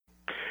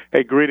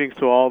Hey, greetings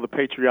to all the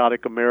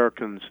patriotic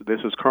Americans. This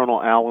is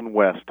Colonel Alan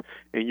West,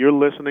 and you're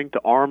listening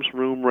to Arms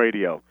Room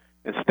Radio.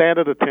 And stand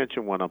at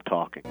attention when I'm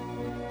talking.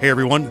 Hey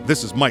everyone,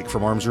 this is Mike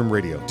from Arms Room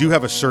Radio. Do you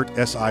have a CERT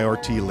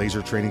SIRT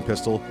laser training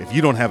pistol? If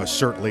you don't have a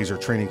CERT laser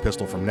training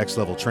pistol from Next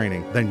Level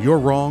Training, then you're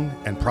wrong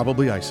and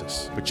probably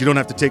ISIS. But you don't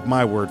have to take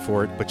my word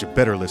for it, but you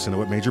better listen to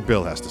what Major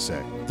Bill has to say.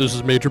 This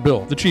is Major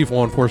Bill, the Chief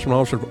Law Enforcement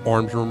Officer of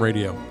Arms Room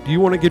Radio. Do you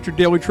want to get your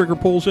daily trigger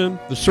pulls in?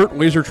 The CERT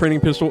laser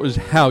training pistol is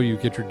how you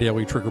get your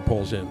daily trigger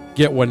pulls in.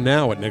 Get one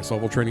now at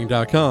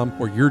nextleveltraining.com,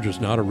 or you're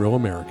just not a real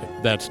American.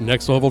 That's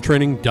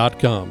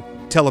nextleveltraining.com.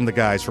 Tell them the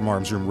guys from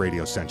Arms Room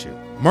Radio sent you.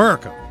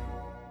 America!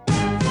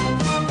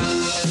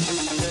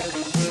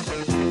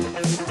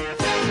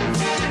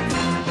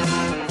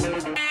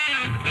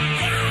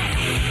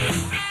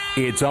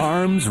 It's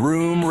Arms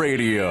Room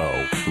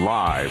Radio,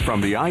 live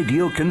from the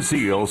Ideal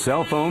Conceal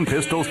Cell Phone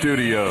Pistol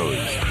Studios.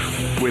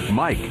 With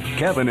Mike,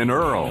 Kevin, and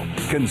Earl.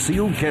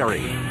 Concealed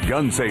carry,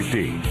 gun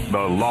safety, the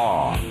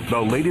law, the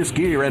latest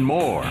gear, and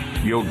more.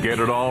 You'll get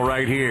it all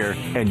right here,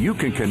 and you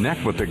can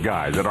connect with the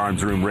guys at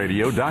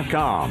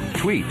armsroomradio.com.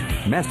 Tweet,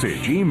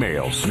 message,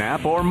 email,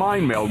 snap, or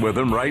mind meld with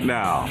them right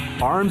now.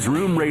 Arms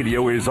Room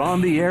Radio is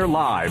on the air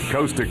live,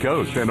 coast to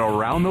coast, and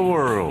around the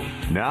world.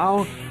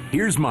 Now,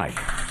 here's Mike.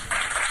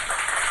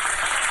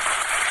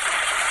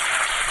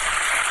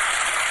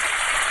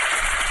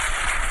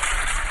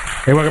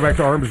 Hey, welcome back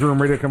to Arms Room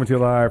Radio, coming to you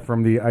live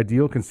from the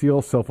Ideal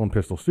Conceal Cell Phone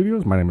Pistol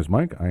Studios. My name is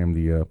Mike. I am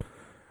the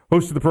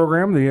host of the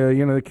program,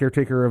 the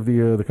caretaker of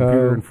the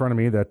computer in front of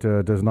me that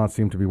does not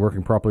seem to be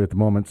working properly at the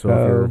moment.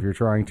 So if you're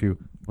trying to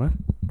what?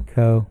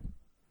 Co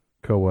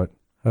what?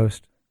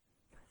 Host.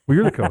 Well,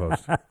 you're the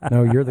co-host.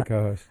 No, you're the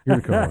co-host. You're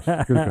the co-host.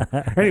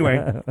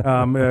 Anyway,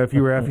 if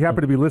you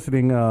happen to be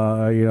listening,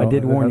 I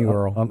did warn you,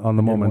 Earl. On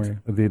the moment,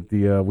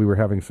 we were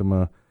having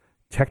some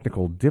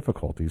technical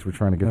difficulties. We're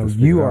trying to get this.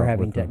 You are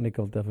having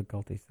technical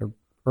difficulties.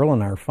 Earl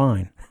and I are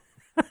fine.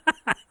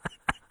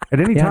 At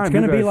any time, it's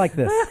going to be like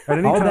this. At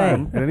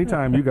any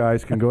time, you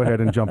guys can go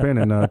ahead and jump in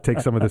and take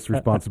some of this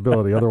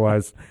responsibility.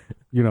 Otherwise,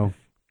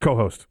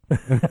 co-host.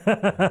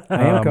 I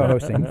am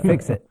co-hosting.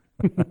 Fix it.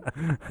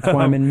 That's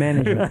why I'm in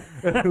management.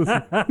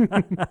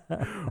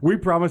 We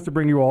promise to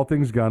bring you all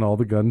things gun, all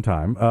the gun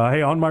time.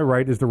 Hey, on my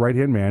right is the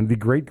right-hand man, the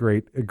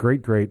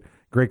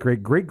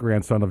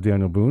great-great-grandson of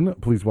Daniel Boone.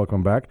 Please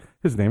welcome back.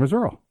 His name is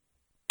Earl.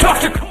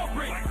 Dr.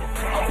 Corporate,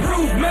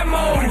 approve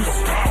memos,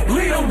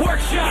 lead a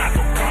workshop,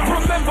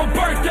 remember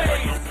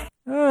birthdays.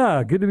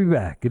 Good to be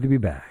back. Good to be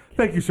back.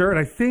 Thank you, sir. And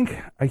I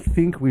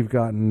think we've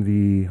gotten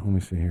the. Let me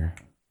see here.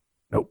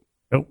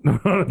 Nope,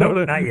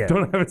 not yet.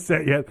 Don't have it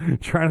set yet.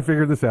 Trying to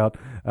figure this out.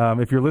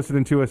 If you're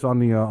listening to us on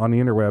the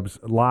interwebs,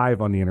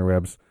 live on the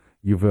interwebs,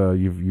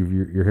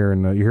 you're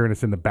hearing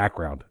us in the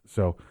background.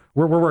 So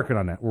we're working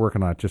on that. We're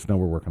working on it. Just know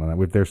we're working on that.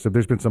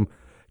 There's been some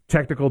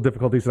technical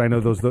difficulties, and I know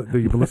those that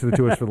you've been listening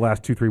to us for the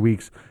last 2-3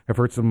 weeks have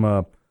heard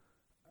some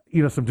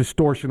some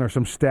distortion or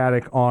some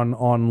static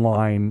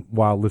online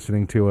while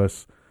listening to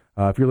us.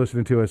 If you're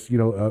listening to us,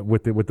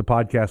 with the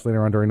podcast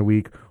later on during the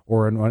week,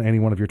 or on any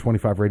one of your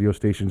 25 radio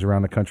stations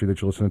around the country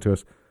that you're listening to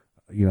us,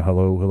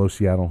 hello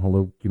Seattle,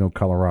 hello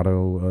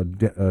Colorado,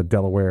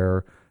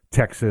 Delaware,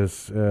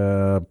 Texas,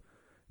 New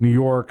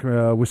York,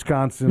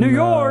 Wisconsin, New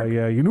York,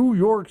 New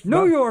York,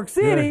 New York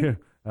City.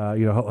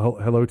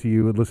 Hello to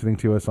you listening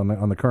to us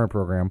on the current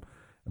program.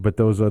 But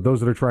those that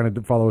are trying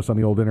to follow us on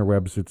the old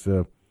interwebs, it's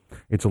a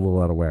little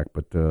out of whack.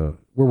 But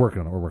we're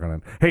working on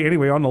it. Hey,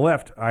 anyway, on the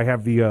left, I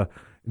have the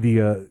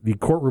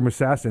courtroom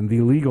assassin, the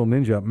legal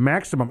ninja,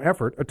 maximum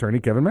effort attorney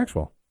Kevin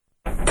Maxwell.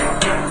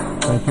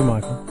 Thank you,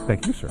 Michael.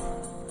 Thank you, sir.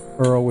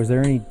 Earl, was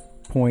there any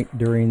point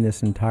during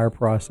this entire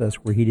process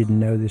where he didn't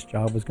know this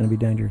job was going to be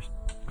dangerous?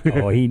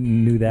 Oh, he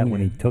knew that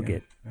when he took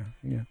it.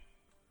 Yeah.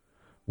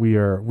 We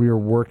are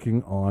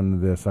working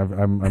on this.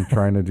 I'm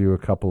trying to do a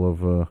couple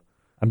of.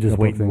 I'm just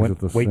waiting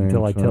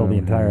until I tell the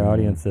entire time.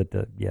 audience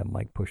that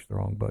Mike pushed the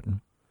wrong button.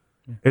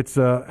 It's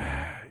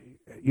I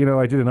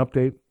did an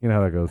update. You know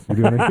how that goes.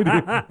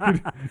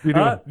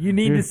 You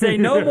need to say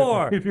no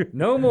more.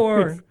 No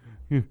more.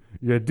 You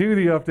do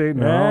the update,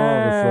 and all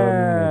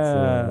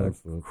of a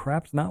sudden,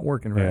 crap's not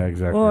working right. Yeah,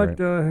 exactly. What right.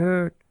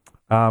 the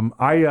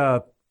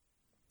heck?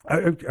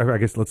 I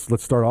guess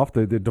let's start off.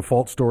 The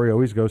default story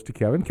always goes to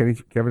Kevin.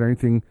 Kevin,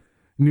 anything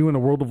new in the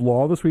world of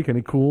law this week?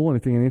 Any cool?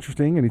 Anything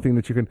interesting? Anything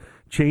that you can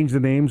change the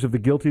names of the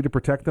guilty to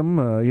protect them?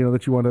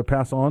 That you want to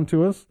pass on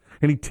to us?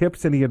 Any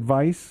tips? Any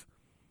advice?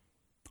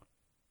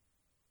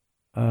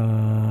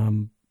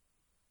 No.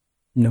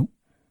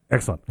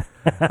 Excellent.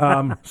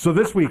 So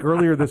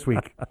earlier this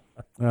week,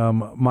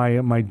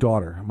 my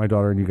daughter,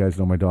 and you guys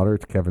know my daughter.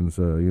 It's Kevin's,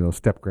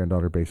 step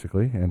granddaughter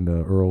basically, and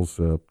Earl's,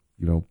 I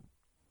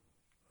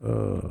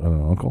don't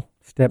know, uncle,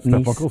 step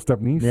niece, uncle,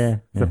 step niece,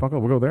 step uncle.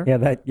 We'll go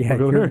there.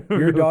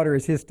 Your daughter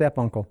is his step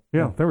uncle.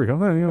 Yeah, there we go.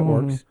 That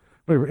works.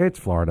 It's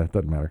Florida. It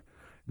doesn't matter.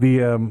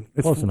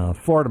 It's close enough.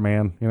 Florida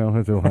man.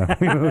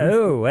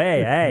 Oh,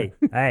 hey!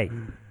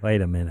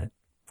 Wait a minute.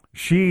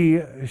 She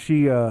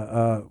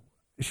fell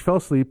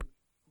asleep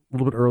a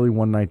little bit early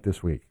one night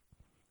this week,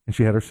 and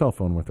she had her cell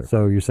phone with her.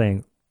 So you're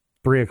saying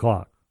 3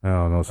 o'clock?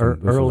 Oh, no.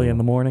 Early in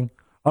the morning?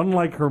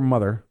 Unlike her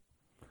mother,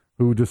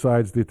 who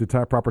decides that the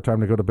proper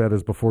time to go to bed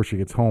is before she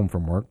gets home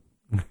from work.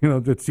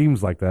 It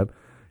seems like that.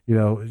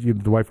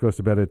 The wife goes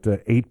to bed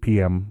at 8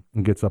 p.m.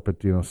 and gets up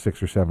at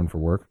 6 or 7 for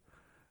work.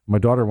 My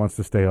daughter wants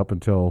to stay up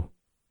until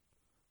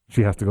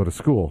she has to go to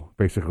school,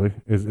 basically,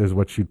 is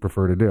what she'd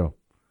prefer to do.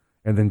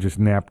 And then just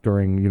nap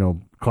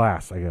during,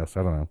 class, I guess.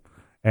 I don't know.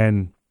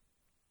 And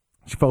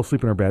she fell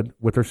asleep in her bed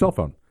with her cell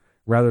phone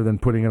rather than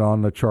putting it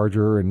on the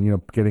charger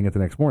and, getting it the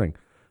next morning.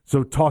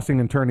 So tossing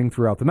and turning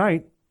throughout the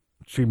night,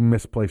 she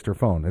misplaced her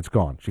phone. It's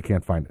gone. She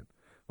can't find it.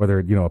 Whether,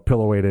 a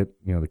pillow ate it,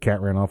 the cat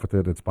ran off with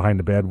it, it's behind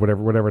the bed,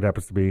 whatever it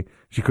happens to be,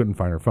 she couldn't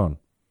find her phone.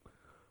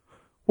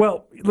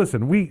 Well,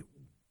 listen, we'd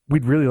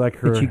really like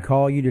her. Did she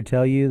call you to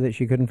tell you that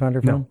she couldn't find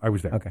her phone? No, I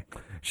was there. Okay.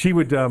 She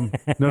would,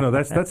 no,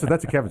 that's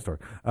a Kevin story.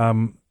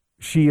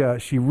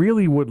 She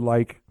really would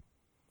like,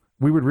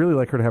 we would really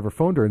like her to have her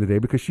phone during the day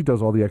because she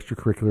does all the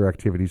extracurricular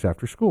activities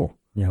after school.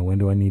 Yeah, when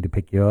do I need to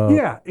pick you up?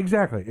 Yeah,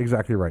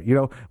 exactly right.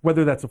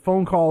 Whether that's a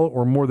phone call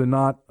or more than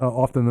not,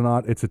 often than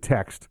not, it's a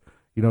text,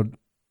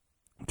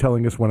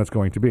 telling us when it's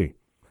going to be.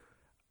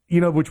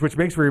 Which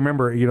makes me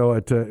remember,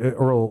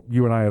 Earl,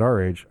 you and I at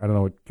our age, I don't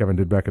know what Kevin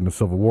did back in the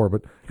Civil War,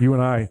 but you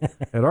and I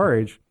at our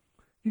age,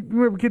 you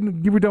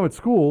were done with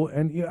school,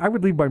 and I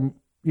would leave by,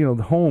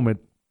 home at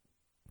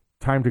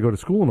time to go to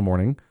school in the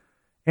morning,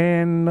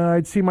 and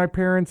I'd see my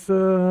parents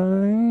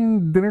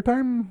dinner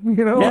time,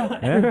 Yeah.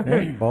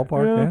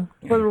 Ballpark,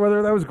 yeah.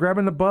 Whether that was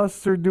grabbing the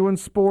bus or doing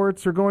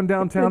sports or going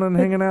downtown and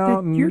hanging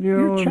out. And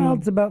your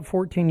child's about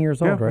 14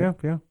 years old, right?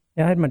 Yeah.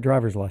 Yeah, I had my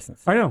driver's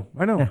license. I know.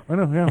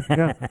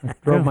 Yeah.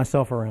 Drove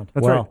myself around.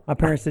 That's right. My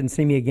parents didn't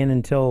see me again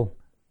until,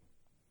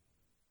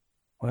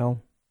 the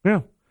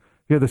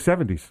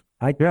 70s.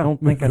 I don't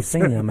think I've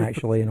seen them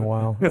actually in a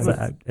while.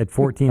 At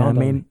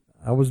 14,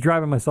 I was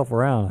driving myself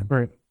around.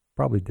 Right.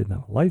 Probably didn't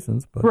have a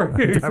license, but right.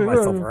 I drove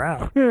myself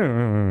around.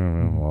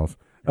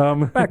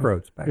 Back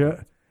roads.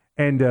 Yeah.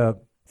 And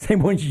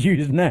same ones you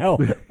use now.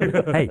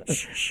 Hey,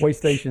 way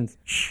stations.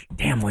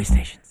 Damn way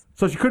stations.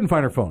 So she couldn't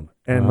find her phone,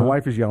 and the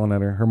wife is yelling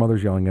at her. Her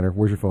mother's yelling at her.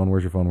 Where's your phone?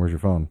 Where's your phone? Where's your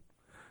phone?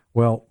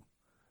 Well,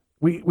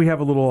 we have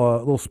a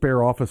little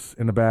spare office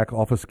in the back,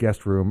 office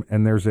guest room,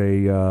 and there's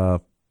an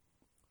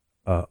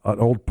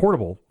old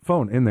portable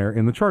phone in there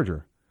in the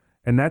charger.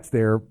 And that's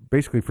there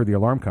basically for the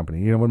alarm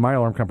company. When my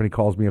alarm company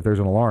calls me if there's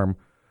an alarm,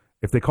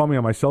 if they call me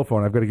on my cell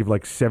phone, I've got to give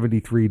like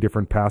 73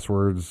 different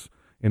passwords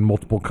in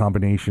multiple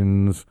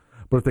combinations.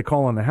 But if they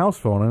call on the house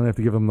phone, I don't have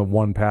to give them the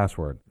one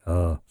password.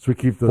 So we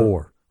keep the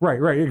 4.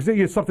 Right.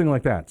 Something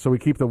like that. So we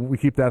keep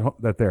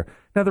that there.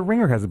 Now the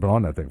ringer hasn't been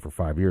on that thing for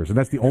 5 years, and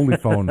that's the only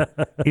phone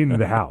in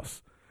the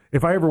house.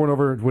 If I ever went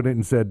over to it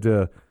and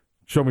said,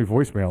 show me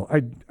voicemail,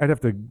 I'd have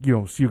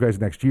to, see you guys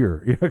next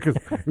year, because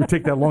it would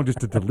take that long just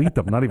to delete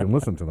them, not even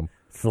listen to them.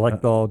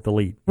 Select all,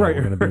 delete. Right.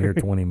 We're going to be here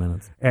 20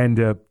 minutes.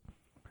 And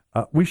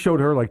we showed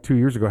her like 2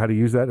 years ago how to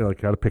use that,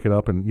 like how to pick it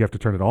up, and you have to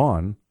turn it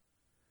on.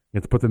 You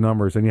have to put the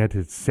numbers, and you had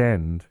to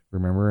send,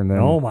 remember? And then,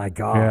 oh my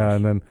gosh. Yeah,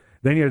 and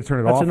then you had to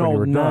turn it off. That's an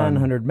old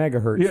 900 done.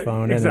 megahertz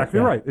phone.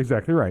 Exactly right.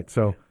 Exactly right.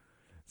 So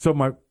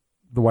the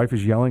wife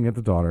is yelling at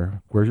the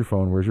daughter, "Where's your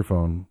phone? Where's your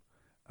phone?"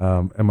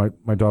 And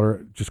my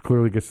daughter just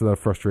clearly gets to that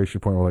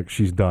frustration point where like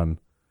she's done.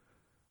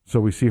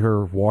 So we see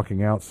her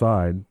walking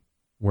outside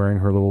wearing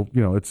her little,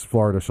 it's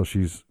Florida, so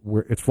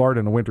it's Florida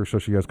in the winter, so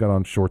she has got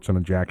on shorts and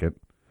a jacket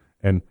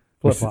and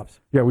flip-flops.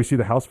 We see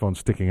the house phone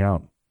sticking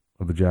out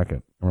of the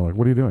jacket, and we're like,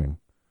 "What are you doing?"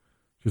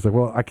 She's like,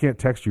 "Well, I can't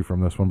text you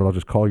from this one, but I'll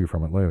just call you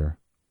from it later."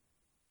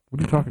 What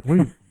are you talking? What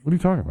are you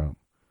talking about?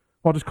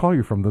 Well, I'll just call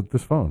you from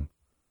this phone.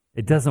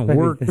 It doesn't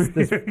work.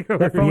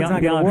 That phone's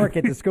not going to work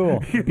at the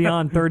school.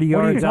 Beyond 30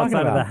 yards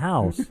outside of the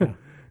house.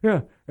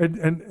 Yeah,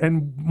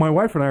 and my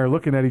wife and I are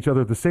looking at each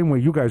other the same way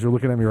you guys are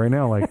looking at me right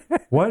now, like,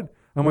 what?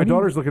 And my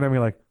daughter's looking at me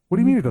like, what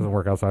do you mean it doesn't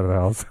work outside of the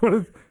house?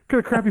 What kind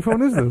of crappy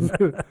phone is this?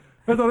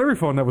 I thought every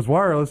phone that was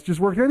wireless just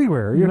worked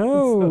anywhere.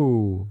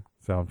 No.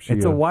 So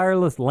it's a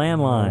wireless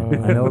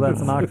landline. I know that's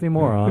an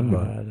oxymoron,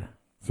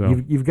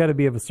 but you've got to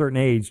be of a certain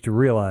age to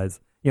realize,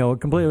 it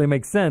completely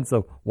makes sense,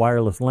 a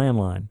wireless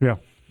landline. Yeah.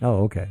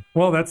 Oh, okay.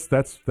 Well, that's.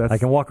 I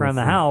can walk around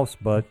the house,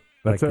 but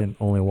I can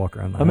only walk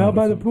around the house. I'm out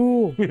by the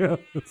pool. Yeah.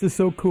 This is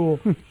so cool.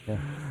 Yeah.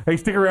 Hey,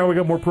 stick around. We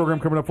got more program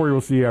coming up for you.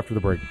 We'll see you after the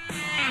break.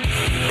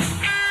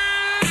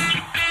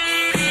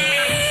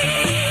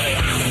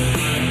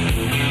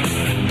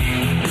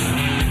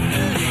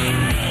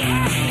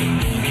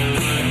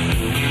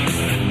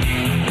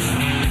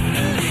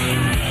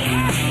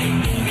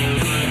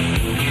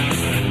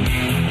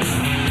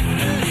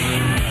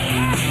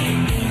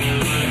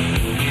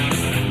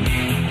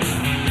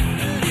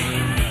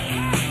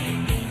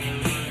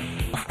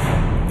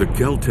 The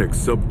Kel-Tec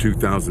Sub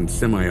 2000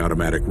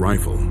 semi-automatic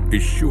rifle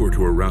is sure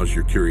to arouse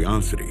your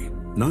curiosity,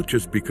 not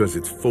just because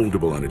it's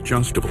foldable and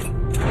adjustable,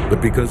 but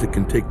because it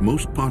can take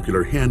most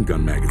popular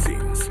handgun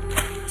magazines.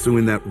 So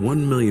in that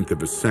 1/1,000,000th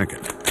of a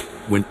second,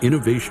 when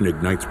innovation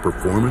ignites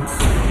performance,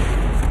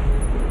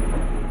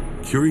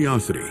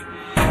 curiosity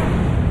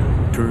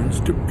turns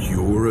to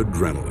pure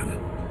adrenaline.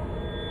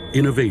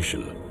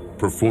 Innovation,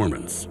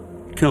 performance,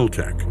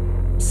 Kel-Tec.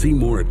 See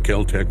more at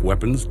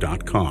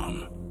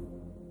keltecweapons.com.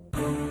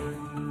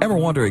 Ever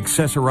want to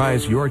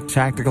accessorize your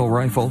tactical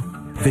rifle?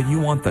 Then you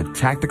want the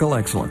tactical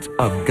excellence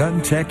of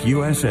GunTech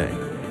USA.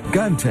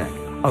 GunTech,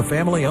 a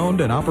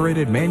family-owned and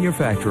operated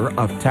manufacturer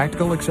of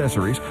tactical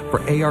accessories for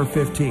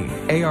AR-15,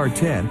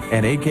 AR-10,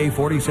 and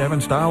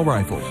AK-47 style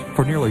rifles.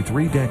 For nearly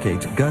 3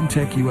 decades,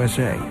 GunTech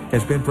USA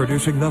has been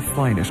producing the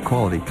finest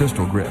quality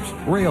pistol grips,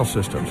 rail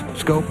systems,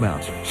 scope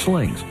mounts,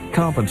 slings,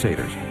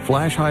 compensators,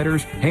 flash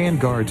hiders, hand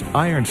guards,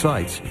 iron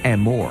sights,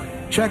 and more.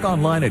 Check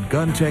online at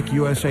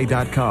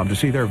GunTechUSA.com to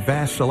see their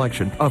vast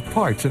selection of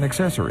parts and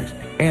accessories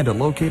and to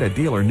locate a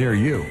dealer near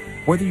you.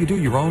 Whether you do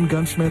your own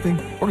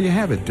gunsmithing or you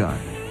have it done,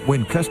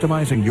 when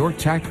customizing your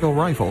tactical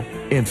rifle,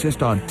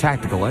 insist on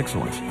tactical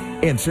excellence.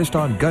 Insist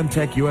on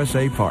GunTech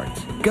USA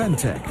parts.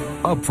 GunTech,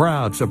 a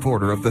proud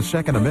supporter of the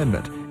Second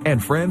Amendment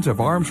and friends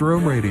of Arms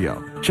Room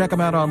Radio. Check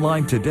them out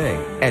online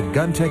today at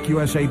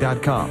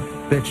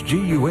GunTechUSA.com. That's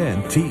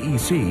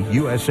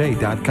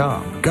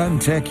GUNTECUSA.com.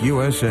 GunTech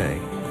USA,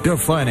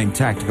 defining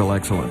tactical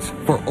excellence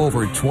for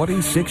over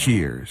 26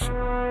 years.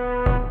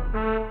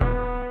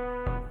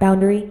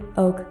 Boundary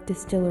Oak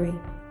Distillery.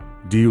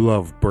 Do you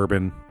love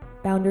bourbon?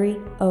 Boundary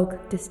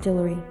Oak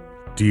Distillery.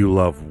 Do you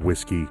love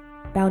whiskey?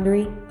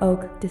 Boundary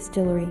Oak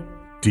Distillery.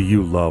 Do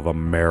you love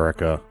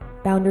America?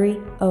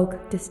 Boundary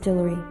Oak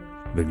Distillery.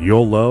 Then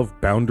you'll love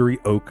Boundary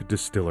Oak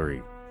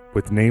Distillery.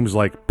 With names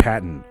like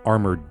Patton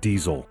Armored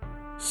Diesel,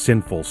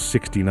 Sinful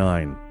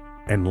 69,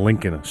 and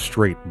Lincoln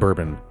Straight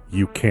Bourbon,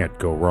 you can't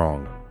go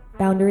wrong.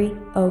 Boundary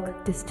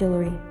Oak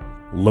Distillery.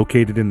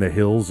 Located in the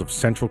hills of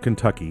central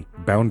Kentucky,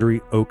 Boundary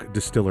Oak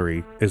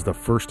Distillery is the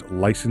first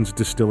licensed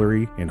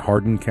distillery in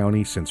Hardin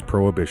County since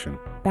Prohibition.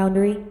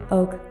 Boundary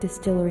Oak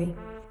Distillery.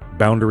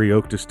 Boundary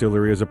Oak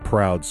Distillery is a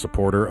proud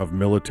supporter of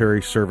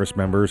military service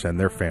members and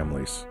their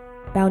families.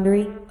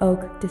 Boundary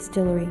Oak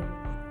Distillery.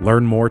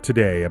 Learn more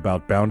today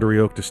about Boundary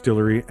Oak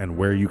Distillery and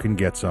where you can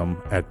get some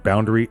at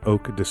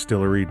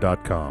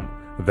BoundaryOakDistillery.com.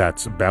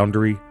 That's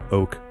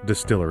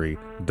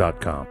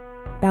BoundaryOakDistillery.com.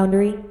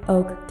 Boundary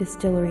Oak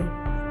Distillery.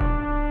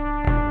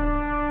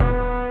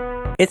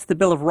 It's the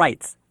Bill of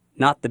Rights,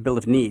 not the Bill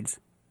of Needs.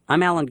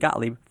 I'm Alan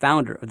Gottlieb,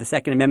 founder of the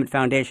Second Amendment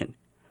Foundation.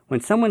 When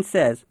someone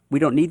says we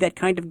don't need that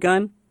kind of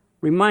gun,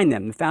 remind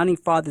them the Founding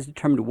Fathers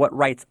determined what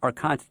rights our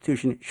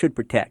Constitution should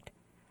protect.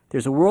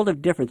 There's a world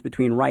of difference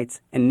between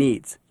rights and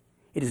needs.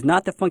 It is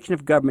not the function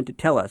of government to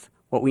tell us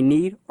what we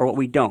need or what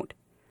we don't.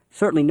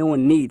 Certainly no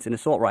one needs an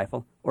assault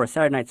rifle or a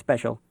Saturday Night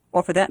Special,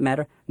 or for that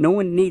matter, no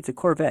one needs a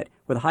Corvette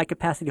with a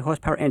high-capacity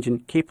horsepower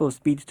engine capable of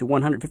speeds to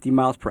 150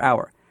 miles per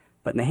hour.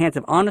 But in the hands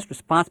of honest,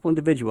 responsible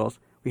individuals,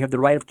 we have the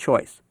right of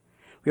choice.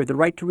 We have the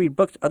right to read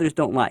books others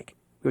don't like.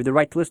 We have the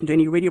right to listen to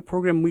any radio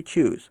program we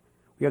choose.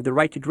 We have the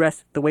right to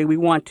dress the way we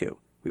want to.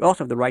 We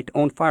also have the right to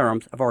own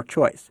firearms of our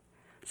choice.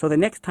 So the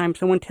next time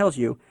someone tells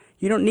you,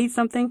 you don't need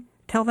something,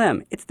 tell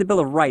them it's the Bill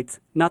of Rights,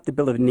 not the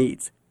Bill of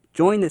Needs.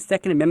 Join the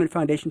Second Amendment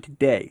Foundation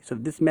today so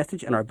that this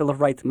message and our Bill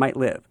of Rights might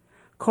live.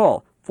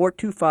 Call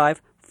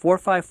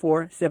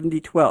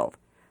 425-454-7012.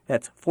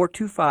 That's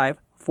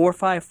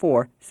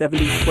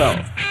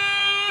 425-454-7012.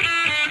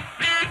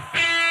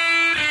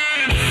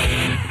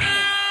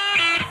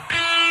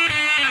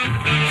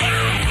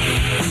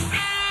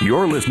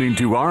 You're listening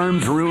to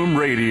Arms Room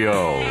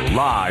Radio,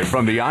 live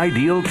from the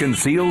Ideal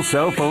Conceal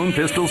Cell Phone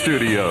Pistol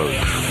Studios.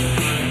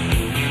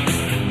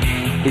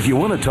 If you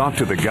want to talk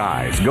to the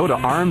guys, go to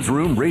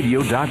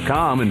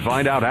armsroomradio.com and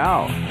find out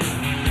how.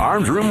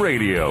 Arms Room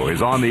Radio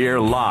is on the air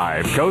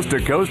live, coast to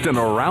coast and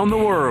around the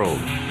world.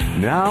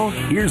 Now,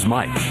 here's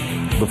Mike.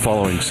 The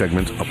following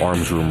segment of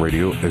Arms Room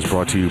Radio is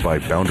brought to you by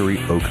Boundary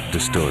Oak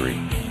Distillery.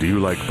 Do you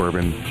like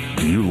bourbon?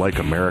 Do you like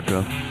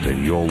America?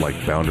 Then you'll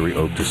like Boundary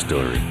Oak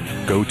Distillery.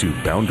 Go to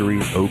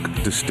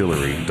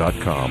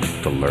BoundaryOakDistillery.com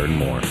to learn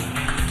more.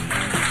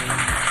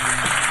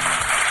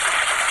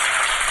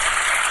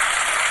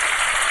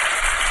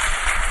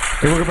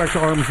 Hey, welcome back to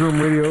Arms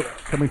Room Radio,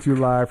 coming to you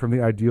live from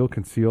the Ideal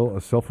Conceal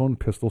Cell Phone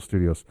Pistol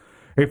Studios.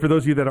 Hey, for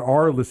those of you that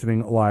are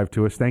listening live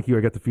to us, thank you.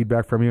 I got the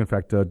feedback from you. In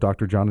fact,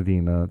 Dr. John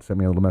Adine sent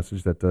me a little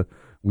message that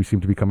we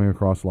seem to be coming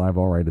across live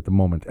all right at the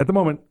moment. At the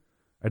moment,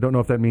 I don't know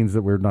if that means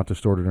that we're not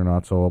distorted or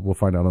not, so we'll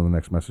find out on the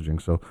next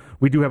messaging. So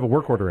we do have a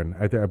work order in,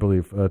 I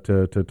believe,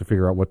 to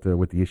figure out what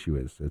the issue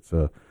is. It's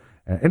and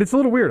it's a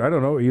little weird. I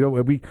don't know. You know,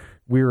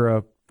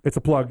 we're it's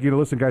a plug. You know,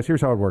 listen, guys.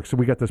 Here's how it works. So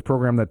we got this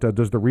program that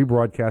does the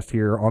rebroadcast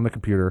here on the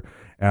computer.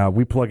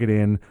 We plug it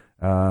in.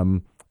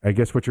 I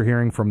guess what you're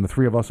hearing from the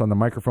three of us on the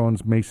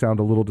microphones may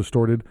sound a little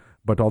distorted,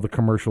 but all the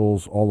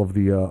commercials, all of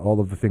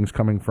the things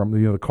coming from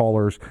the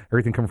callers,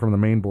 everything coming from the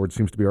main board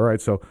seems to be all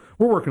right. So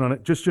we're working on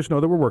it. Just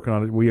know that we're working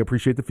on it. We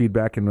appreciate the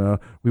feedback, and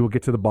we will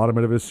get to the bottom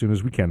of it as soon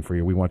as we can for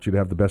you. We want you to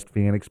have the best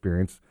fan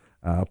experience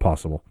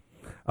possible.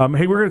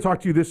 Hey, we're going to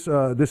talk to you this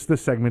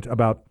segment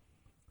about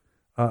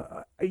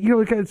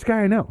it's a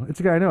guy I know. It's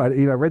a guy I know. I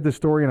read this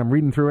story and I'm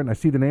reading through it and I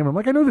see the name and I'm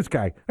like, I know this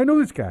guy.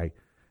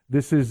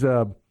 This is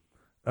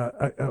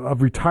a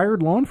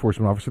retired law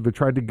enforcement officer that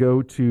tried to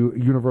go to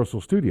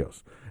Universal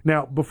Studios.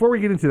 Now, before we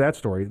get into that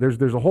story,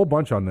 there's a whole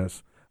bunch on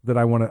this that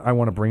I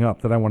want to bring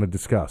up, that I want to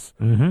discuss.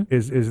 Mm-hmm.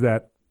 Is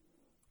that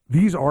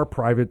these are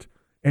private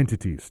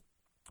entities,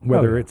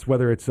 whether it's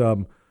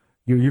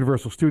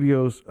Universal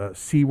Studios,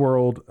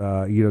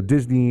 SeaWorld,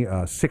 Disney,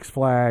 Six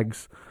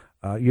Flags,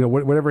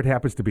 whatever it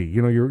happens to be.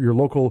 Your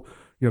local,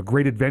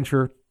 Great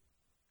Adventure,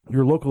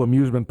 your local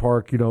amusement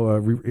park,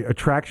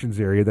 attractions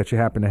area that you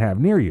happen to have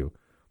near you.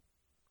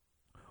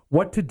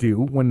 What to do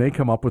when they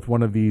come up with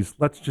one of these,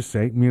 let's just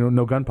say,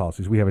 no gun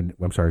policies.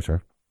 I'm sorry,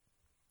 sir.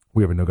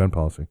 We have a no gun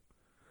policy.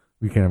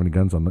 You can't have any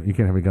guns in the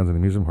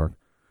amusement park,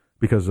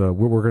 because what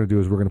we're going to do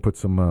is we're going to put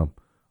some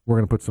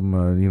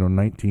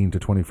 19 to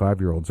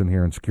 25-year-olds in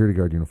here in security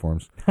guard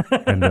uniforms,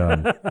 and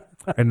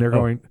they're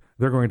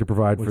going to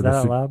provide Was for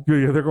that allowed?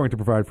 they're going to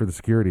provide for the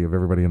security of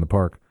everybody in the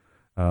park,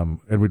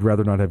 and we'd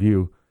rather not have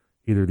you,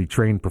 either the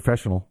trained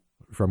professional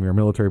from your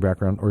military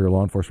background or your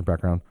law enforcement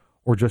background,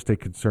 or just a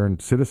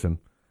concerned citizen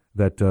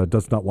that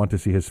does not want to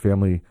see his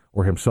family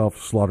or himself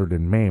slaughtered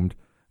and maimed,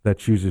 that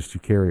chooses to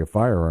carry a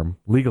firearm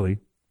legally.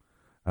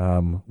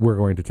 We're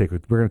going to take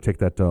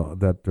that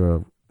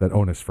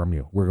onus from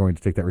you. We're going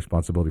to take that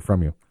responsibility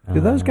from you. Do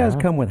those guys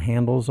come with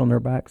handles on their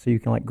back so you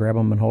can grab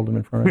them and hold them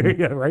in front of you?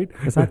 Yeah, right.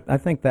 Because I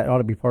think that ought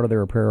to be part of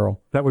their apparel.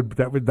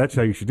 That's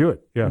how you should do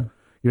it. Yeah.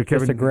 Kevin,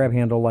 just a grab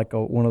handle like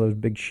one of those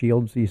big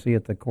shields you see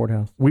at the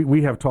courthouse.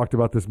 We have talked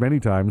about this many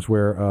times,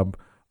 where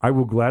I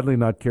will gladly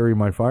not carry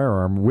my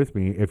firearm with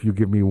me if you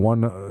give me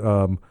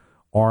one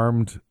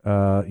armed,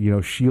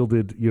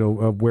 shielded,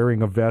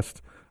 wearing a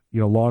vest,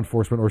 law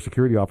enforcement or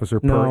security officer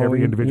per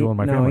every individual in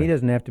my family. No, he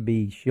doesn't have to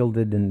be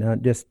shielded,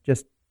 and just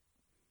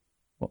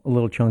a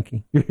little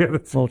chunky. Yeah, a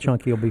little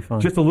chunky will be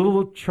fine. Just a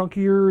little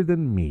chunkier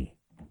than me.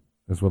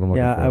 That's what I'm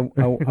looking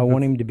for. I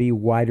want him to be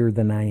wider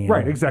than I am.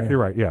 Right, exactly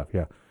right. Yeah.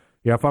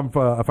 If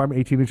I'm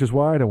 18 inches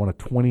wide, I want a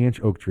 20-inch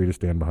oak tree to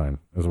stand behind.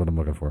 Is what I'm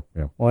looking for.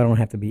 Yeah. Well, I don't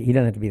have to be. He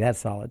doesn't have to be that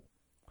solid.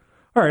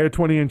 All right, a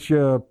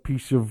 20-inch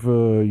piece of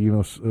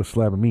a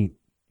slab of meat.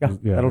 Yeah,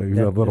 that'll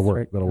work.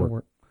 Right.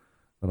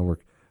 That'll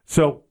work.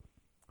 So,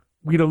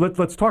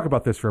 let's talk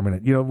about this for a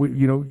minute.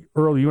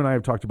 Earl, you and I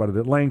have talked about it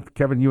at length.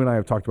 Kevin, you and I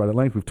have talked about it at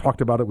length. We've talked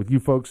about it with you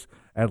folks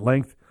at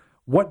length.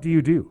 What do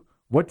you do?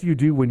 What do you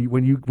do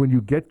when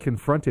you get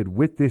confronted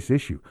with this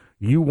issue?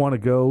 You want to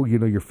go.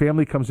 Your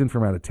family comes in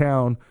from out of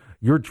town.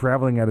 You're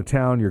traveling out of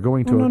town. You're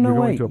going to a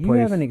place. You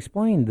haven't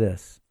explained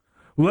this.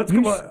 Well, let's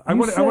go. I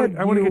want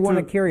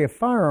to carry a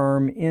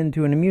firearm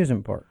into an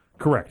amusement park.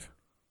 Correct.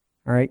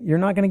 All right, you're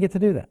not going to get to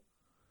do that.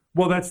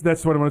 Well, that's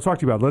what I want to talk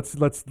to you about.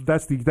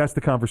 That's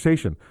the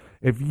conversation.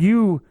 If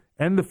you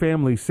and the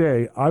family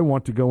say, I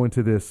want to go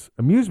into this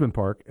amusement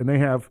park, and they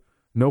have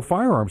no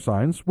firearm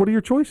signs, what are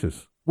your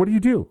choices? What do you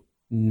do?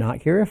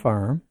 Not carry a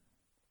firearm,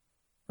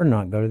 or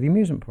not go to the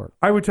amusement park.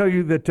 I would tell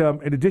you that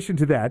in addition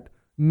to that,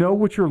 know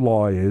what your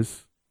law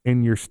is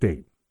in your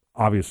state.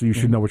 Obviously, you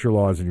should know what your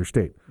law is in your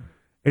state.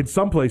 In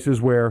some places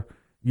where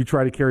you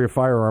try to carry a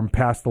firearm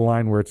past the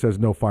line where it says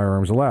no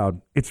firearms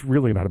allowed, it's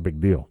really not a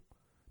big deal,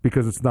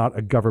 because it's not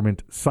a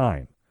government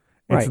sign.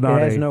 It's right.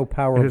 not it has no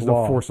power of law. It has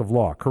no force of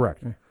law.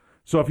 Correct. Okay.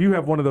 So if you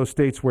have one of those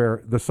states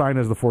where the sign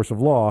has the force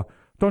of law,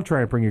 don't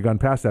try and bring your gun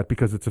past that,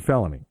 because it's a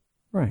felony.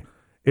 Right.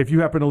 If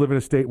you happen to live in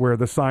a state where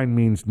the sign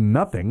means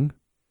nothing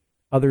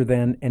other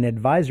than an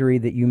advisory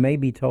that you may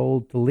be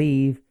told to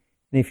leave,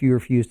 and if you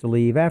refuse to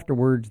leave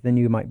afterwards, then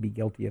you might be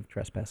guilty of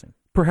trespassing.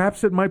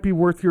 Perhaps it might be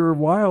worth your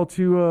while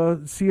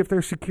to see if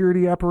their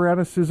security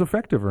apparatus is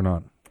effective or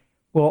not.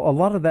 Well, a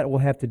lot of that will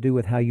have to do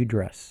with how you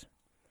dress.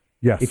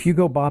 Yes. If you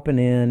go bopping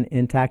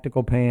in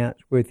tactical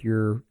pants with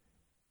your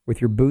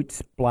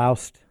boots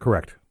bloused,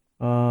 correct.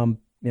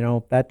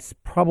 That's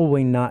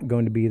probably not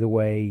going to be the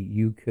way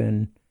you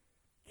can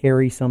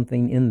carry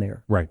something in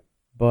there. Right.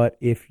 But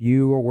if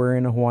you are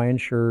wearing a Hawaiian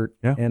shirt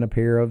and a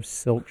pair of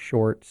silk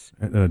shorts,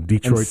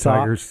 Detroit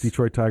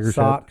Tigers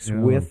socks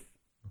with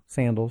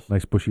sandals,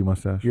 nice bushy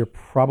mustache, you're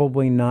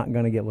probably not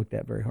going to get looked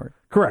at very hard.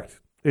 Correct.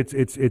 It's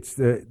there's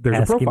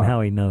Ask a profile. him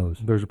how he knows.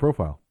 There's a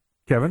profile.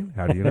 Kevin,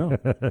 how do you know?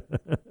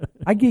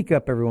 I geek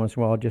up every once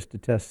in a while just to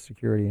test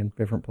security in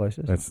different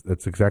places.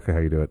 That's exactly how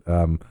you do it.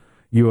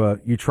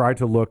 You try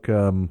to look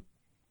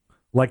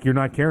like you're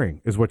not carrying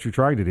is what you're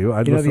trying to do.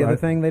 The other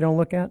thing they don't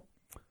look at?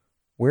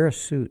 Wear a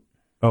suit.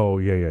 Oh,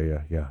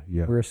 yeah.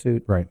 Wear a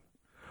suit. Right.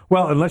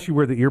 Well, unless you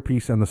wear the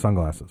earpiece and the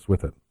sunglasses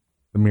with it,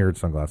 the mirrored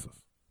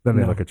sunglasses. Then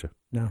they look at you.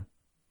 No,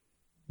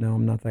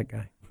 I'm not that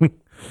guy.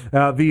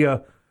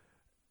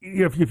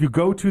 If you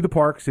go to the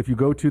parks, if you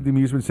go to the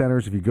amusement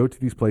centers, if you go to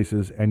these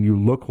places and you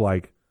look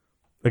like,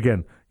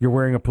 again, you're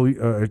wearing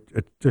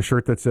a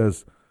shirt that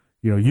says,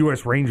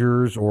 U.S.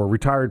 Rangers or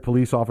retired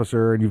police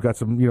officer, and you've got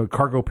some,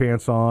 cargo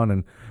pants on,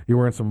 and you're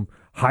wearing some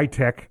high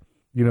tech,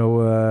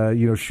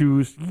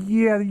 shoes.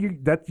 Yeah, you're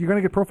going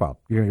to get profiled.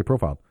 You're going to get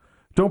profiled.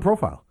 Don't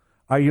profile.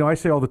 I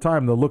say all the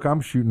time, the look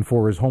I'm shooting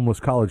for is homeless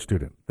college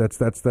student.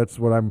 That's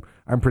what I'm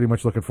pretty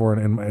much looking for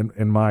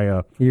in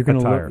my you're gonna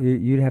attire.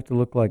 You'd have to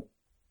look like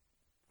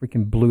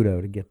freaking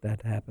Bluto to get that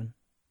to happen.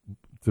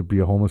 To be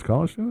a homeless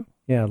college student?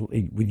 Yeah,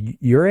 with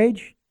your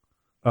age.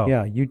 Oh.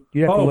 Yeah, you'd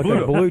have to look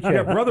at Blue Check.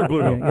 Yeah, Brother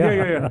Bluto.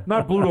 Yeah.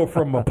 Not Bluto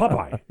from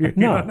Popeye.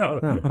 No.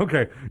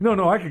 Okay.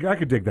 No, I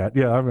could dig that.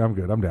 Yeah, I'm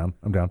good. I'm down.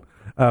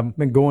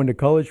 Been going to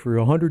college for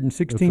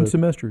 116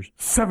 semesters.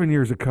 7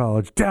 years of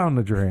college down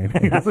the drain.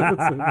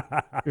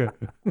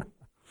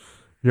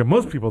 Yeah,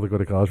 most people that go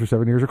to college for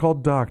 7 years are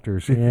called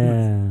doctors.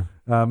 Yeah.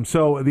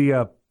 So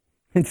the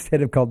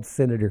instead of called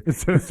senator.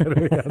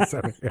 Senator.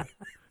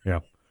 Yeah.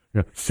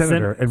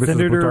 Senator and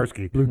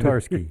Mrs.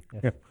 Blutarski.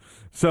 Yeah.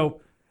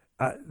 So.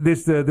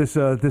 This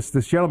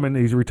gentleman,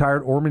 he's a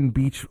retired Ormond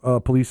Beach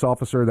police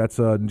officer. That's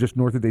just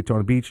north of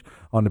Daytona Beach.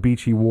 On the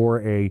beach, he wore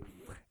a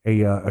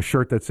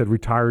shirt that said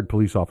 "Retired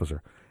Police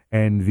Officer,"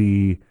 and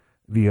the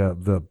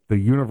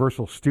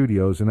Universal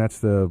Studios, and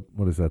that's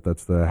what is that?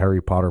 That's the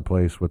Harry Potter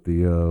place with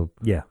the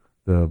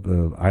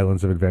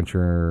Islands of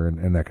Adventure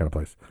and that kind of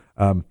place.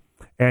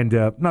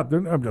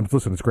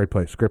 Listen, it's a great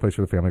place for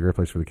the family, great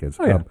place for the kids.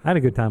 Oh yeah, I had a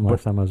good time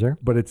last time I was there.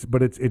 But it's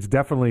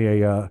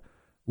definitely a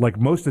like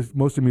most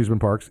amusement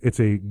parks, it's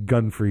a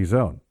gun-free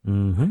zone.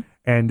 Mm-hmm.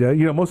 And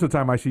most of the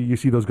time you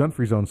see those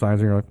gun-free zone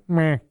signs, and you're like,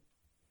 meh.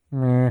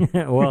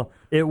 Well,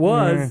 it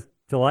was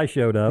till I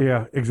showed up.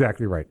 Yeah,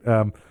 exactly right.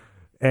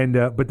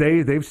 But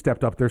they've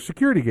stepped up their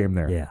security game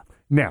there. Yeah.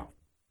 Now,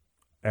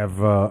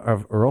 have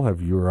Earl, have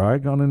you or I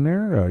gone in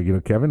there?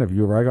 Kevin, have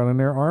you or I gone in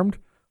there armed?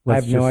 I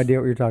have no idea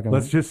what you're talking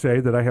about. Let's just say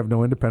that I have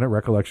no independent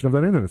recollection of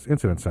that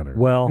incident center.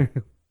 Well,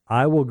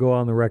 I will go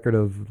on the record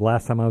of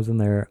last time I was in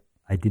there,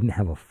 I didn't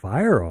have a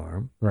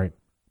firearm. Right.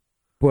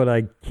 But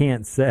I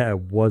can't say I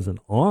wasn't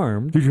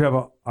armed. Did you have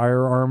a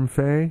firearm,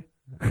 Faye?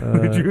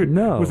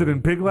 No. Was it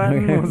in Pig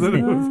Latin?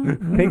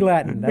 Pig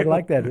Latin. I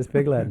like that. It's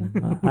Pig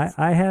Latin.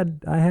 I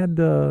had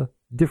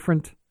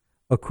different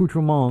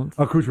accoutrements.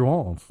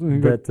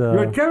 That, you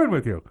had Kevin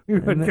with you.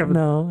 Kevin.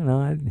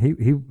 No.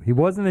 He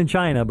wasn't in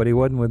China, but he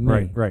wasn't with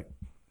me. Right.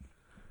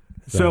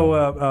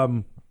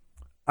 So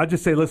I'd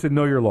just say, listen,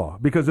 know your law,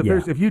 because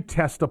if you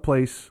test a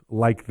place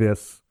like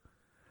this,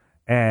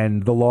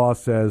 and the law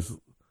says,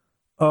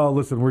 "Oh,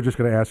 listen, we're just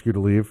going to ask you to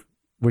leave,"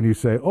 when you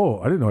say, "Oh,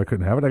 I didn't know I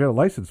couldn't have it. I got a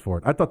license for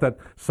it. I thought that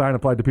sign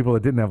applied to people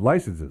that didn't have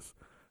licenses."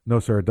 No,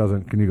 sir, it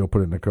doesn't. Can you go put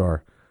it in the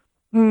car?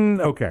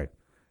 Okay.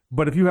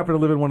 But if you happen to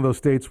live in one of those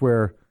states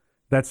where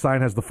that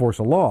sign has the force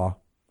of law,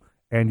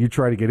 and you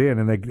try to get in,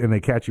 and they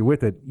catch you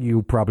with it,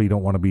 you probably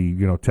don't want to be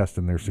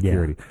testing their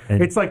security. Yeah.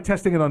 It's like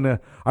testing it on the.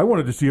 I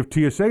wanted to see if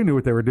TSA knew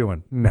what they were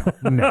doing. No.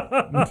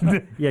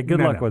 Yeah. Good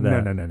luck with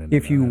that. No.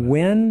 If you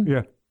win,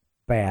 yeah.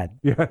 Bad.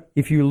 Yeah.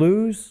 If you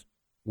lose,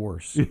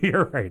 worse.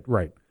 You're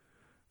right.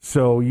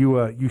 So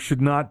you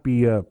should not be.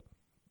 You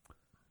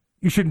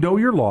should know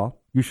your law.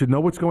 You should know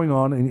what's going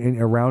on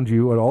around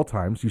you at all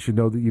times. You should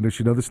know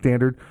the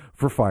standard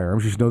for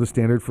firearms. You should know the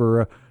standard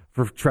for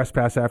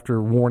trespass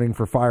after warning,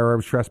 for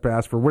firearms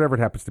trespass, for whatever it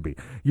happens to be.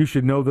 You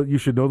should know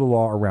the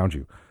law around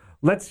you.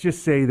 Let's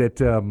just say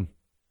that,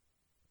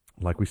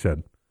 like we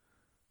said,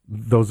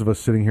 those of us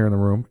sitting here in the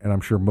room, and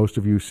I'm sure most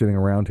of you sitting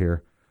around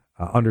here,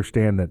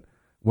 understand that.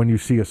 When you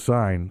see a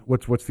sign,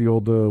 what's the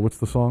old what's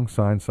the song?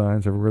 Signs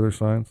everywhere there's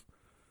signs.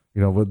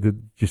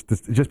 Just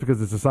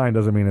because it's a sign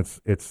doesn't mean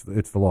it's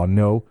the law.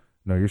 Know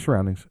your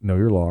surroundings, know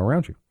your law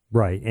around you.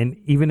 Right, and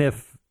even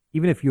if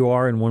you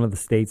are in one of the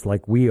states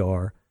like we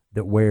are,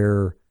 that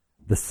where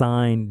the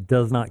sign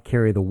does not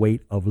carry the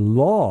weight of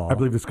law, I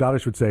believe the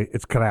Scottish would say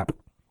it's crap.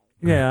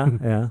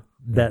 Yeah.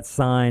 That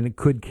sign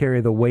could carry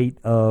the weight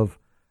of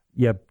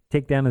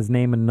take down his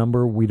name and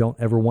number. We don't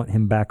ever want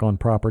him back on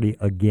property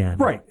again.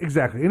 Right,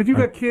 exactly. And if you've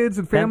got kids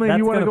and family and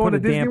you want to go on a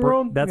Disney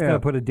World, that's going to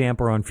put a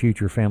damper on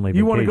future family vacations.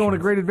 You want to go on a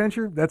great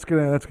adventure? That's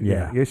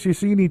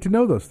so you need to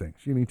know those things.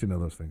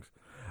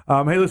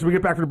 Hey, listen, we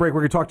get back to the break.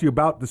 We're going to talk to you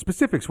about the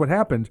specifics, what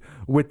happened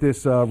with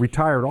this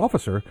retired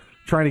officer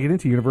trying to get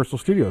into Universal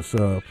Studios.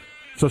 So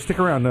stick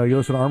around. You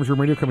listen to Arms Room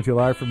Radio, coming to you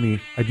live from the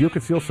Ideal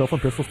Concealed Cell Phone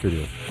Pistol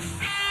Studios.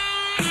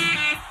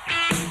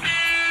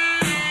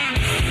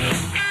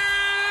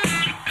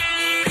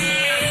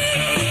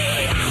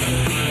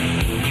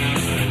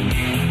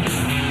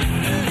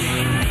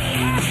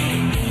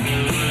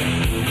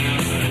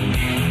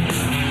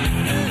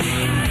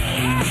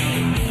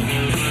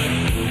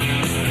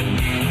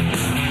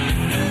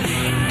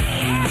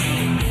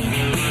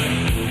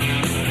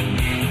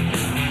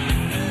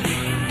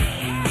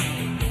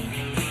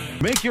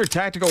 Make your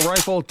tactical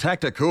rifle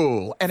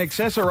tacticool and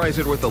accessorize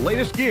it with the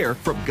latest gear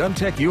from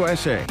GunTech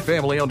USA.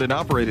 Family-owned and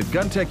operated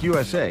GunTech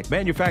USA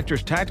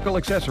manufactures tactical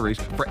accessories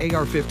for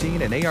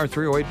AR-15 and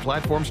AR-308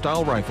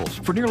 platform-style rifles.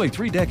 For nearly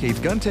 3 decades,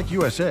 GunTech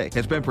USA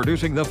has been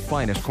producing the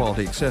finest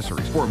quality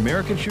accessories for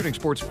American shooting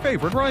sports'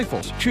 favorite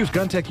rifles. Choose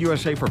GunTech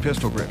USA for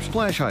pistol grips,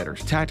 flash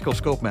hiders, tactical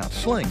scope mounts,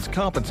 slings,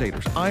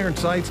 compensators, iron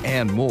sights,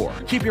 and more.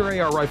 Keep your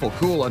AR rifle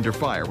cool under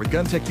fire with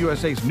GunTech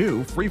USA's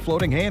new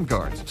free-floating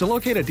handguards. So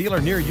locate a dealer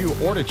near you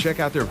or to check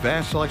out out their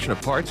vast selection of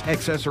parts,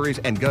 accessories,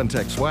 and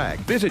GunTech swag.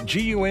 Visit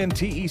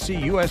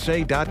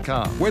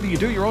GUNTECUSA.com. Whether you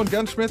do your own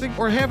gunsmithing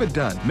or have it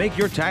done, make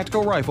your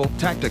tactical rifle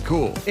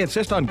Tacticool.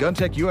 Insist on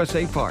GunTech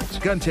USA parts.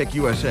 GunTech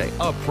USA,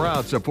 a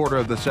proud supporter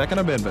of the Second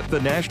Amendment,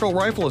 the National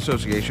Rifle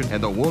Association,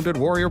 and the Wounded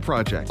Warrior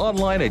Project.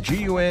 Online at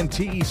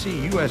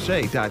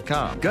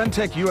GUNTECUSA.com.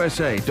 GunTech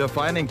USA,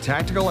 defining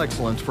tactical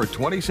excellence for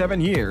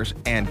 27 years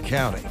and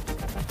counting.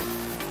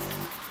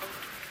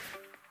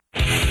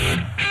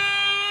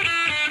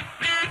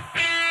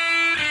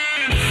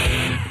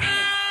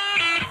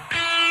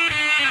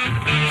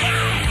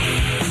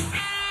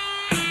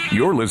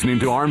 You're listening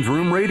to Arms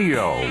Room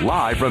Radio,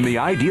 live from the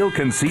Ideal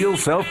Conceal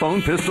Cell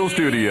Phone Pistol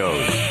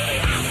Studios.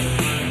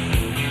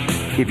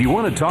 If you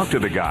want to talk to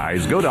the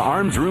guys, go to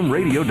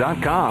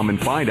armsroomradio.com and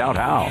find out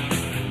how.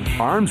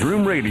 Arms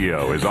Room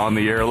Radio is on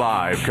the air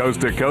live, coast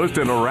to coast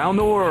and around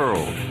the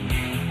world.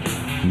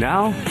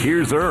 Now,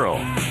 here's Earl.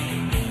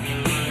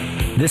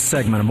 This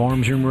segment of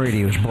Arms Room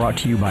Radio is brought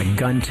to you by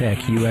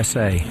GunTech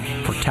USA.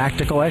 For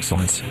tactical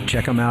excellence,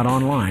 check them out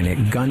online at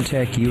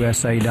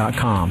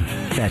guntechusa.com.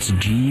 That's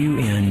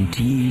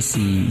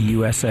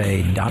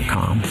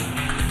GUNTECUSA.com.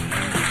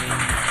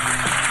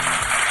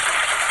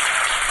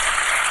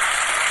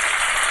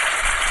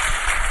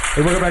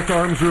 Hey, welcome back to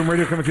Arms Room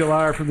Radio, coming to you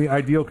live from the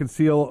Ideal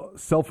Conceal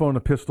Cell Phone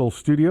and Pistol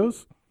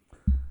Studios.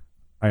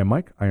 I am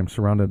Mike. I am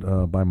surrounded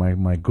by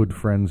my good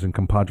friends and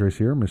compadres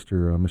here,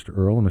 Mr.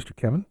 Earl and Mr.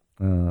 Kevin.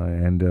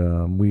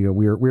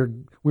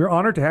 We're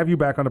honored to have you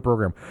back on the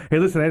program. Hey,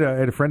 listen, I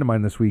had a friend of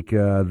mine this week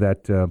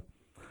that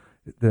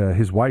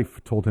his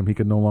wife told him he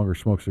could no longer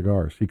smoke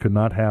cigars. He could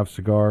not have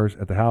cigars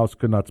at the house,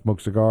 could not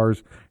smoke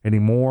cigars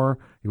anymore.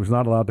 He was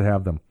not allowed to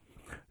have them.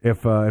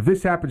 If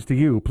this happens to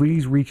you,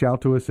 please reach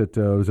out to us at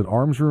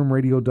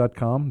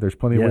armsroomradio.com. There's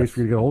plenty of ways for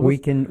you to get a hold of us.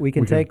 We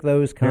can take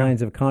those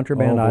kinds of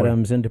contraband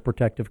items into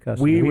protective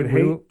custody.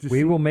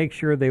 We will make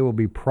sure they will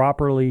be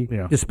properly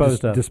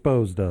disposed of.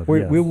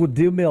 We will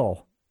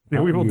demill.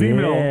 Yeah, we will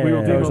demill. We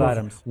will demill those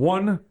items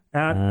one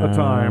at a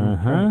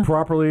time,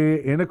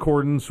 properly in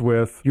accordance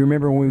with. You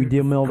remember when we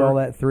demilled all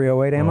that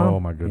 308 ammo? Oh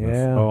my goodness!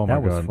 Yeah, oh my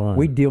that was God. fun.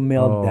 We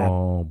demilled that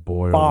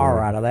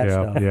far out of that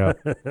stuff. Yeah,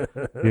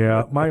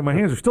 yeah. My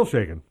hands are still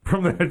shaking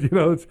from that. You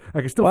know, I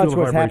can still feel the vibrations. That's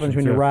what happens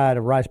when you ride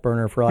a rice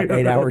burner for like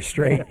 8 hours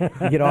straight.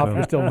 You get off,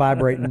 you're still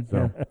vibrating.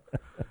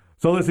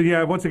 So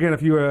listen, once again,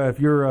 if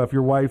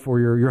your wife or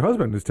your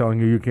husband is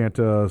telling you can't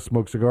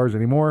smoke cigars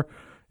anymore,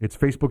 it's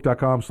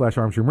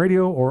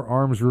facebook.com/armsroomradio or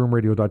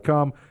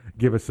armsroomradio.com.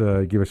 Give us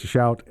a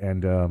shout.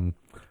 And and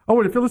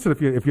if you listen,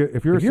 if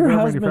your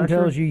husband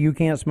tells you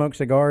can't smoke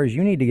cigars,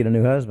 you need to get a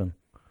new husband.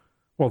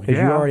 Well, because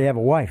you already have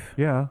a wife.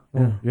 Yeah,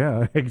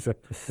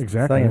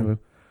 exactly.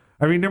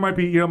 I mean, there might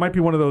be it might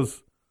be one of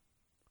those,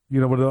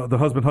 the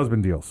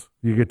husband deals.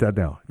 You get that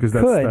now because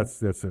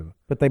that's it.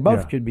 But they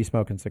both should be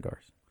smoking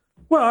cigars.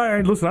 Well,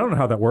 listen, I don't know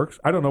how that works.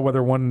 I don't know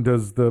whether one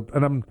does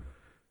and I'm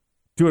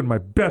doing my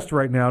best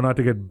right now not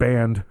to get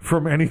banned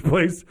from any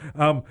place.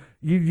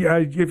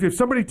 If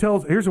somebody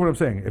here's what I'm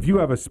saying. If you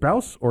have a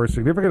spouse or a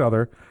significant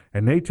other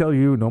and they tell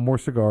you no more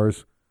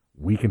cigars,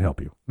 we can help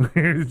you.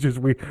 It's just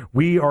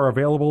we are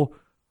available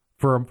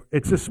for,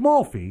 it's a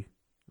small fee,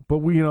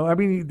 but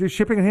the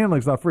shipping and handling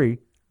is not free.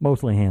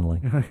 Mostly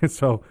handling.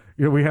 So,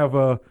 we have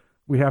to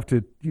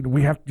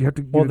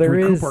well, there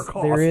is our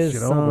costs, there is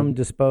some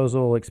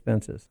disposal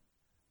expenses.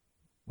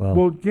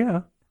 Well,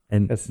 yeah.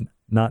 And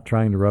not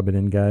trying to rub it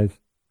in, guys.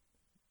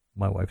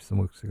 My wife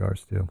smokes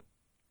cigars too.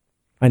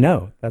 I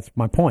know. That's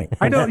my point.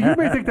 I know. You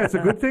may think that's a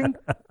good thing.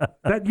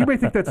 You may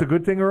think that's a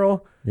good thing,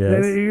 Earl.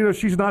 Yes.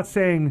 She's not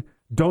saying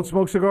don't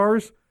smoke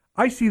cigars.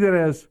 I see that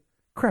as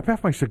crap.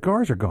 Half my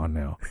cigars are gone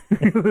now.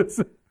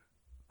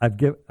 I've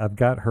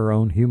got her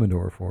own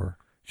humidor for her.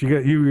 She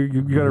got you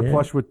got her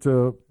plush with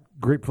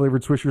grape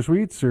flavored Swisher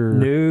Sweets or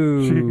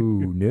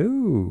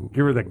no.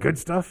 Give her the good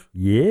stuff.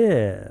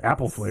 Yeah,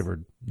 apple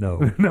flavored. No.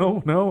 All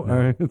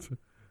right.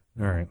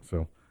 All right.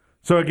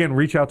 So again,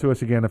 reach out to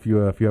us again if you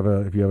have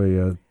a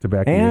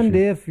tobacco and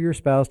issue. if your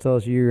spouse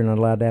tells you you're not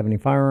allowed to have any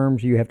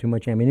firearms, you have too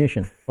much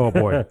ammunition. Oh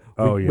boy.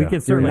 Oh yeah. We can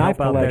certainly your knife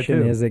help out there,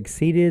 collection too. has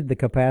exceeded the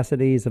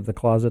capacities of the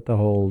closet to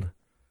hold.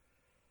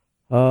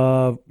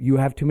 You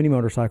have too many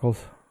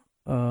motorcycles,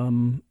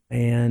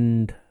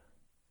 and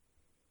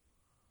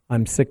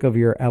I'm sick of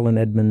your Allen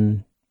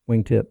Edmond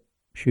wingtip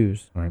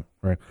shoes. Right.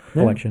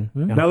 Collection.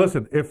 Yeah. Now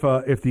listen, if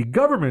the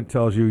government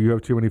tells you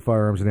have too many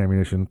firearms and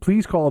ammunition,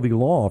 please call the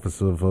law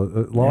office of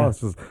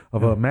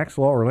Max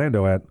Law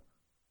Orlando at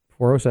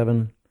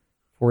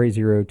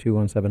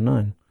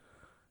 407-480-2179.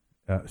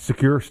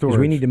 Secure storage. Because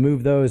we need to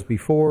move those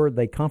before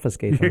they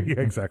confiscate them. Yeah,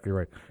 exactly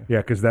right.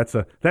 Yeah, because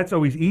that's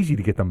always easy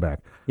to get them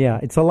back. Yeah,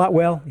 it's a lot.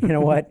 Well, you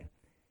know what?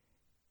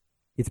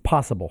 It's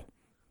possible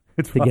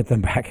to get them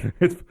back.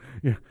 It's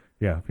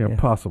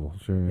possible.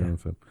 Sure. Yeah.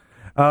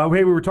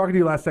 Hey, we were talking to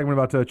you last segment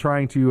about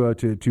trying to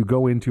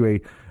go into a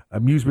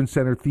amusement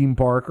center, theme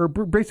park, or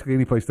basically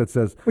any place that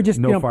says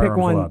no firearms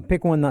allowed.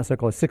 Pick one not so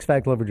close. Six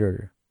Flags Over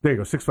Georgia. There you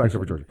go, Six Flags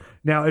Over Georgia.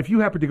 Now, if you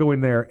happen to go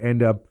in there,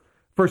 and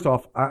first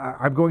off,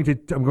 I'm going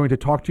to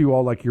talk to you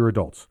all like you're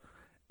adults,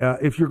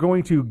 if you're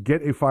going to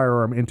get a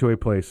firearm into a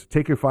place,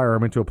 take a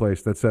firearm into a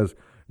place that says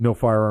no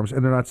firearms,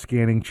 and they're not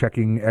scanning,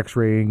 checking,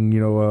 X-raying,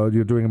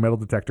 you're doing a metal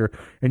detector,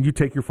 and you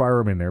take your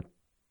firearm in there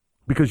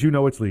because you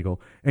know it's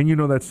legal, and you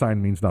know that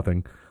sign means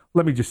nothing.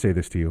 Let me just say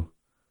this to you.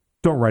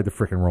 Don't ride the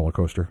frickin' roller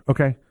coaster,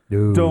 okay?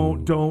 Dude.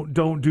 Don't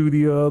do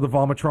the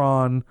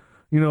Vomitron.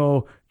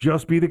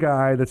 Just be the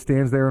guy that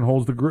stands there and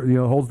holds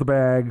the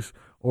bags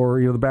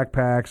or the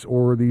backpacks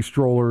or the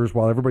strollers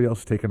while everybody else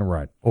is taking a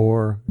ride.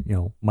 Or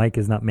Mike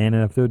is not man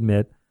enough to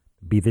admit,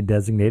 be the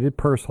designated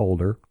purse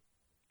holder,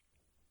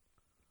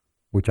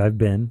 which I've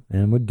been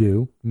and would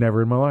do.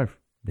 Never in my life.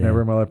 Yeah.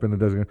 Never in my life been the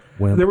designated.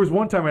 There was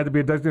one time I had to be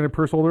a designated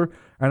purse holder,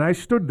 and I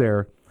stood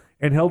there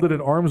and held it at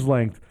arm's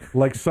length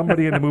like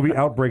somebody in the movie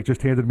Outbreak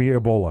just handed me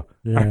Ebola.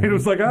 Yeah. It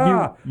was like,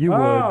 you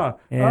would.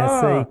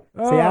 Yeah,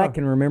 see, I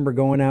can remember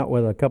going out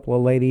with a couple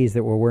of ladies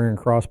that were wearing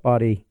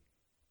crossbody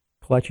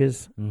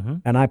clutches,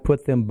 and I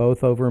put them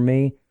both over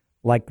me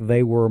like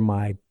they were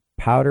my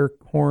powder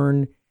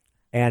horn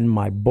and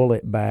my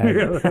bullet bag.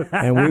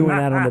 And we went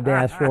out on the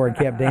dance floor and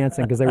kept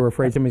dancing because they were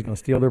afraid somebody's going to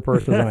steal their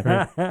purses. I'm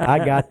like,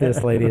 I got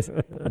this, ladies.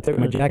 I took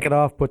my jacket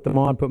off, put them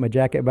on, put my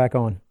jacket back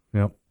on.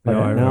 Yep.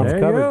 Now it's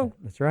covered.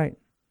 That's right.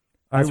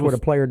 That's what a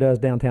player does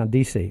downtown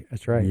D.C.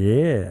 That's right.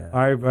 Yeah.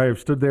 I've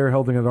stood there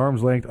holding it at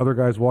arm's length. Other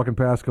guys walking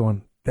past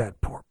going,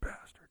 that poor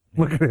bastard.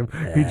 Look at him.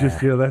 Yeah. He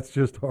just, that's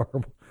just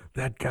horrible.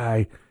 That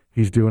guy,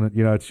 he's doing it.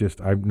 It's just,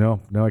 I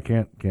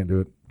can't do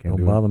it.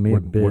 Don't bother me a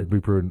bit. Wouldn't be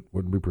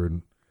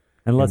prudent.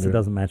 Unless it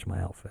doesn't match my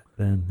outfit.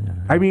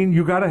 Then. I mean,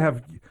 you got to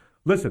have,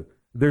 listen,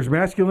 there's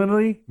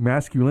masculinity,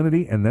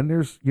 and then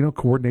there's,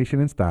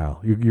 coordination and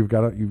style. You've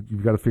got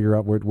to figure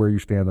out where you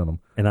stand on them.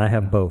 And I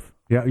have both.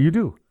 Yeah, you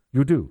do.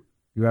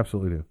 You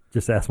absolutely do.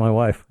 Just ask my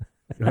wife.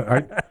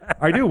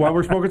 I do while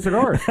we're smoking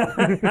cigars.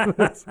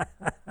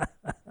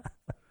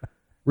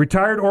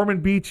 Retired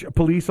Ormond Beach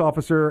police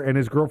officer and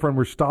his girlfriend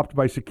were stopped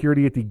by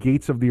security at the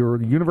gates of the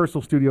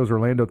Universal Studios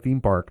Orlando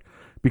theme park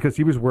because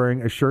he was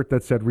wearing a shirt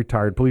that said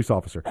retired police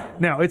officer.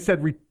 Now, it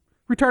said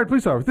retired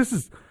police officer. This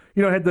is,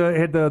 it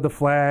had the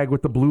flag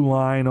with the blue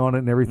line on it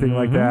and everything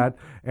like that.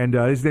 And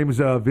his name is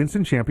Vince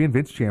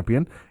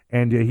Champion.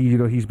 And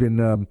he's been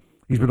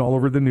all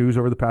over the news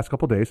over the past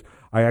couple of days.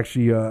 I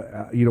actually,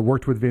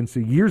 worked with Vince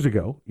years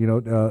ago,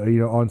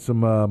 on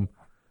some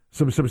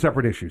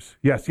separate issues.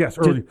 Yes.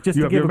 Early.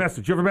 You have a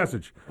message. You have a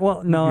message.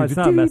 Well, no, it's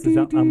not a message.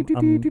 I'm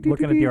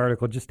looking at the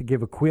article just to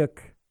give a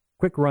quick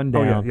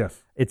rundown. Oh, yeah,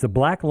 yes. It's a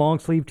black long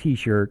sleeve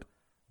T-shirt.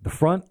 The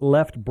front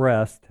left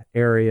breast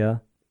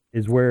area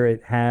is where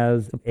it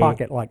has a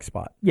pocket-like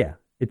spot. Yeah,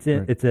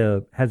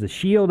 has a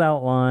shield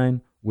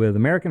outline with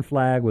American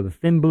flag with a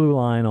thin blue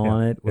line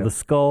on it with a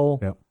skull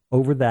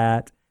over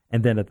that,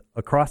 and then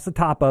across the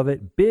top of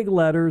it, big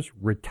letters,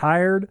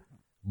 retired.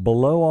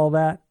 Below all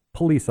that,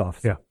 police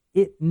officer.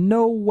 Yeah. It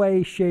no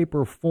way, shape,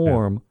 or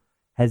form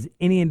has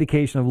any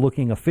indication of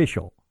looking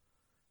official.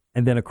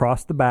 And then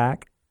across the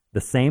back,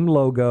 the same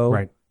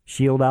logo,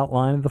 shield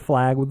outline of the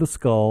flag with the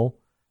skull,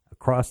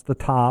 across the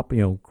top,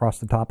 across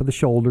the top of the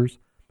shoulders.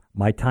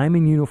 My time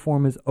in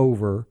uniform is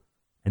over,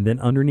 and then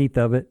underneath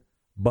of it,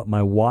 but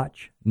my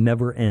watch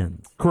never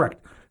ends.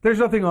 Correct. There's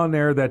nothing on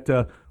there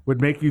that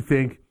would make you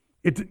think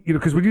it.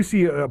 Because when you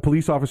see a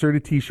police officer in a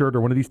T-shirt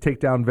or one of these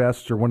takedown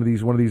vests or one of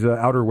these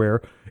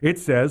outerwear, it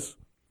says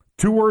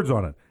 2 words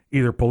on it: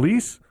 either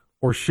police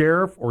or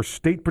sheriff or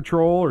state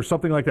patrol or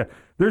something like that.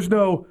 There's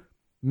no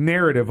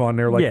narrative on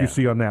there like you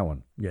see on that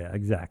one. Yeah,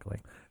 exactly.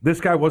 This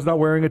guy was not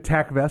wearing a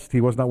tack vest. He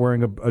was not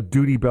wearing a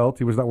duty belt.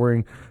 He was not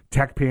wearing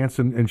tack pants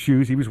and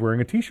shoes. He was wearing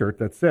a T-shirt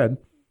that said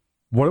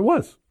what it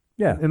was.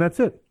 Yeah. And that's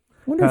it.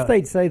 I wonder if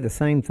they'd say the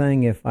same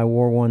thing if I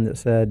wore one that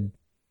said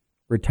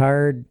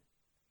retired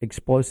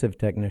explosive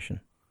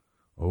technician.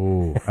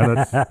 Oh,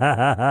 that's pretty.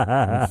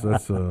 Yeah,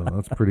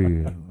 that's pretty.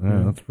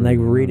 And they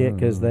read it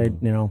because they,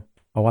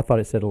 I thought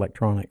it said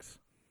electronics.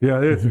 Yeah,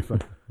 it is.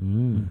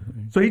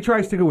 So he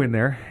tries to go in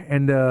there,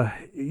 and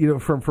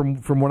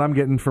from what I'm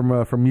getting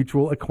from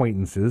mutual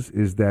acquaintances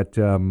is that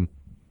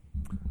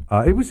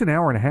it was an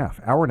hour and a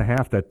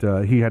half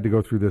that he had to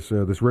go through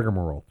this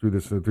rigmarole,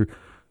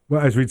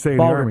 well, as we'd say in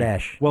the Army.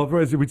 Balderdash. Well,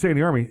 as we'd say in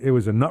the Army, it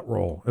was a nut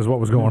roll, is what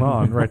was going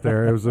on right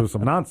there. It was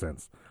some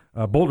nonsense.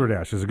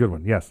 Balderdash is a good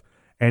one, yes.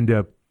 And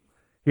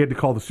he had to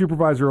call the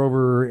supervisor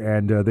over,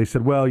 and they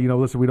said, well,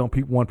 listen, we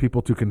don't want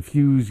people to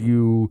confuse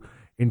you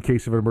in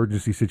case of an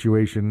emergency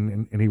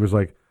situation. And he was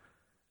like,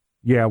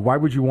 yeah, why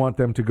would you want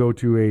them to go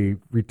to a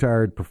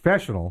retired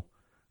professional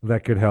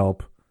that could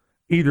help?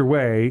 Either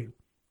way,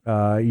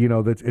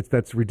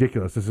 that's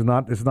ridiculous. It's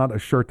not a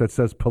shirt that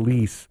says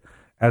police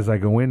as I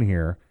go in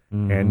here.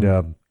 Mm-hmm.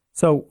 And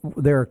so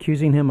they're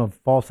accusing him of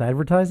false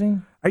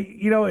advertising? I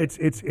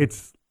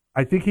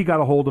think he got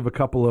a hold of a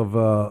couple of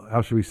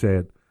how should we say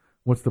it?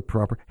 What's the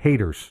proper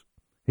haters?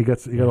 He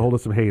got a hold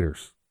of some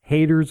haters.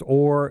 Haters,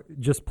 or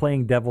just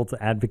playing devil's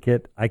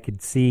advocate. I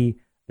could see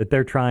that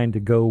they're trying to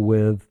go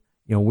with,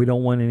 we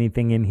don't want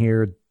anything in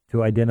here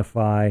to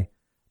identify,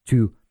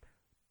 to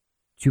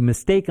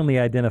mistakenly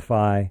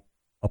identify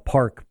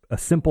a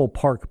simple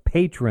park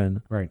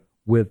patron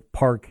with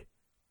park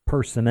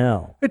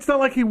personnel. It's not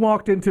like he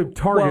walked into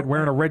Target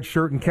wearing a red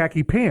shirt and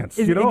khaki pants.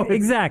 You know,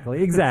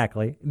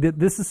 exactly.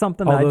 This is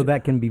something. Although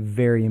that can be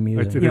very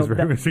amusing. It is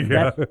very amusing.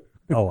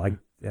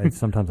 Yeah.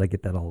 Sometimes I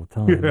get that all the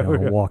time.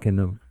 I'll walk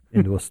into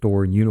a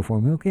store in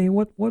uniform. Okay,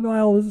 what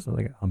aisle is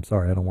this? I'm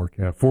sorry, I don't work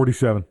here. Yeah,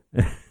 47.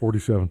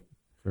 47.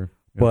 Sure.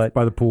 Yeah, but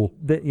by the pool.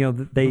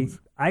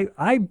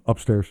 I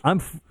upstairs. I'm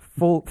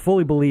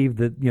fully believe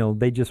that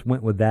they just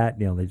went with that.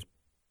 They just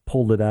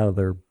pulled it out of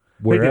their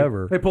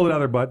wherever. They pulled it out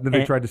of their butt, and then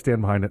they tried to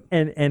stand behind it.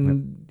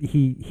 And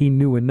he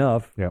knew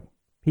enough. Yeah.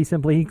 He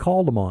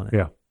called them on it.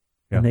 Yeah.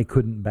 And they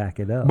couldn't back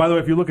it up. By the way,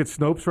 if you look at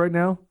Snopes right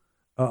now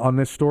on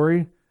this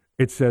story,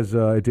 it says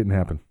it didn't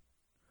happen.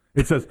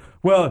 It says,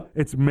 well,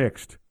 it's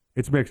mixed.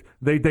 It's mixed.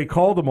 They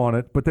called him on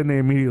it, but then they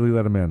immediately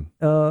let him in.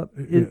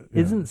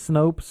 Isn't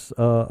Snopes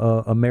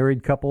a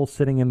married couple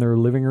sitting in their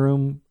living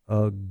room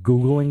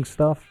Googling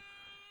stuff?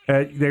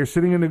 They're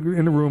sitting in the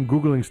room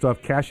Googling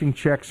stuff, cashing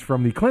checks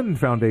from the Clinton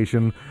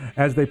Foundation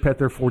as they pet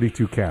their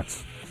 42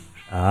 cats.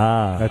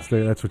 That's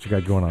what you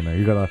got going on there.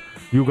 You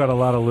got a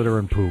lot of litter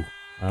and poo,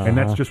 and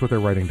that's just what they're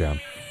writing down.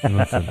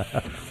 Listen.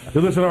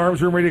 You're listening to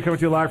Arms Room Radio, coming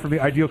to you live from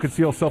the Ideal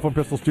Conceal Cell Phone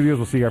Pistol Studios.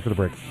 We'll see you after the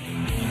break.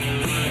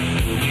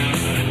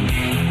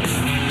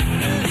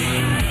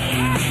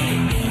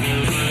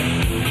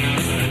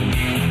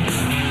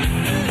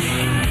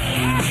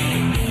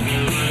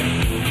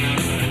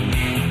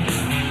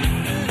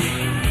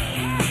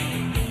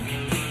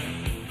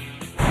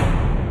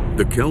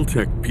 The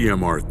Kel-Tec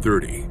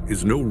PMR-30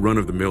 is no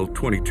run-of-the-mill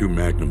 .22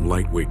 Magnum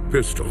lightweight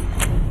pistol,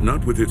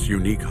 not with its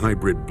unique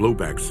hybrid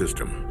blowback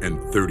system and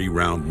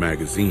 30-round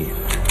magazine.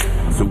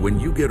 So when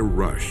you get a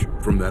rush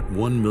from that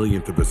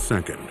 1/1,000,000th of a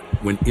second,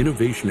 when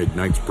innovation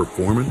ignites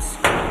performance,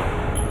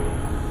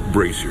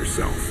 brace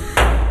yourself.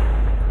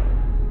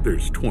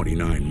 There's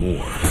 29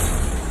 more.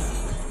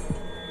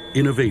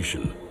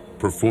 Innovation,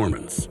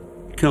 performance,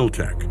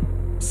 Kel-Tec.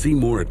 See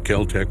more at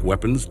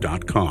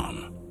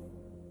keltecweapons.com.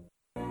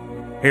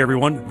 Hey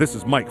everyone, this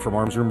is Mike from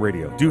Arms Room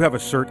Radio. Do you have a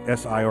CERT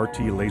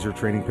SIRT laser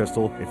training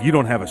pistol? If you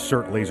don't have a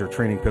CERT laser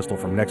training pistol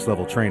from Next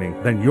Level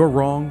Training, then you're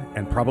wrong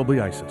and probably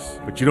ISIS.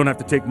 But you don't have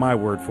to take my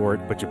word for it,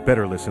 but you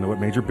better listen to what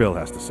Major Bill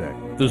has to say.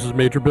 This is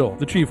Major Bill,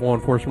 the Chief Law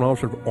Enforcement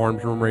Officer of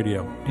Arms Room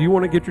Radio. Do you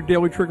want to get your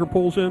daily trigger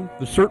pulls in?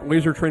 The CERT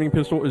laser training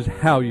pistol is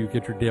how you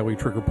get your daily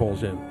trigger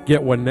pulls in.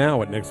 Get one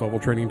now at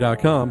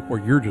nextleveltraining.com, or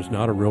you're just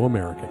not a real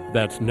American.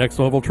 That's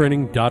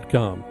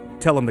nextleveltraining.com.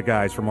 Tell them the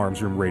guys from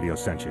Arms Room Radio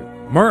sent you.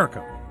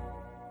 America!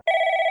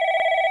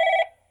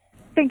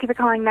 Thank you for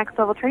calling Next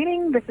Level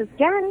Training. This is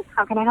Jen.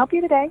 How can I help you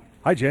today?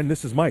 Hi, Jen.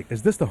 This is Mike.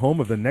 Is this the home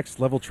of the Next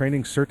Level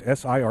Training CERT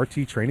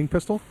SIRT training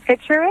pistol?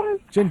 It sure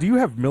is. Jen, do you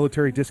have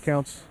military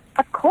discounts?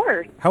 Of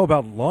course. How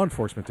about law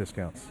enforcement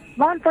discounts?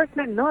 Law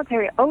enforcement and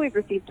military always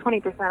receive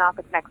 20% off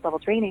at Next Level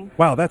Training.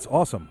 Wow, that's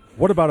awesome.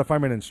 What about if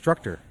I'm an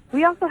instructor?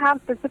 We also have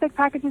specific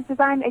packages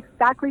designed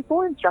exactly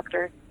for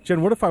instructors.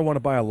 Jen, what if I want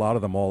to buy a lot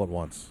of them all at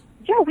once?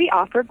 Yeah, we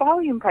offer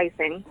volume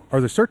pricing.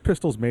 Are the CERT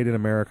pistols made in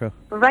America?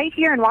 Right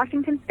here in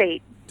Washington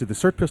State. Do the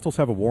CERT pistols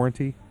have a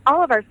warranty?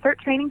 All of our CERT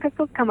training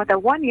pistols come with a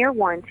 1-year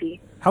warranty.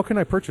 How can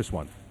I purchase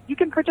one? You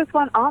can purchase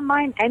one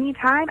online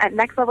anytime at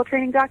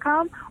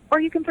nextleveltraining.com, or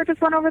you can purchase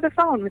one over the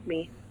phone with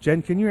me.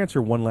 Jen, can you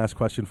answer one last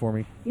question for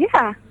me?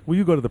 Yeah. Will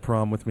you go to the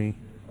prom with me?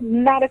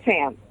 Not a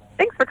chance.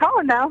 Thanks for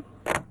calling, though.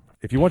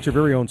 If you want your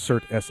very own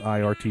CERT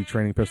SIRT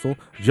training pistol,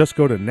 just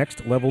go to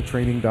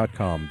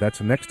nextleveltraining.com. That's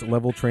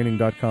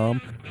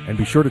nextleveltraining.com. And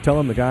be sure to tell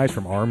them the guys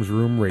from Arms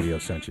Room Radio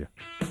sent you.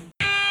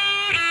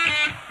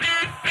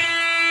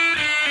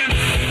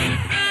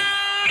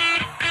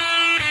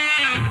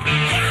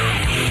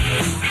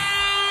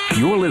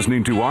 You're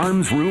listening to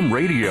Arms Room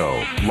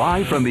Radio,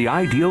 live from the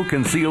Ideal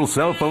Conceal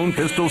Cell Phone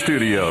Pistol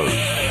Studios.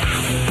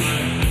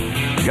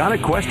 Got a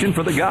question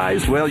for the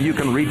guys? Well, you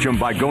can reach them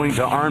by going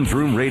to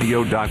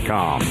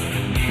armsroomradio.com.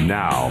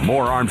 Now,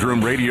 more Arms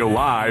Room Radio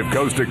live,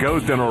 coast to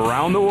coast and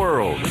around the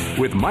world,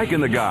 with Mike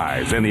and the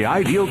guys in the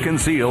Ideal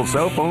Conceal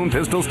Cell Phone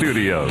Pistol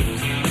Studios.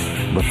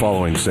 The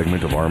following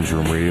segment of Arms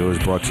Room Radio is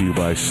brought to you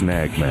by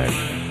Snag Mag,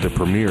 the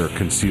premier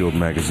concealed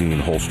magazine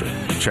holster.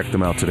 Check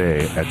them out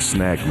today at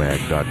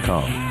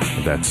snagmag.com.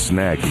 That's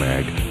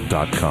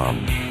snagmag.com.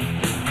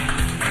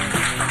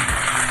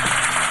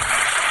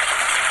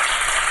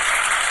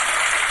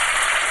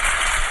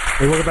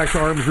 Hey, welcome back to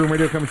Arms Room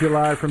Radio, coming to you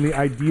live from the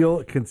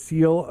Ideal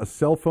Conceal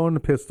Cell Phone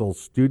Pistol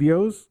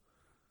Studios.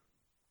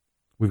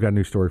 We've got a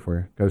new story for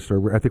you. Got a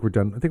story. I think we're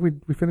done. I think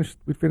we finished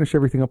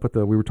everything up with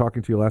we were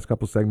talking to you last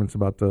couple segments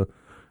about the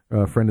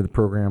friend of the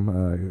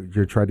program.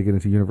 You tried to get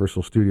into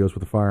Universal Studios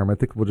with the firearm. I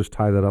think we'll just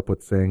tie that up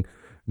with saying,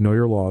 know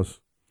your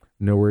laws,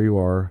 know where you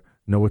are,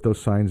 know what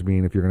those signs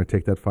mean if you're going to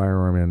take that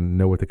firearm in,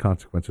 know what the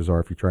consequences are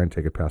if you try and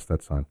take it past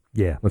that sign.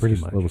 Yeah, pretty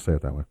much. We'll say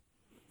it that way.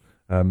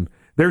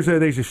 There's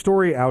a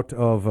story out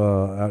of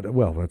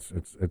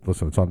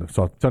listen, it's on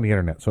the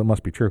internet, so it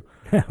must be true.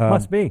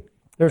 Must be.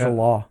 There's a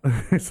law.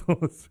 So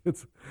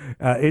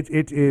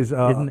it is.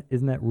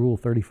 Isn't that Rule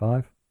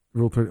 35?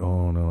 Rule 30.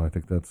 Oh no, I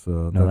think that's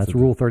that's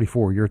Rule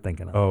 34. You're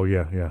thinking of. Oh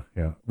yeah.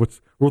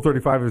 What's Rule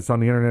 35? If it's on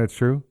the internet, it's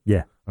true.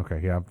 Yeah.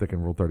 Okay, yeah, I'm thinking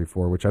Rule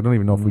 34, which I don't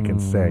even know if we can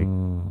say.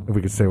 If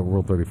we can say what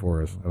Rule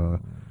 34 is. I don't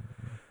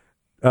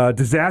know.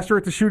 Disaster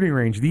at the shooting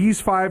range. These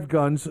 5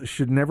 guns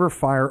should never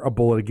fire a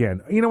bullet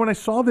again. You know, when I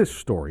saw this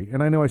story,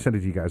 and I know I sent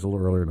it to you guys a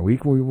little earlier in the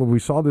week, when we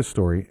saw this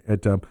story,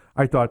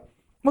 I thought,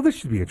 well, this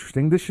should be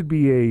interesting. This should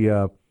be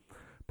a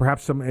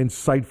perhaps some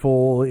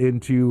insightful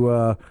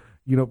into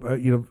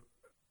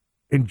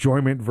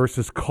enjoyment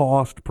versus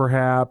cost,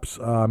 perhaps.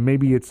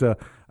 Maybe it's a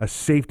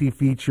safety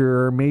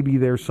feature. Maybe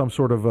there's some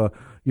sort of a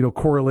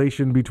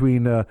correlation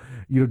between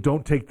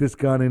don't take this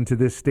gun into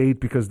this state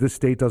because this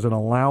state doesn't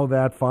allow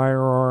that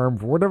firearm,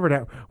 whatever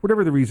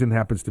the reason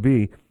happens to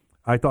be.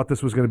 I thought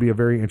this was going to be a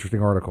very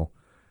interesting article.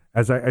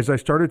 As I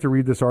started to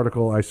read this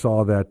article, I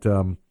saw that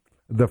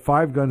the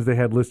 5 guns they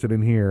had listed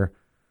in here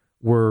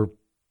were,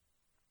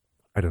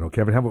 I don't know,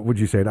 Kevin, how would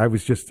you say it? I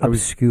was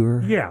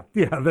obscure. Yeah,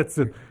 that's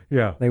it.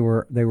 Yeah, they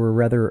were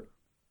rather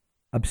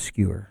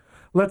obscure.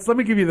 Let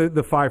me give you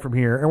the 5 from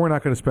here, and we're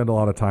not going to spend a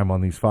lot of time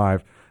on these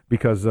 5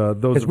 because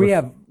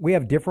we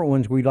have different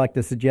ones we'd like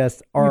to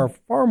suggest are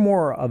far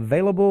more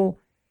available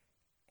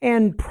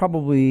and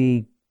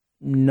probably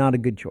not a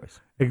good choice.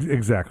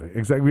 Exactly.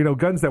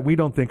 Guns that we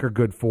don't think are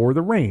good for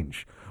the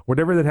range,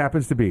 whatever that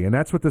happens to be, and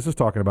that's what this is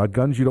talking about.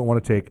 Guns you don't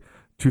want to take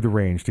to the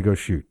range to go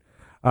shoot.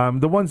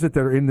 The ones that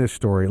are in this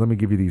story, let me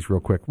give you these real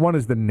quick. One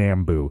is the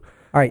Nambu. All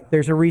right,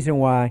 there's a reason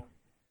why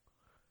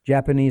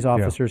Japanese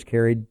officers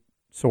carried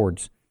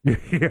swords.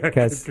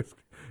 Because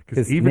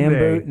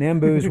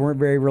Nambus weren't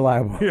very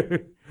reliable. They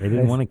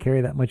didn't want to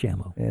carry that much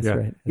ammo. That's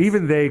right.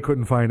 Even they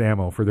couldn't find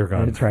ammo for their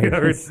guns. That's right.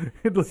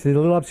 It's a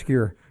little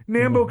obscure.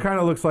 Nambu kind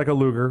of looks like a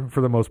Luger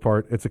for the most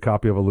part. It's a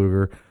copy of a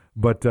Luger.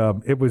 But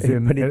it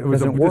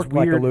doesn't work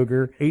like a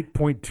Luger.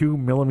 8.2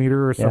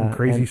 millimeter or some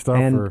crazy stuff.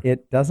 And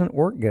it doesn't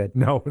work good.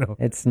 No.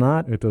 It's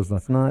not. It does not.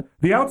 It's not.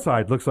 The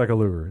outside looks like a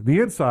Luger. The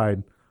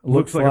inside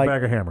looks like a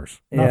bag of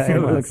hammers. Yeah,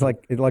 it looks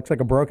like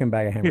a broken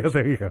bag of hammers. Yeah,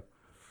 there you go.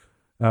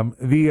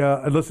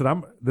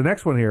 The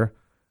next one here,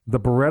 the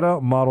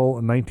Beretta Model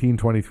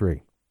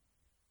 1923.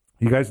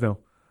 You guys know,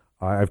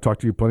 I've talked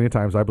to you plenty of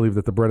times. I believe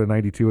that the Beretta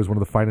 92 is one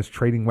of the finest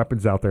trading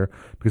weapons out there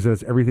because it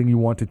has everything you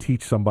want to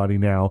teach somebody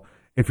now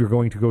if you're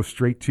going to go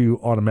straight to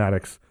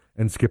automatics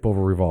and skip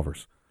over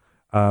revolvers.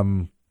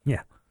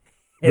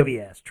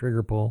 Heavy-ass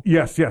trigger pull.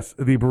 Yes. The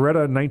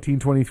Beretta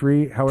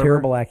 1923, however...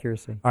 Terrible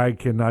accuracy. I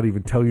cannot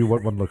even tell you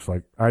what one looks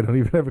like. I don't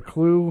even have a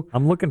clue.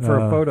 I'm looking for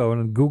a photo,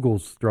 and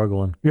Google's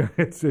struggling. Yeah,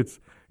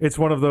 it's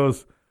one of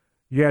those,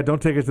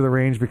 don't take it to the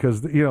range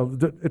because,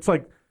 it's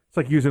like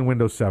using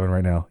Windows 7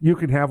 right now. You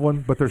can have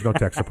one, but there's no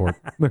tech support.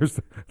 There's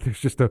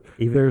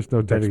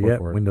no tech support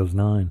for it. Windows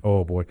 9.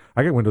 Oh, boy.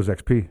 I get Windows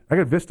XP. I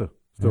get Vista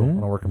still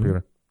on a work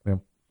computer. Yeah.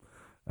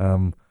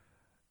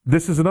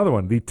 This is another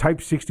one, the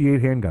Type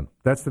 68 handgun.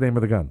 That's the name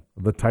of the gun,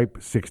 the Type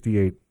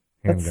 68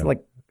 handgun.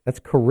 That's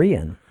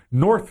Korean.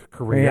 North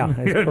Korean. Yeah,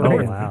 it's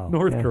Korean. Wow.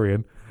 North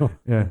Korean.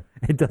 Yeah.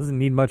 It doesn't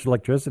need much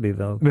electricity,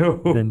 though. No.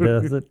 Then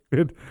does it?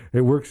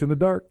 It works in the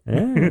dark.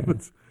 Yeah.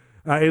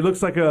 It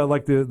looks like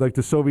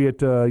the Soviet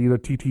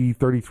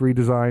TT-33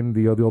 design,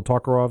 the old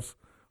Tokarevs.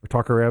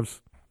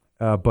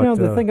 But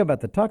the thing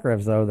about the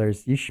Tokarevs though,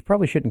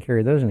 probably shouldn't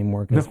carry those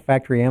anymore because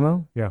factory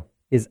ammo. Yeah.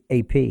 Is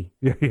AP.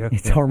 Yeah.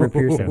 It's armor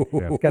piercing.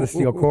 It's got a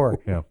steel core.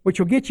 Yeah. Which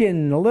will get you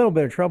in a little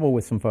bit of trouble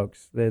with some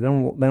folks. They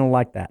don't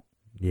like that.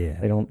 Yeah.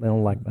 They don't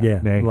like that. Yeah.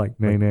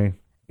 Nay.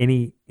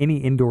 Any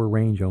indoor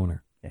range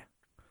owner. Yeah.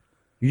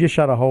 You just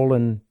shot a hole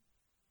in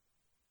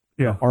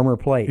armor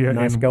plate. Yeah,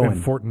 nice in going.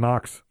 Fort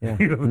Knox. Yeah.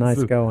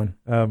 Nice going.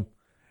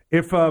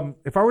 If I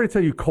were to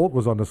tell you Colt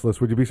was on this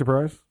list, would you be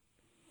surprised?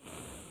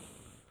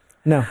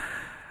 No.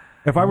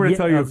 If I were to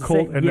tell you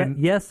Colt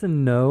yes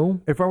and no.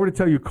 If I were to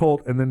tell you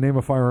Colt and then name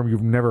a firearm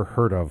you've never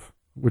heard of,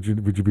 would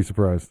you be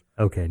surprised?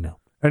 Okay, no.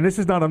 And this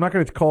is not. I'm not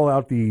going to call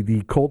out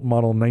the Colt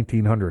Model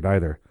 1900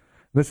 either.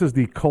 This is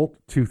the Colt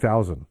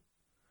 2000.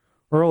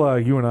 Earl,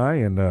 you and I,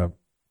 and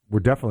we're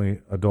definitely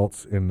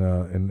adults in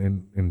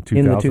 2000. In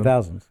the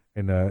 2000s.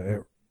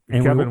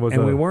 And Kevin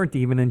we weren't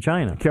even in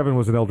China. Kevin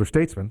was an elder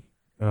statesman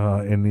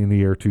in the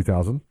year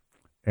 2000,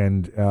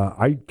 and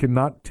I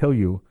cannot tell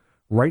you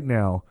right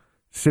now,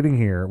 sitting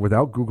here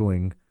without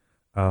Googling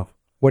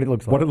what it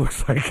looks like. What it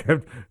looks like,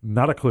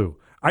 not a clue.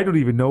 I don't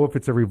even know if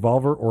it's a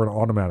revolver or an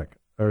automatic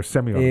or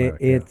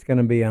semi-automatic. It's going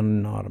to be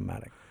an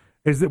automatic.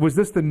 Was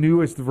this the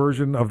newest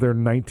version of their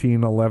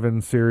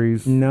 1911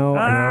 series? No,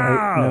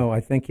 I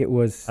think it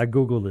was. I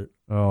Googled it.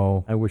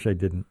 Oh, I wish I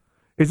didn't.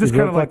 Is this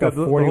kind of like a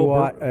 40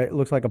 watt? It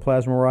looks like a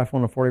plasma rifle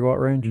in a 40 watt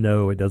range.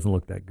 No, it doesn't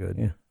look that good.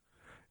 Yeah.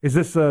 Is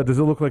this? Does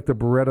it look like the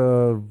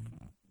Beretta?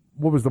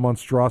 What was the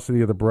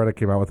monstrosity of the Beretta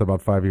came out with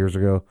about 5 years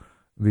ago?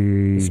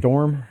 The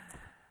Storm.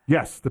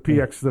 Yes, the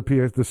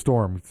PX, the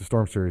Storm, the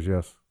Storm series.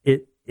 Yes.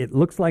 It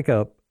looks like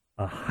a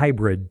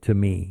hybrid to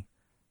me.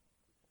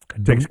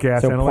 It takes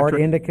gas and part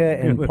electric. indica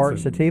and part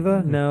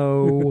sativa.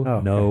 No,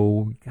 Oh,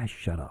 no, you guys,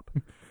 shut up.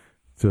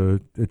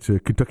 It's a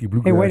Kentucky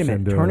bluegrass. Hey, wait a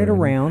minute. Turn it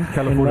around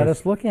and let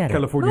us look at it.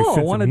 California No,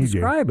 I want to sense of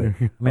describe it.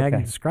 media. I mean, I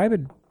can describe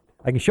it.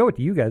 I can show it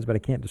to you guys, but I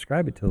can't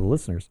describe it to the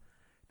listeners.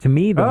 To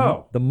me,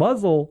 the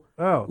muzzle.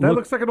 Oh, that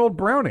looks like an old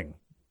Browning.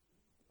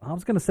 I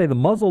was going to say the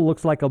muzzle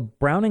looks like a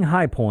Browning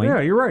High Point.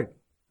 Yeah, you're right.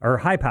 Or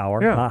High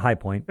Power, Yeah. not High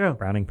Point. Yeah.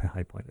 Browning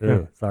High Point. Yeah.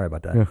 Ugh, sorry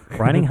about that. Yeah.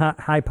 Browning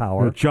High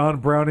Power. John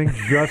Browning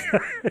just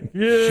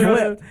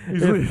Flipped.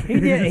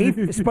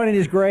 He spun in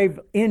his grave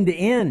end to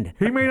end.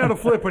 He may not have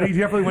flipped, but he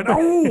definitely went,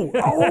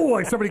 oh,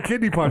 like somebody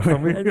kidney punched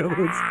him.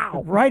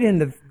 Right in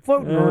the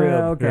floating rib.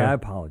 Okay, I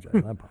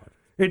apologize.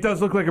 It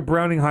does look like a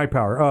Browning High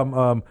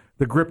Power.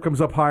 The grip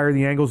comes up higher.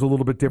 The angle's a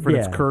little bit different.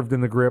 Yeah. It's curved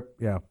in the grip.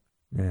 Yeah.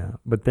 Yeah,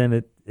 but then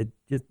it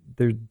just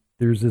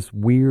there's this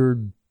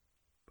weird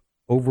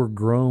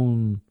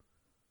overgrown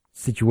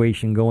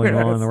situation going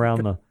on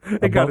around the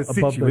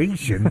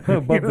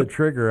above the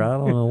trigger. I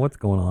don't know what's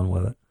going on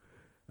with it.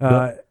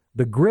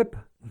 The grip,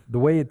 the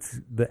way it's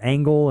the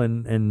angle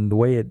and the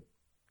way it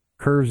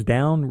curves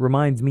down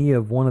reminds me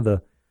of one of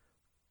the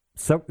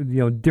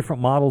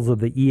different models of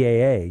the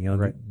EAA,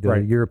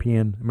 the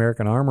European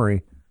American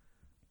Armory.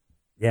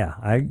 Yeah,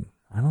 I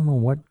don't know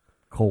what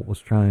Colt was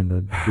trying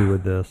to do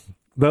with this.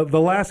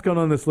 The last gun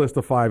on this list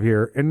of 5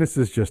 here, and this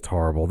is just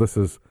horrible. This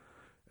is,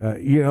 let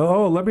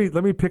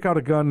me pick out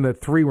a gun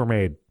that 3 were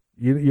made.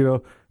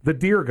 The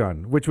Deer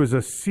gun, which was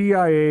a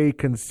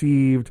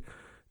CIA-conceived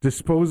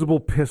disposable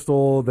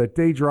pistol that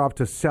they dropped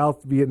to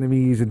South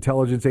Vietnamese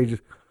intelligence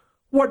agents.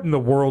 What in the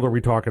world are we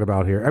talking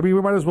about here? I mean,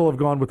 we might as well have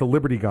gone with the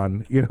Liberty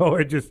gun,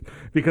 it just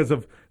because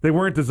they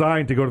weren't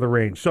designed to go to the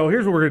range. So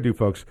here's what we're going to do,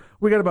 folks.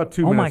 We got about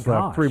 2 minutes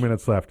left, 3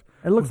 minutes left.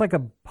 It looks like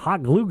a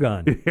hot glue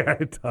gun. Yeah,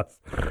 it does.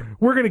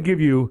 We're going to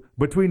give you,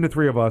 between the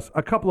 3 of us,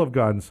 a couple of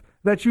guns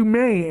that you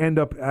may end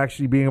up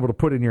actually being able to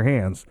put in your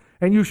hands,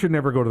 and you should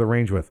never go to the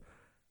range with.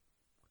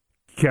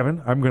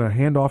 Kevin, I'm going to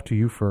hand off to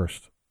you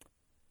first.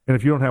 And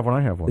if you don't have one,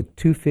 I have one. The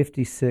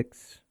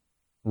 256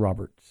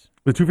 Roberts.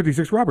 The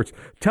 256 Roberts.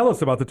 Tell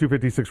us about the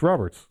 256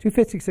 Roberts.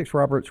 256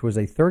 Roberts was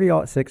a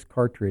 30-06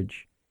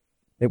 cartridge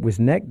that was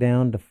neck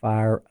down to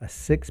fire a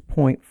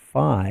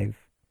 6.5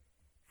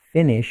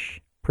 finish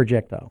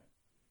projectile.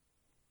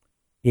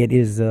 It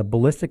is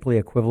ballistically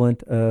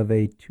equivalent of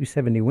a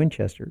 270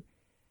 Winchester.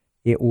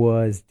 It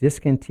was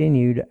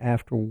discontinued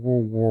after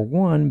World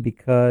War I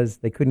because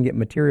they couldn't get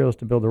materials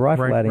to build the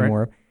rifle out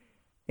anymore.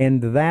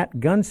 And that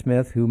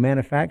gunsmith who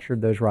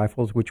manufactured those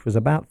rifles, which was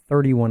about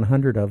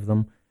 3,100 of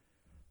them,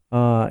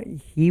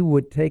 he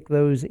would take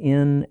those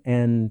in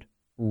and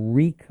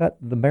recut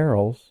the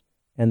barrels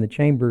and the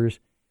chambers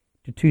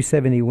to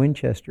 270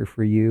 Winchester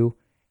for you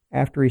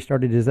after he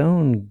started his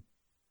own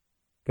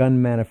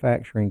gun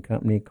manufacturing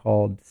company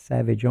called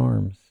Savage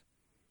Arms.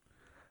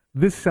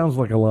 This sounds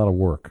like a lot of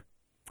work.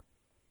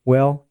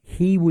 Well,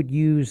 he would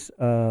use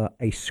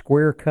a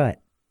square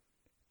cut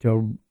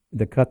to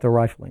cut the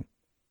rifling.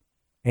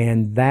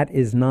 And that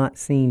is not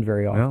seen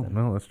very often.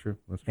 No, that's true.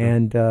 That's true.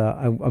 And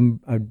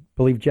I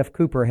believe Jeff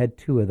Cooper had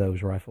 2 of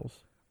those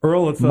rifles.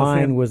 Earl,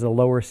 mine was a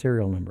lower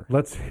serial number.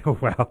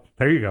 Wow,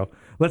 there you go.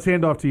 Let's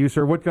hand off to you,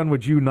 sir. What gun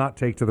would you not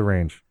take to the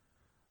range?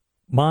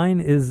 Mine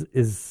is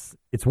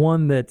it's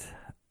one that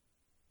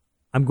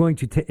I'm going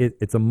to take.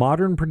 It's a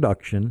modern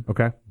production.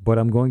 Okay. But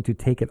I'm going to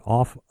take it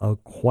off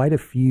of quite a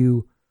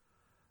few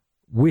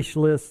wish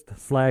list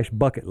 /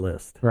 bucket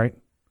list. Right.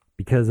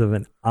 Because of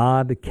an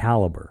odd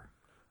caliber.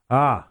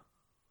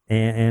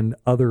 And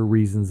other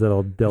reasons that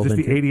I'll delve into.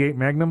 Is this the 88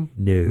 Magnum?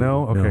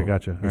 No. Okay,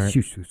 gotcha. All right.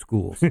 Shoot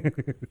schools.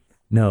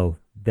 No,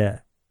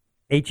 the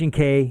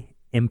H&K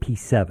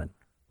MP7.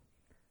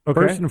 Okay.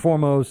 First and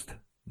foremost,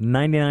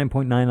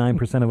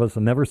 99.99% of us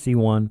will never see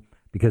one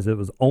because it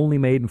was only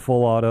made in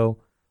full auto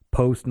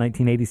post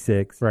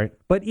 1986. Right.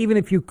 But even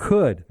if you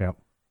could,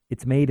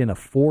 it's made in a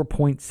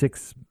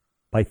 4.6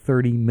 by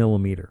 30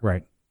 millimeter.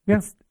 Right.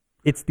 Yeah.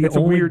 It's the It's a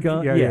only weird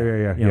gun.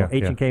 Yeah.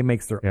 H&K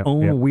makes their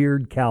own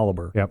weird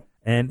caliber. Yep.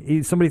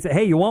 And somebody say,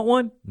 "Hey, you want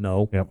one?"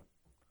 No. Yep.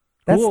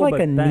 That's Cool, like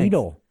but a thanks.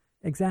 needle.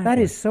 Exactly. That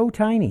is so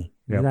tiny.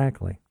 Yep.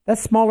 Exactly.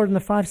 That's smaller than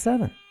the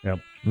 5.7. Yep.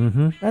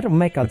 Mm-hmm. That'll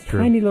make a That's true.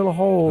 tiny little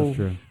hole That's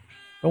true.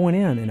 going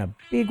in and a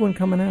big one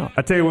coming out.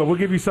 I tell you what, we'll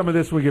give you some of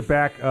this when we get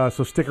back,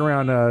 so stick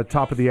around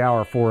top of the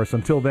hour for us.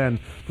 Until then,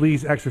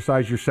 please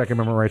exercise your Second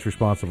Amendment rights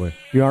responsibly.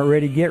 If you aren't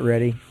ready, get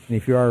ready. And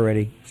if you are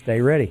ready,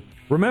 stay ready.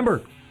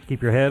 Remember,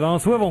 keep your head on a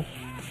swivel.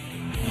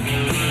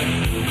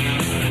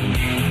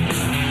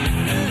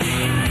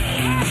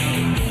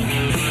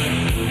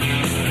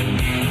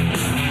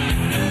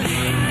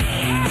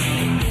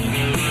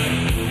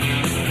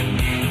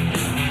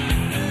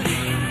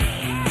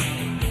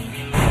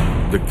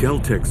 The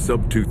Kel-Tec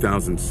Sub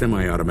 2000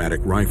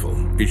 semi-automatic rifle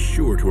is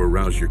sure to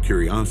arouse your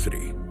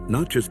curiosity,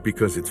 not just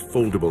because it's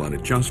foldable and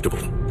adjustable,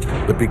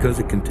 but because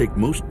it can take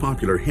most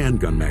popular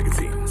handgun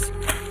magazines.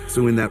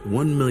 So in that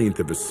 1/1,000,000th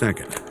of a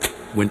second,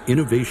 when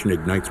innovation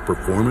ignites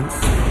performance,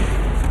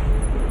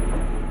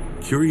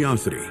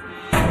 curiosity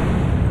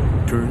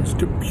turns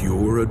to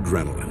pure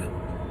adrenaline.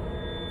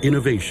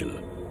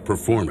 Innovation,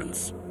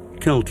 performance,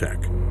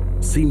 Kel-Tec.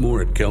 See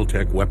more at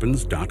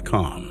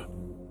keltecweapons.com.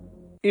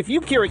 If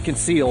you carry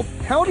concealed,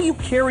 how do you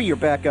carry your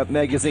backup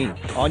magazine?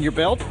 On your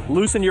belt?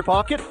 Loose in your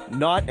pocket?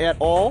 Not at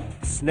all?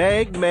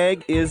 Snag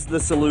Mag is the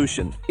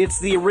solution. It's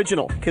the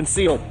original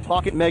concealed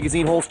pocket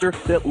magazine holster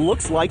that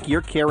looks like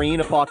you're carrying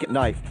a pocket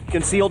knife.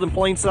 Concealed in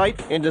plain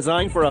sight and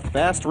designed for a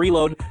fast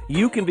reload,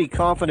 you can be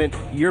confident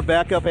your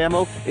backup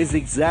ammo is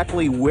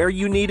exactly where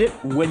you need it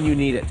when you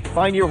need it.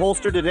 Find your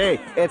holster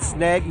today at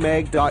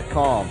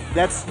snagmag.com.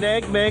 That's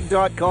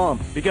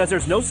snagmag.com, because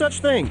there's no such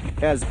thing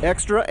as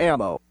extra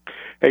ammo.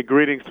 Hey,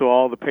 greetings to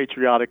all the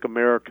patriotic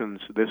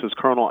Americans. This is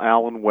Colonel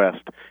Alan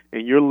West,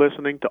 and you're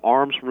listening to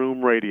Arms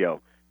Room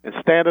Radio. And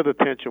stand at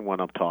attention when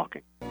I'm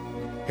talking.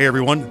 Hey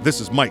everyone,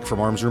 this is Mike from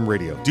Arms Room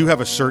Radio. Do you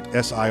have a CERT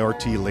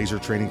SIRT laser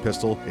training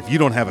pistol? If you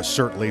don't have a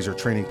CERT laser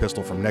training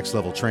pistol from Next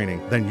Level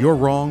Training, then you're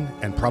wrong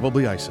and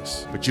probably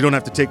ISIS. But you don't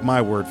have to take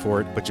my word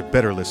for it, but you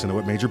better listen to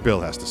what Major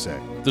Bill has to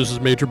say. This is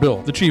Major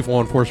Bill, the Chief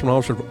Law Enforcement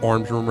Officer of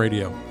Arms Room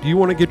Radio. Do you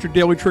want to get your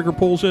daily trigger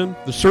pulls in?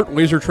 The CERT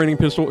laser training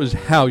pistol is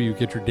how you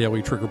get your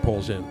daily trigger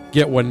pulls in.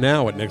 Get one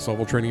now at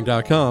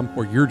nextleveltraining.com,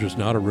 or you're just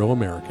not a real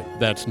American.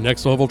 That's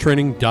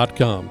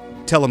nextleveltraining.com.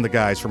 Tell them the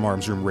guys from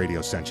Arms Room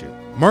Radio sent you.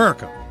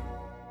 America!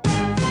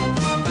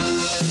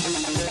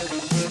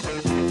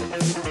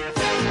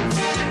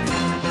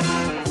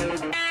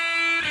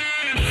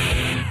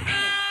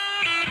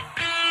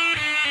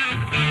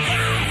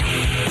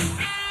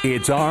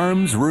 It's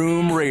Arms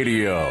Room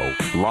Radio,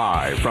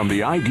 live from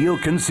the Ideal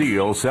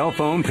Conceal Cell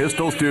Phone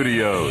Pistol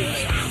Studios.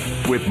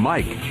 With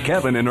Mike,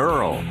 Kevin, and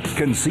Earl,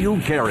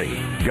 concealed carry,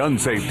 gun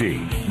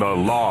safety, the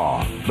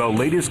law, the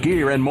latest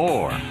gear, and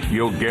more.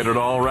 You'll get it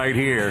all right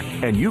here,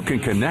 and you can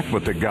connect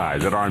with the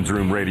guys at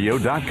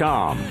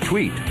armsroomradio.com.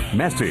 Tweet,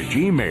 message,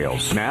 email,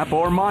 snap,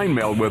 or mind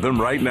meld with them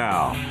right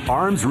now.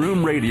 Arms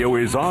Room Radio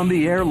is on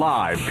the air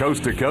live,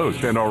 coast to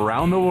coast, and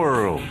around the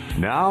world.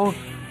 Now,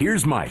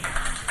 here's Mike.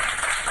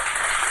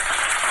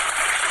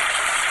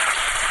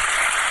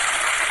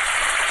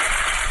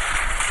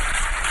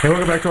 Hey,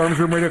 welcome back to Arms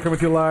Room Radio, coming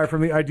to you live from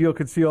the Ideal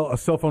Conceal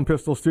Cell Phone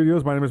Pistol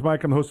Studios. My name is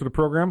Mike. I'm the host of the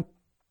program.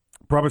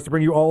 Promise to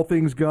bring you all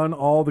things gun,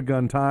 all the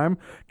gun time.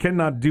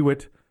 Cannot do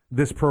it,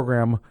 this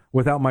program,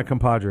 without my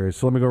compadres.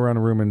 So let me go around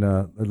the room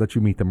and let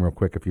you meet them real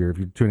quick if you're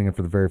tuning in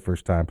for the very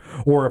first time.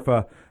 Or if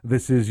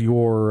this is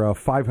your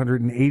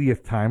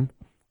 580th time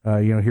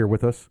here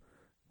with us.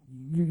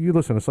 You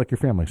listen, it's like your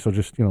family, so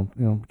just, give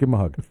them a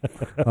hug.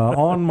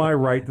 On my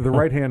right, the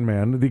right-hand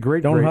man, the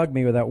great... Don't hug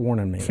me without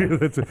warning me.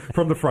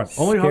 From the front.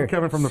 Only hug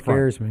Kevin from the front.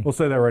 Scares me. We'll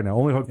say that right now.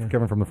 Only hug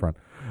Kevin from the front.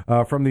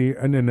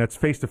 And then that's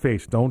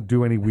face-to-face. Don't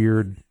do any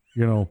weird,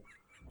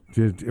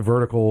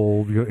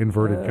 vertical,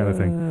 inverted kind of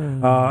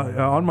thing.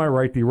 On my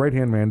right, the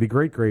right-hand man, the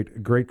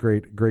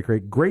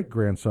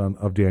great-great-great-great-great-great-grandson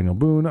of Daniel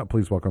Boone.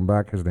 Please welcome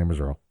back. His name is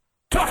Earl.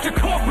 Dr.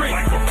 Corporate,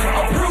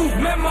 approved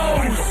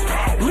memos,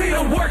 lead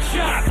a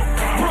workshop,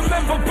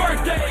 remember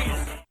birthdays.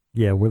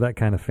 Yeah, we're that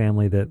kind of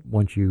family that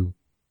once you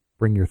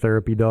bring your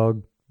therapy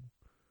dog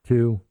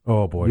to,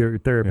 oh boy, your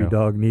therapy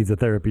dog needs a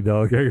therapy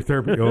dog. Yeah, your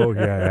therapy. Oh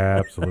yeah,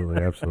 absolutely.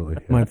 Yeah.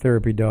 My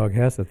therapy dog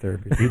has a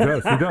therapy dog.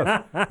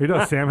 He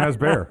does. Sam has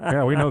Bear.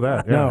 Yeah, we know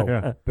that. Yeah,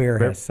 no, Bear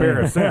has Sam.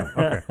 Bear has Sam.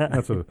 Okay,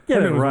 that's a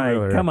get it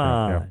right. Come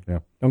on. Yeah.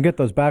 Don't get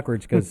those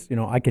backwards because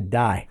I could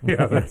die.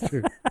 Yeah, that's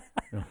true.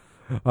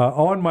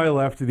 On my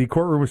left, the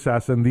courtroom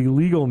assassin, the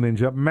legal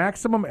ninja,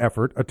 maximum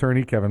effort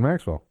attorney Kevin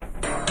Maxwell.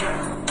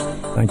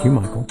 Thank you,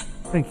 Michael.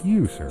 Thank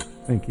you, sir.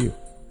 Thank you.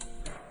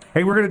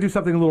 Hey, we're going to do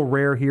something a little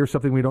rare here,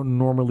 something we don't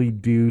normally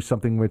do,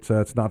 something which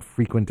it's not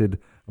frequented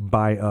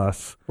by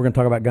us. We're going to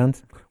talk about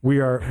guns? We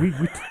are.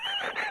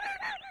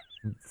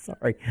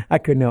 Sorry, I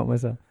couldn't help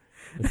myself.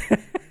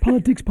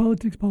 Politics.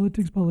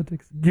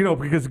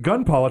 Because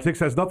gun politics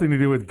has nothing to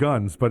do with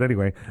guns. But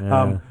anyway,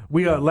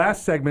 we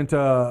last segment,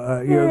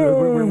 we're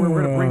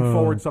going to bring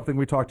forward something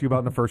we talked to you about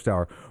in the first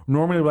hour.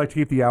 Normally, we like to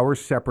keep the hours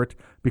separate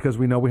because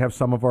we know we have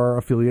some of our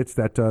affiliates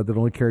that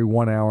only carry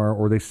 1 hour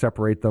or they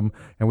separate them,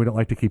 and we don't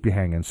like to keep you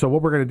hanging. So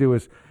what we're going to do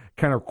is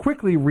kind of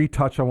quickly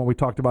retouch on what we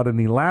talked about in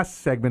the last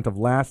segment of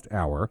last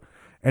hour,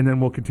 and then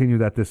we'll continue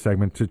this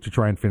segment to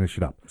try and finish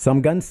it up.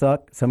 Some guns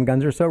suck. Some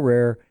guns are so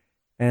rare.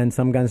 And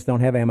some guns don't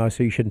have ammo,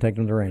 so you shouldn't take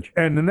them to the range.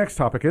 And the next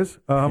topic is,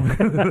 well,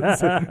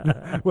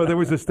 there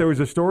was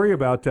a story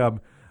about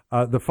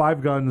the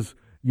 5 guns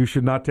you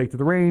should not take to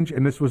the range,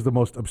 and this was the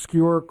most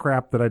obscure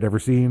crap that I'd ever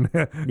seen.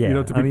 It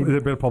had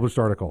been a published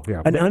article.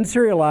 Yeah, an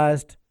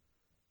unserialized,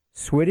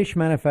 Swedish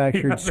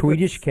manufactured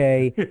Swedish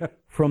K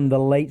from the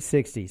late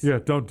 '60s. Yeah,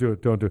 don't do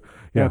it.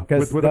 Yeah,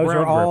 because those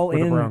are all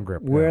in brown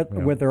grip.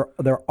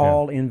 They're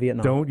all in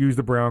Vietnam. Don't use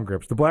the brown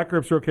grips. The black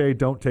grips are okay.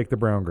 Don't take the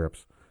brown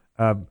grips.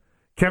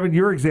 Kevin,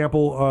 your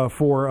example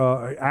for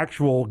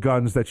actual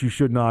guns that you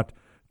should not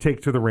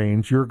take to the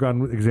range, your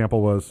gun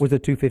example was a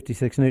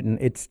 256 Newton.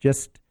 It's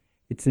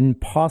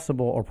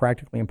impossible or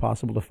practically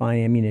impossible to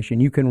find ammunition.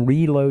 You can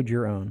reload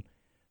your own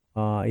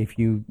if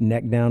you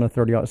neck down a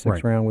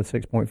 30-06 round with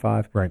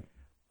 6.5. Right.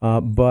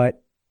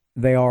 But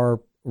they are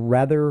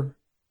rather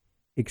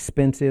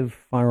expensive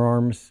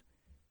firearms.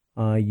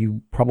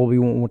 You probably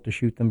won't want to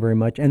shoot them very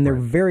much, and they're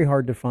very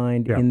hard to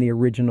find in the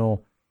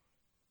original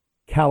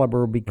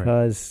caliber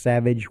because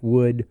Savage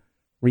would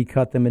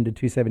recut them into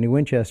 .270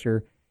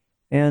 Winchester,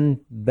 and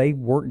they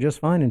worked just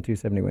fine in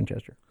 .270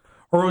 Winchester.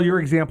 Earl, your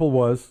example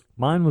was?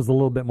 Mine was a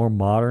little bit more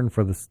modern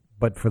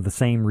but for the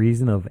same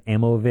reason of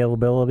ammo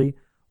availability,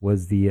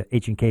 was the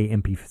H&K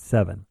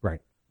MP7. Right.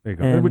 There you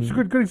go. Which is a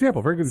good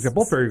example. Very good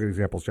example. Both very good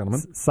examples,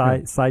 gentlemen.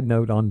 Side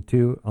note on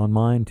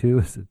mine too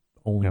is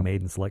only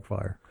made in Select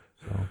Fire.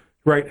 So.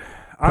 Right.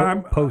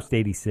 I'm post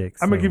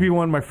 86. I'm going to give you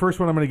one. My first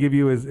one I'm going to give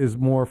you is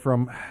more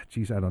from,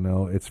 I don't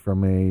know. It's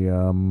from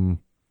a...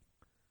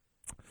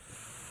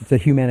 It's a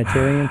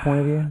humanitarian point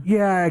of view?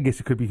 Yeah, I guess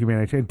it could be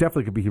humanitarian.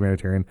 Definitely could be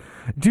humanitarian.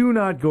 Do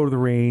not go to the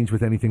range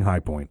with anything high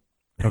point.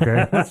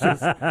 Okay?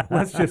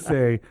 let's just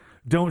say,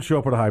 don't show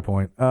up at a high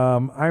point.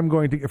 I'm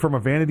going to, from a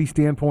vanity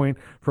standpoint,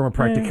 from a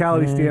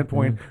practicality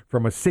standpoint,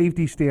 from a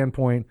safety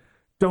standpoint,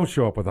 don't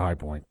show up with a high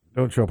point.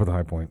 Don't show up with a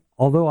high point.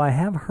 Although I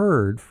have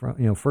heard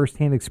from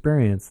firsthand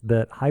experience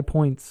that High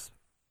Point's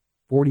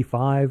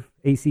 45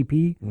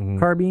 ACP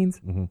carbines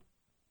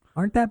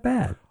aren't that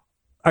bad.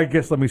 I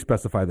guess let me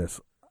specify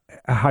this.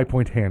 A high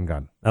point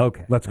handgun.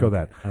 Okay. Let's go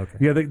that. Okay.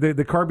 Yeah,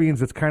 the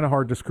carbines, it's kind of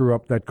hard to screw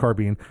up that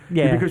carbine.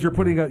 Yeah. Because you're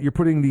putting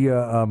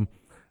the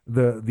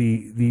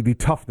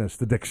toughness,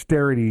 the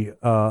dexterity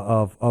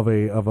of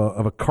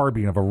a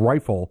carbine, of a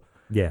rifle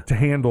to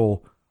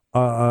handle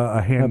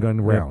a handgun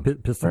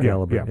round. Pistol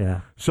caliber.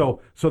 Yeah. So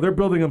they're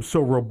building them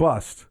so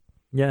robust.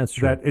 Yeah, that's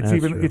true. That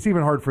it's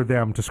even hard for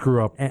them to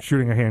screw up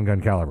shooting a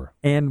handgun caliber.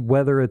 And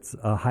whether it's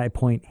a high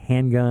point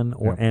handgun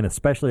and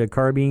especially a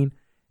carbine,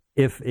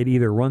 if it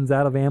either runs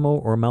out of ammo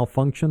or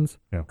malfunctions,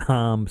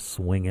 I'm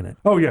swinging it.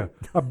 Oh, yeah.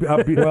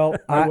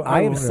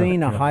 I have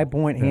seen a high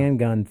point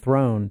handgun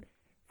thrown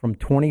from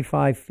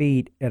 25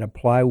 feet at a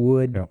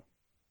plywood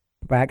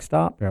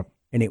backstop,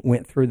 and it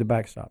went through the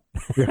backstop.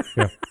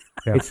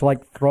 It's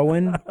like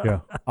throwing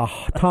a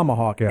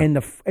tomahawk, and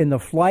the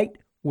flight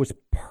was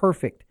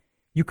perfect.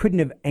 You couldn't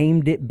have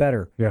aimed it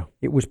better. Yeah,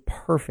 it was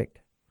perfect.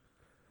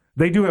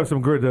 They do have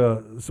some good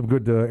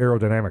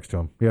aerodynamics to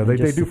them. Yeah,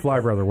 they do fly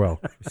rather well.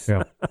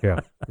 Yeah.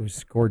 It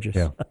was gorgeous.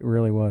 Yeah. It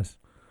really was.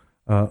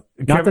 Not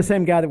the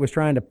same guy that was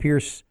trying to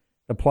pierce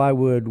the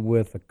plywood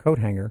with a coat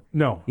hanger.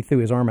 No. He threw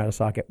his arm out of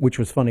socket, which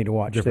was funny to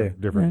watch, too.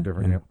 Different.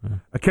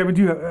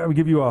 Kevin, I will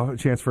give you a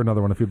chance for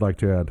another one if you'd like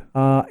to add.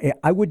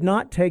 I would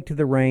not take to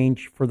the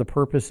range for the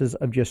purposes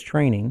of just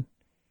training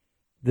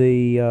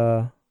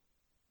the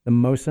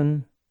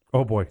Mosin.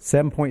 Oh, boy.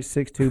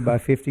 7.62 by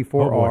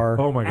 54R.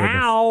 Oh, my goodness.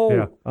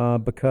 Ow! Yeah.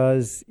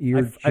 Because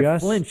you're I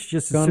flinched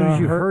just as soon as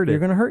you heard it.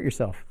 You're going to hurt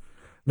yourself.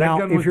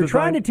 Now, if you're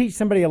trying to teach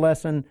somebody a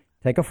lesson,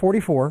 take a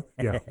 44.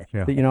 Yeah.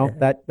 You know,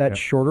 that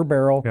shorter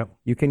barrel. Yep.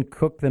 You can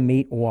cook the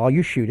meat while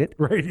you shoot it.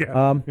 Right,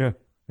 yeah.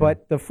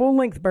 But the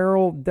full-length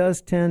barrel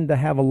does tend to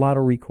have a lot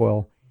of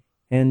recoil.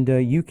 And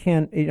you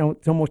can,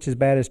 it's almost as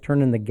bad as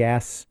turning the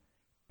gas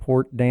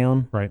port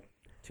down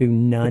to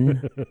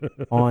none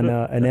on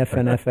an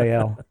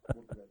FNFAL.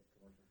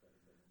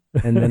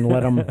 And then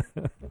let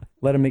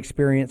them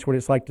experience what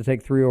it's like to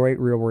take 308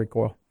 real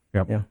recoil.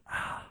 Yep. Yeah.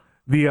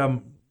 The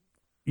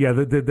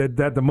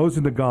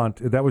Mosin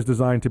Nagant, that was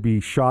designed to be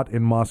shot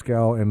in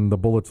Moscow and the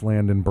bullets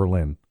land in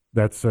Berlin.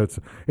 It's a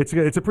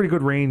pretty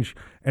good range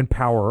and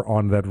power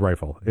on that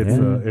rifle. It's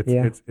a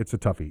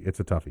toughie. It's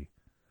a toughie.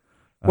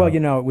 Well,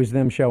 it was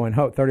them showing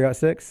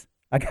 30-06.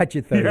 I got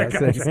you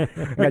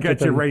 30-06. I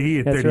got you right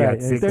here.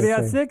 30-06.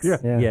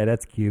 30-06? Yeah,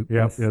 that's cute.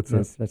 Yeah,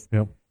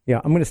 Yeah,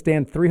 I'm going to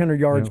stand 300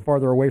 yards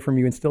farther away from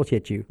you and still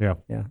hit you. Yeah.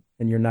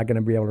 And you're not going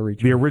to be able to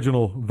reach me. The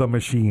original The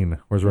Machine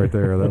was right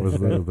there. That was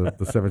the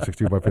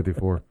 7.62 by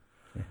 54.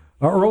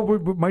 Earl,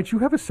 might you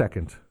have a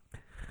second?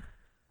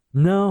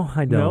 No,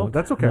 I don't. No,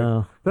 that's okay.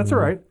 No, that's all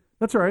right.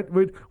 That's all right.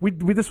 We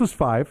this was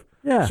 5.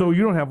 Yeah. So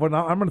you don't have one.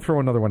 I'm going to throw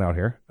another one out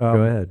here.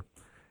 Go ahead.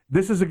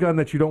 This is a gun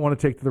that you don't want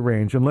to take to the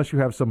range unless you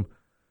have some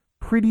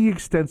pretty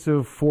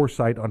extensive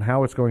foresight on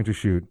how it's going to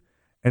shoot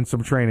and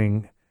some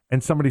training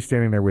and somebody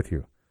standing there with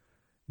you.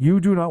 You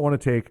do not want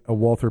to take a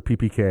Walther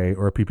PPK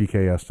or a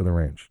PPKS to the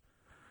range.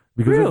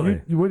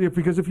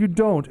 Because if you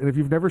don't, and if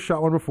you've never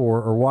shot one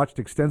before or watched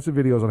extensive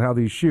videos on how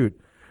these shoot,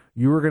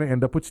 you are going to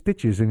end up with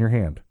stitches in your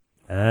hand.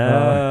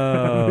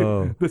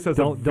 Oh, this has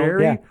don't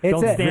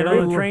stand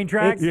on the train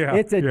tracks.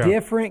 It's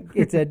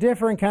a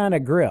different kind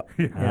of grip.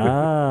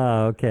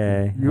 Ah,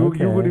 okay. You're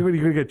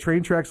going to get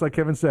train tracks, like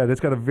Kevin said.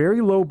 It's got a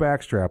very low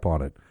backstrap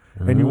on it,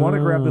 and you want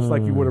to grab this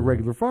like you would a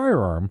regular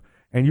firearm,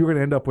 and you're going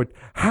to end up with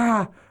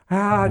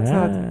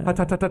and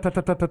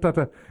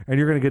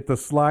you're going to get the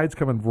slides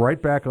coming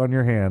right back on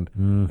your hand.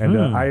 Mm-hmm.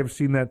 And I have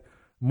seen that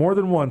more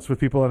than once with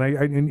people,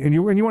 and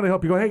you want to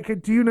help. You go, hey,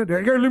 do you know?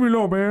 You gotta leave me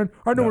alone, man.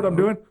 I know what I'm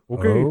doing.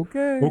 Okay.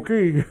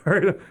 All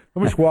right.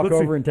 Just walk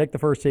over and take the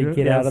first aid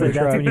kit out of the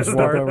truck. That's when you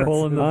start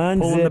pulling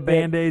the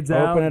Band-Aids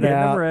out, open it getting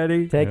out, them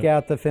ready. Take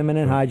out the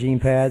feminine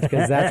hygiene pads,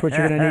 because that's what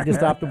you're going to need to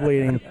stop the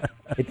bleeding.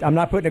 I'm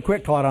not putting a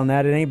quick clot on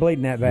that. It ain't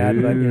bleeding that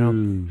bad, but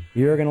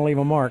you're going to leave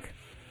a mark.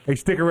 Hey,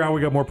 stick around.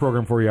 We got more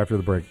program for you after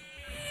the break.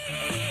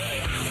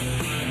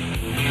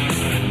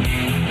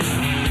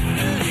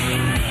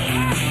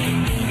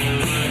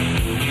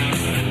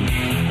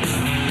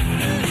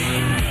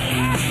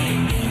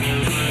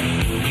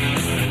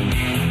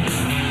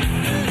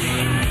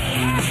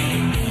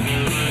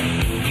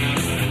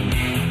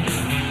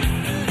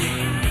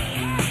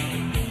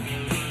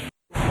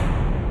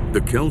 The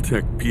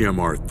Kel-Tec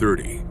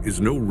PMR-30 is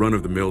no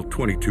run-of-the-mill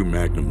 .22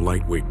 Magnum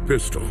lightweight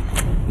pistol,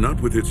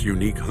 not with its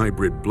unique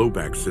hybrid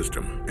blowback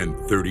system and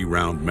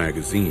 30-round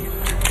magazine.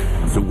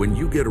 So when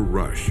you get a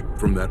rush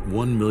from that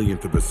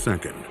 1/1,000,000th of a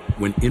second,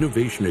 when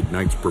innovation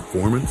ignites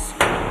performance,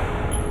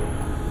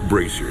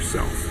 brace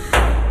yourself.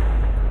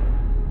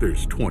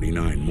 There's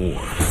 29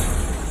 more.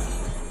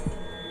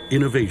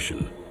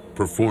 Innovation,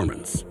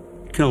 performance,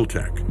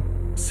 Kel-Tec.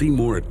 See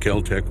more at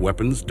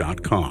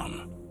keltecweapons.com.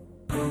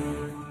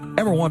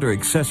 Ever want to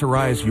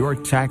accessorize your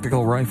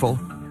tactical rifle?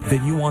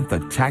 Then you want the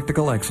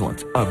tactical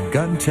excellence of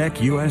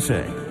GunTech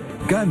USA.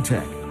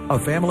 GunTech, a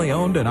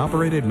family-owned and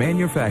operated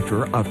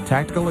manufacturer of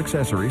tactical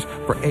accessories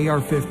for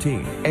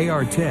AR-15,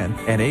 AR-10,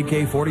 and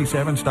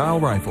AK-47 style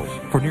rifles.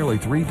 For nearly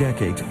 3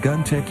 decades,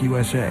 GunTech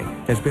USA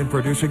has been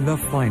producing the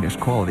finest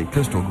quality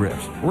pistol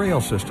grips, rail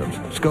systems,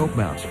 scope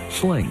mounts,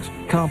 slings,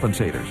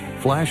 compensators,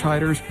 flash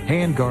hiders,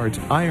 hand guards,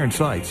 iron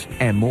sights,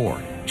 and more.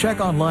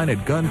 Check online at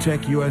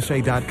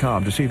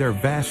GunTechUSA.com to see their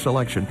vast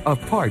selection of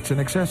parts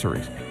and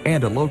accessories and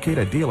to locate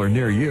a dealer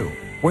near you.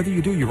 Whether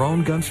you do your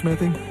own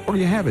gunsmithing or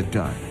you have it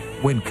done,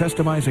 when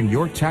customizing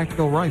your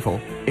tactical rifle,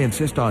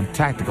 insist on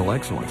tactical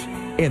excellence.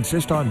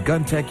 Insist on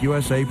GunTech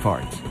USA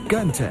parts.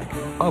 GunTech,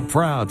 a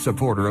proud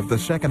supporter of the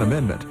Second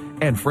Amendment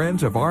and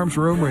friends of Arms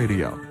Room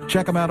Radio.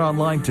 Check them out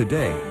online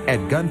today at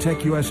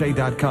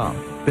GunTechUSA.com.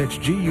 That's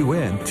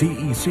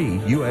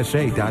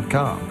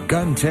GUNTECUSA.com.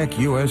 GunTech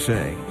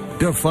USA.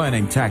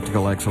 Defining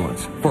tactical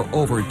excellence for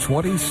over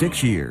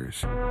 26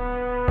 years.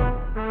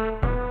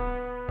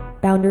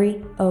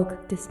 Boundary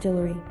Oak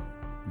Distillery.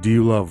 Do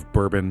you love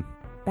bourbon?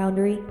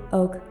 Boundary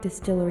Oak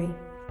Distillery.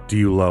 Do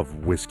you love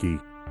whiskey?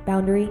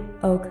 Boundary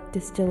Oak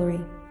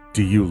Distillery.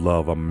 Do you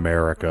love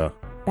America?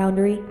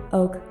 Boundary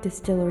Oak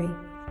Distillery.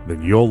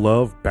 Then you'll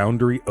love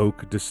Boundary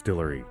Oak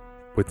Distillery.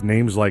 With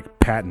names like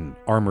Patton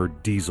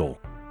Armored Diesel,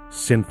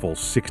 Sinful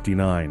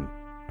 69,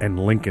 and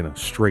Lincoln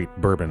Straight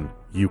Bourbon,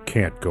 you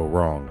can't go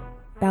wrong.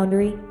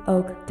 Boundary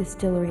Oak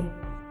Distillery.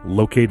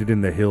 Located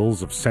in the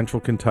hills of central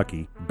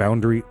Kentucky,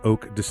 Boundary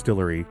Oak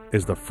Distillery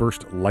is the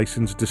first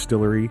licensed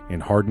distillery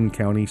in Hardin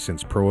County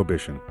since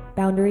Prohibition.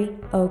 Boundary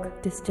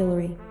Oak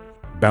Distillery.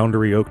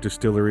 Boundary Oak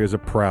Distillery is a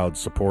proud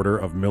supporter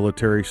of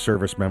military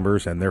service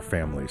members and their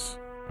families.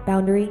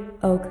 Boundary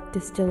Oak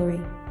Distillery.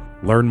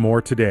 Learn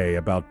more today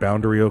about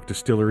Boundary Oak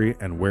Distillery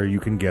and where you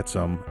can get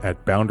some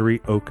at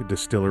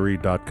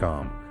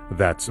BoundaryOakDistillery.com.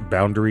 That's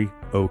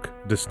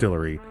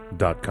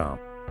BoundaryOakDistillery.com.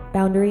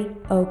 Boundary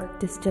Oak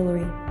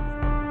Distillery.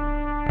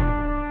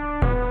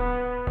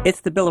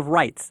 It's the Bill of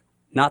Rights,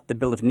 not the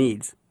Bill of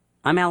Needs.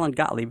 I'm Alan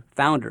Gottlieb,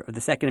 founder of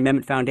the Second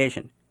Amendment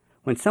Foundation.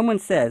 When someone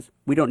says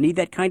we don't need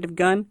that kind of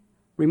gun,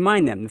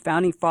 remind them the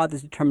Founding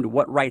Fathers determined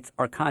what rights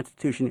our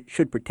Constitution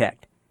should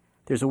protect.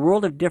 There's a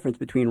world of difference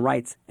between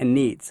rights and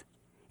needs.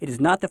 It is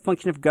not the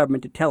function of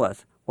government to tell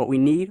us what we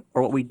need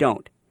or what we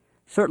don't.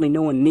 Certainly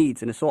no one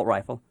needs an assault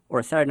rifle or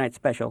a Saturday Night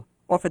Special,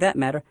 or for that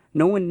matter,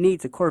 no one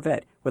needs a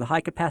Corvette with a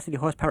high-capacity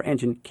horsepower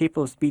engine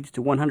capable of speeds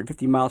to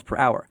 150 miles per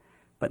hour.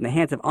 But in the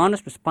hands of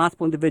honest,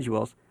 responsible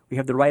individuals, we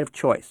have the right of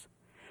choice.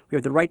 We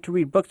have the right to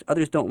read books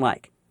others don't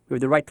like. We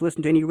have the right to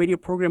listen to any radio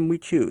program we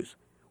choose.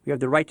 We have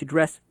the right to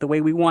dress the way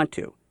we want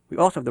to. We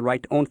also have the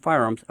right to own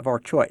firearms of our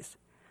choice.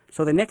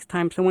 So the next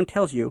time someone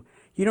tells you,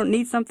 you don't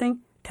need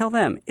something, tell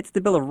them it's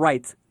the Bill of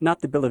Rights,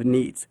 not the Bill of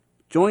Needs.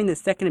 Join the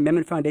Second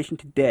Amendment Foundation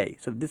today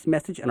so that this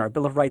message and our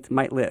Bill of Rights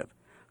might live.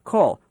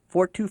 Call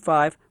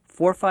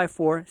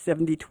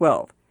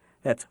 425-454-7012.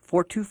 That's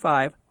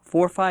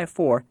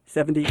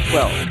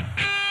 425-454-7012.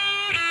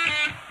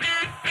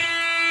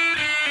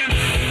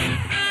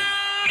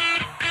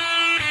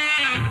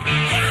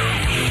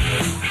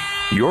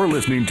 You're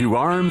listening to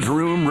Arms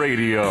Room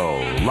Radio,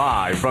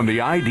 live from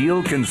the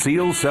Ideal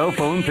Conceal Cell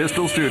Phone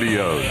Pistol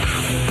Studios.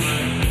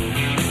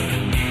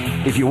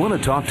 If you want to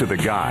talk to the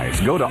guys,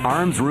 go to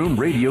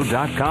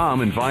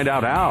armsroomradio.com and find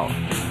out how.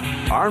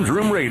 Arms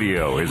Room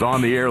Radio is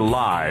on the air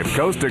live,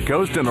 coast to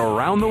coast and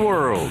around the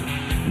world.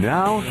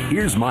 Now,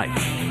 here's Mike.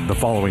 The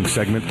following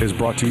segment is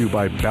brought to you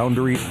by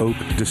Boundary Oak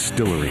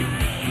Distillery.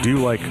 Do you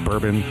like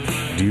bourbon?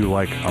 Do you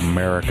like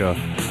America?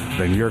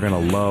 Then you're going to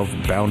love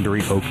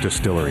Boundary Oak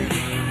Distillery.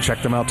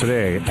 Check them out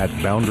today at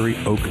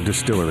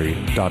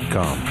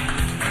BoundaryOakDistillery.com.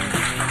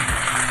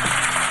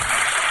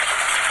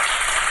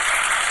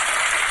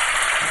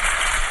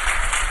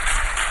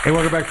 Hey,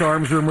 welcome back to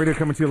Arms Room Radio,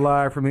 coming to you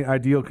live from the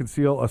Ideal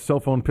Conceal Cell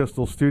Phone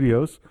Pistol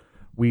Studios.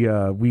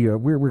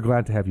 We're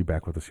glad to have you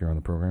back with us here on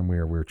the program.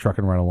 We're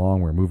trucking right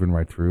along. We're moving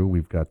right through.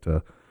 We've got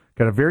a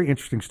very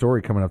interesting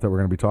story coming up that we're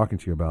going to be talking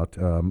to you about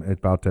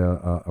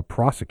a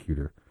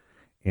prosecutor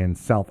in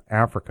South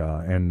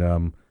Africa,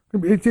 and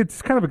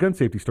it's kind of a gun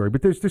safety story.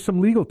 But there's some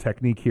legal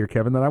technique here,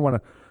 Kevin, that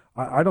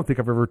I don't think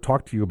I've ever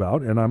talked to you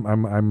about, and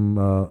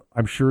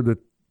I'm sure that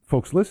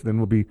folks listening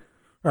will be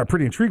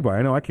pretty intrigued by it.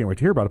 I know I can't wait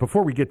to hear about it.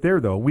 Before we get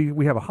there, though,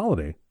 we have a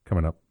holiday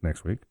coming up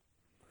next week,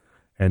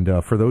 and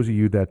for those of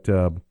you that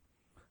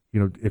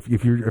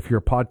if you're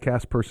a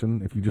podcast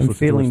person, if you just I'm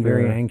listen feeling to us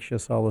very there,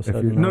 anxious all of a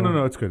sudden.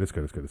 No, it's good. It's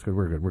good. It's good.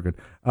 We're good.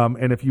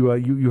 And if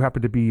you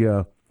happen to be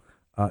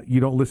you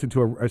don't listen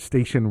to a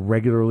station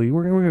regularly,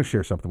 we're going to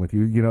share something with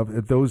you. You know,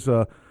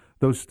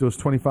 those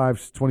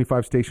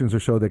 25 stations or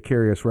so that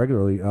carry us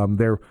regularly,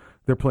 they're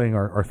playing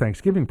our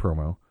Thanksgiving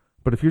promo.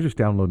 But if you're just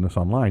downloading us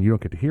online, you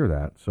don't get to hear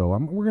that. So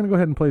we're going to go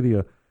ahead and play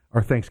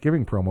our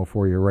Thanksgiving promo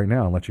for you right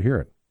now and let you hear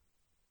it.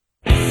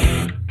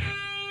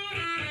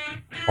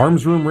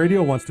 Arms Room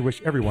Radio wants to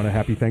wish everyone a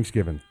happy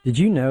Thanksgiving. Did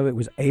you know it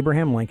was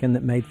Abraham Lincoln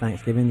that made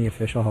Thanksgiving the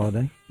official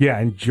holiday? Yeah,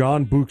 and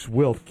John Books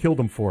Wilt killed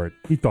him for it.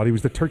 He thought he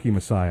was the turkey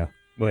messiah.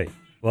 Wait,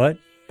 what?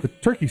 The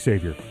turkey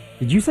savior.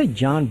 Did you say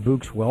John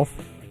Books Wealth?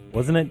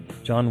 Wasn't it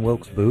John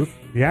Wilkes Booth?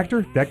 The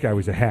actor? That guy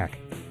was a hack.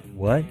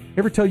 What?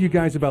 Ever tell you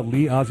guys about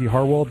Lee Ozzie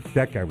Harwald?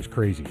 That guy was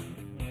crazy.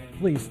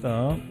 Please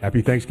stop.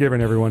 Happy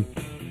Thanksgiving, everyone.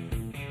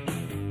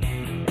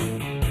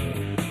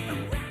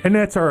 And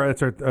that's our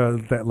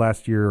that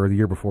last year or the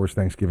year before's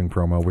Thanksgiving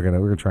promo. We're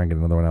gonna try and get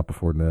another one out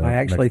before. I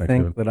actually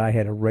think that I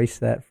had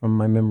erased that from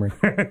my memory.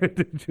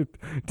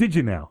 Did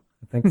you now?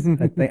 I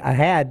think I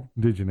had.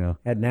 Did you now?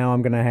 And now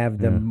I'm going to have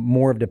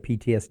more of the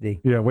PTSD.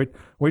 Yeah,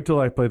 wait till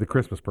I play the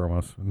Christmas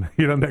promos.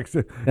 You know, next.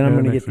 Then I'm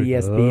going to get the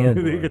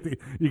ESPN.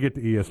 You get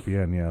the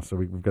ESPN. Yeah, so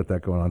we've got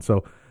that going on.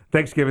 So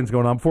Thanksgiving's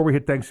going on. Before we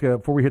hit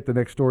the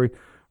next story,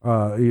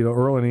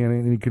 Earl,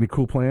 any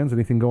cool plans?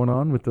 Anything going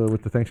on with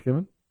the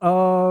Thanksgiving?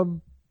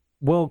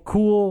 Well,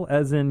 cool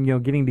as in,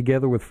 getting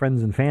together with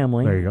friends and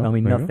family. There you go. I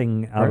mean,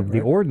 nothing out of the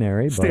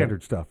ordinary. But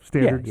standard stuff.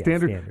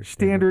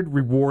 Standard,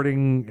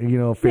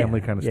 rewarding, family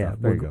kind of stuff.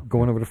 There you go.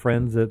 Going over to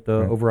friends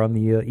over on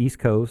the East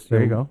Coast.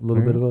 There you go. A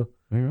little bit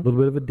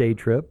of a day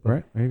trip.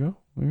 Right. There you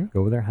go. Go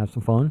over there, have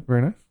some fun.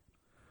 Very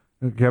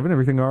nice. Kevin,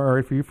 everything all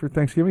right for you for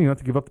Thanksgiving? You don't have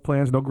to give up the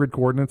plans, no grid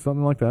coordinates,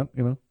 something like that,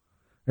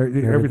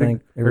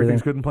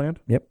 Everything's good and planned?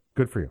 Yep.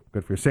 Good for you.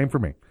 Same for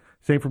me,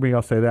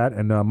 I'll say that.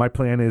 And my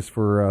plan is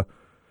for...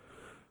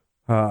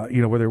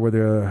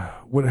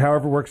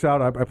 however it works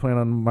out, I plan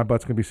on my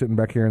butt's going to be sitting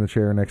back here in the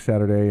chair next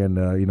Saturday. And,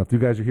 if you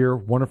guys are here,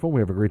 wonderful. We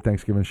have a great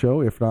Thanksgiving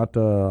show. If not,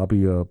 I'll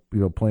be,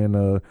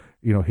 playing,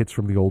 hits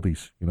from the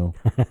oldies,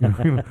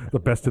 the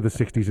best of the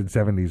 60s and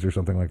 70s or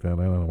something like that.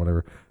 I don't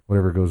know,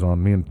 whatever goes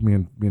on. Me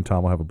and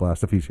Tom will have a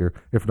blast if he's here.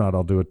 If not,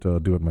 I'll do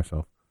it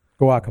myself.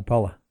 Go a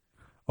cappella.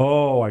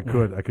 Oh, I could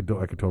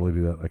totally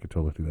do that.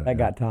 I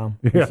got Tom.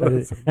 Yeah.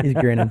 He's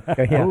grinning.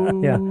 Yeah.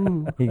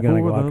 He's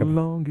gonna go for the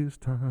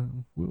longest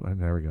time.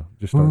 There we go.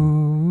 Just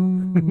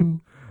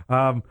starting.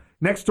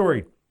 Next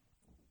story,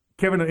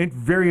 Kevin.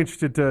 Very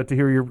interested to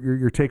hear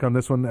your take on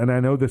this one. And I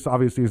know this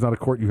obviously is not a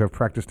court you have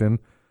practiced in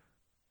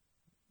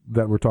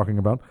that we're talking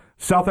about.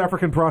 South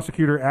African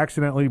prosecutor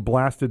accidentally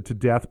blasted to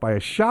death by a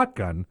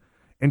shotgun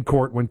in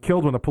court when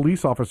killed when a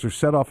police officer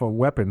set off a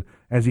weapon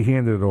as he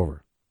handed it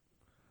over.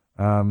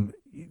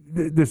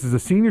 This is a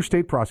senior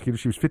state prosecutor.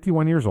 She was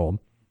 51 years old.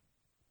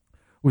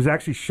 Was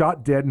actually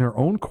shot dead in her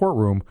own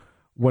courtroom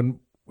when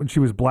she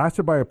was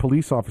blasted by a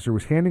police officer who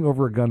was handing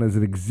over a gun as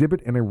an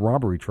exhibit in a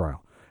robbery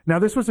trial. Now,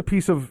 this was a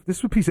piece of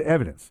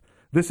evidence.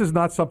 This is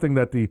not something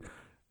that the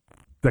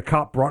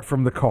cop brought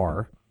from the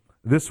car.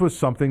 This was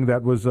something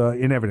that was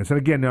in evidence. And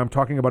again, now I'm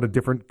talking about a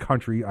different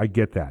country. I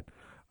get that.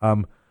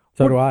 So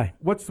do I.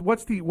 What's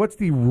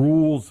the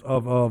rules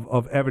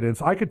of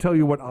evidence? I could tell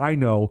you what I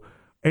know.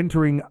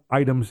 Entering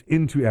items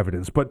into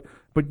evidence, but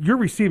you're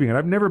receiving it.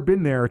 I've never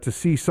been there to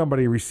see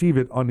somebody receive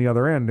it on the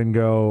other end and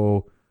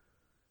go,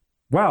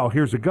 "Wow,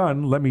 here's a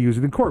gun. Let me use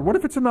it in court." What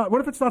if it's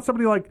not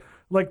somebody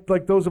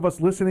like those of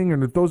us listening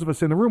and those of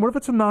us in the room? What if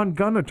it's a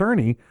non-gun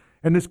attorney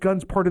and this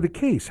gun's part of the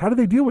case? How do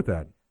they deal with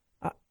that?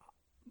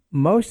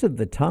 Most of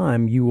the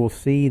time, you will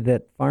see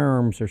that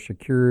firearms are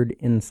secured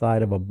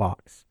inside of a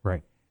box.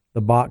 Right.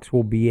 The box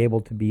will be able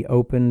to be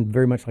opened,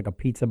 very much like a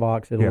pizza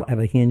box. It'll have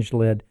a hinged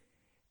lid.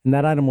 And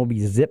that item will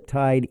be zip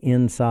tied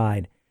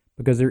inside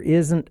because there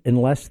isn't,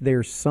 unless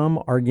there's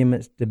some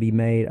arguments to be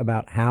made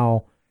about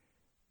how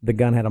the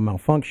gun had a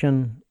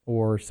malfunction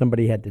or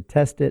somebody had to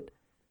test it,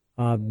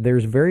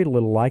 there's very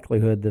little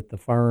likelihood that the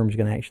firearm is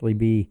going to actually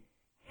be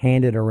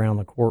handed around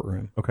the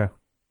courtroom. Okay.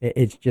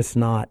 It's just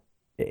not.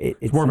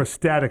 It's more of a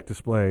static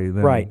display.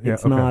 Right.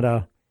 It's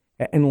not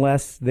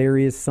unless there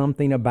is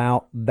something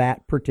about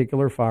that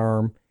particular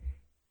firearm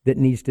that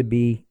needs to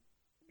be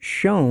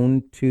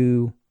shown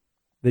to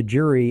the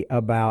jury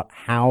about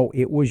how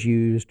it was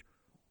used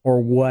or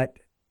what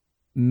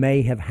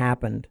may have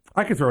happened.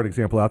 I could throw an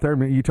example out there. I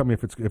mean, you tell me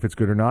if it's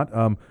good or not.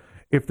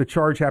 If the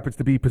charge happens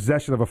to be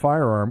possession of a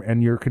firearm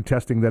and you're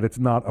contesting that it's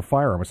not a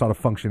firearm, it's not a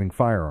functioning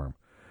firearm,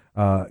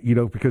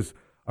 because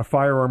a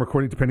firearm,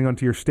 depending on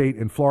to your state,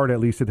 in Florida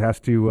at least, it has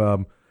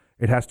to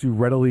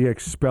readily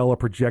expel a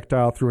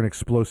projectile through an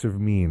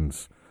explosive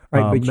means.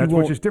 Right, but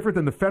which is different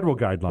than the federal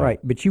guideline. Right,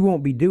 but you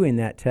won't be doing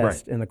that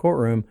test in the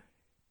courtroom.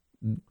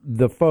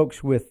 The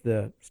folks with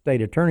the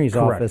state attorney's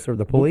office or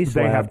the police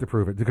they lab have to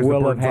prove it because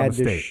will the have had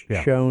to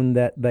shown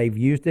that they've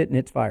used it and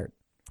it's fired.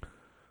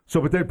 So,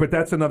 but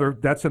that's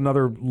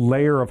another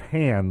layer of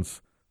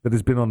hands that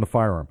has been on the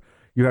firearm.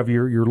 You have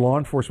your law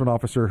enforcement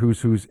officer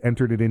who's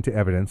entered it into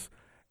evidence,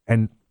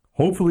 and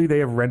Hopefully they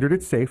have rendered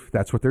it safe.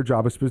 That's what their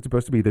job is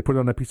supposed to be. They put it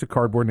on a piece of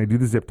cardboard and they do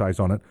the zip ties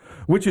on it,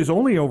 which is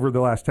only over the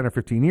last 10 or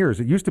 15 years.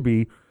 It used to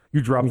be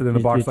you dropped it in a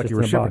box like you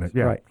were shipping it.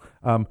 Yeah. Right.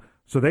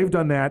 So they've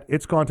done that.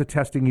 It's gone to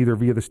testing either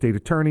via the state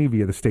attorney,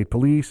 via the state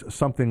police,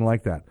 something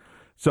like that.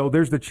 So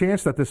there's the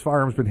chance that this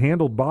firearm's been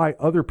handled by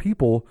other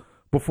people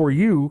before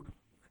you.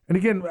 And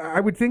again, I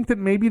would think that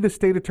maybe the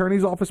state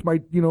attorney's office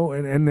might,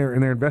 and their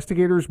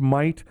investigators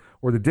might,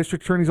 or the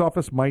district attorney's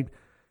office might,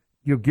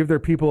 give their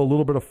people a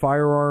little bit of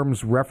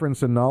firearms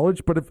reference and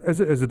knowledge. But as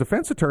a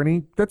defense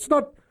attorney, that's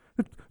not.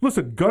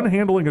 Listen, gun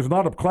handling is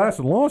not a class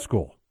in law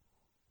school.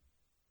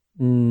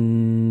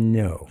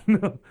 No.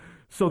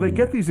 So they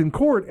get these in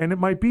court, and it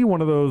might be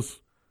one of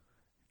those.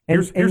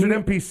 Here's an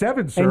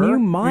MP7, sir. And you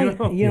might,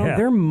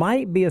 there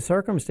might be a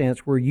circumstance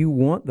where you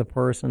want the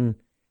person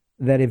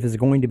that if is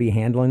going to be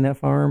handling that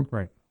firearm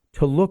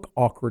to look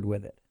awkward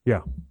with it.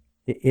 Yeah.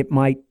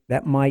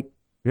 That might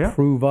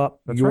prove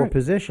up your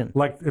position.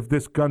 Like if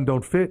this gun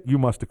don't fit, you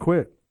must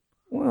acquit.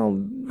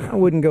 Well, I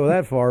wouldn't go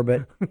that far,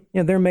 but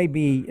there may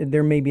be a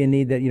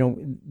need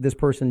that this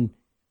person,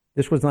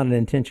 this was not an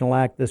intentional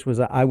act. This was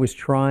I was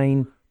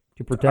trying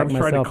to protect myself.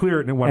 I was trying to clear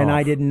it and it went off.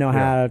 I didn't know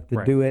how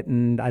to do it,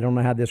 and I don't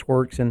know how this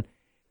works, and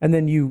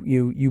then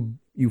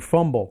you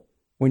fumble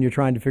when you're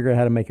trying to figure out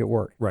how to make it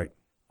work. Right.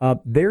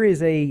 There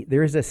is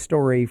a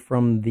story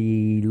from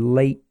the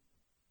late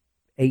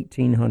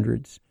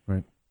 1800s,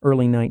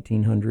 early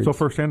 1900s. So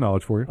first-hand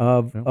knowledge for you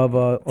of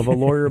a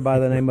lawyer by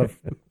the name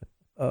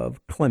of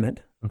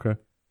Clement,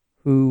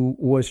 who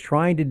was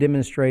trying to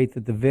demonstrate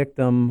that the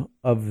victim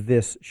of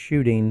this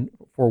shooting,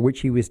 for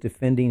which he was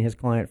defending his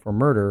client for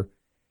murder,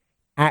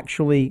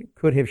 actually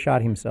could have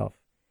shot himself.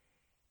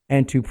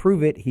 And to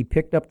prove it, he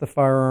picked up the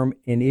firearm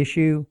in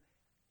issue,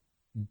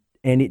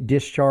 and it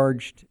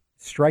discharged,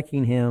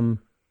 striking him.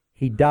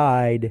 He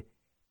died,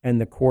 and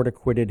the court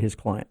acquitted his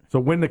client. So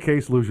win the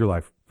case, lose your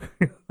life.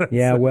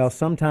 Yeah, well,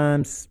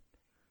 sometimes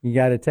you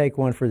got to take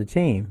one for the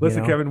team.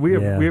 Listen, Kevin, we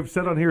have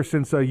said on here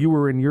since you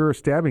were in your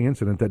stabbing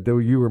incident that though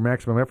you were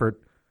maximum effort,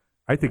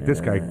 I think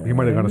this guy, he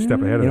might have gone a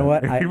step ahead of that. You know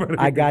what?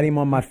 I got him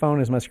on my phone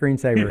as my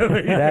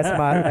screensaver.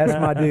 That's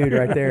my dude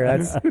right there.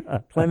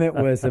 Clement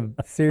was a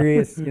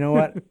serious, you know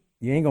what?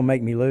 You ain't going to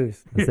make me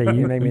lose.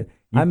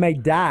 I may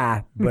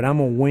die, but I'm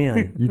going to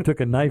win. You took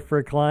a knife for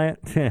a client?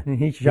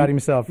 He shot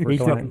himself for a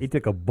client. He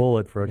took a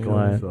bullet for a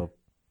client.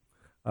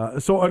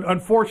 So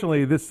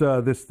unfortunately, this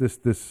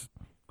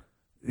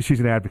she's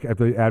an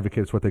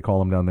advocate is what they call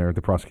them down there,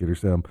 the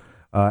prosecutors.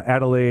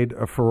 Adelaide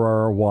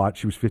Ferrara Watt,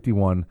 she was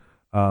 51.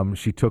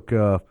 She took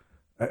a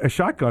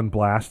shotgun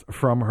blast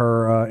from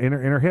her in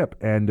her hip,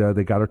 and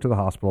they got her to the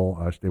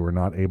hospital. They were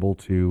not able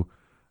to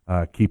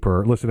keep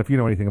her. Listen, if you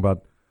know anything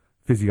about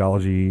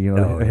physiology,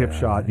 a hip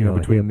shot,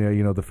 between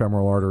the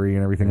femoral artery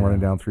and everything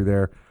running down through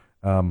there.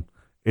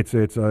 It's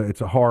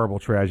a horrible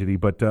tragedy.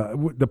 But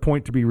the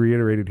point to be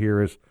reiterated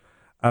here is,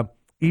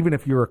 even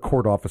if you're a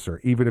court officer,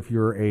 even if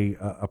you're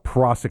a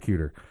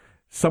prosecutor,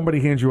 somebody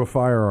hands you a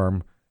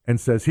firearm and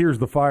says, "Here's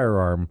the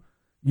firearm."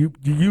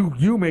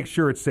 You make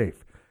sure it's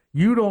safe.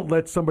 You don't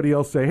let somebody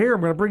else say, "Here,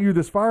 I'm going to bring you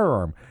this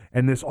firearm."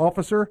 And this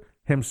officer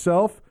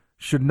himself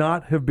should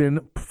not have been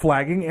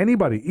flagging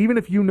anybody, even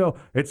if you know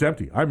it's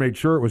empty. I made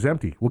sure it was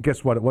empty. Well,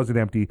 guess what? It wasn't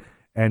empty.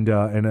 And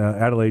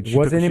Adelaide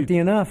wasn't empty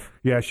enough.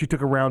 Yeah, she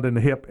took a round in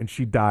the hip and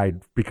she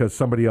died because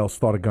somebody else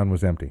thought a gun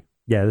was empty.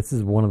 Yeah, this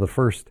is one of the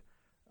first,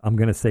 I'm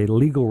going to say,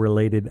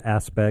 legal-related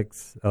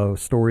aspects of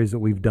stories that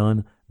we've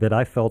done that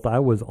I felt I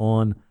was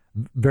on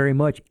very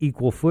much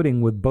equal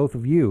footing with both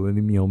of you.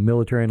 And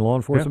military and law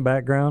enforcement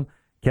background.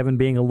 Kevin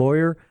being a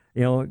lawyer,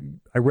 I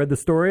read the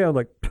story. I was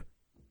like,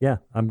 yeah,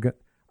 I'm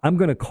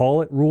going to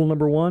call it rule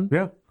number one.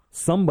 Yeah.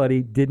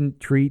 Somebody didn't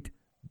treat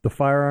the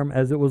firearm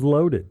as it was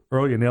loaded.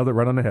 Earl, you nailed it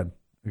right on the head.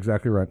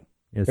 Exactly right.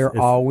 They're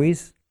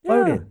always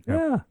loaded.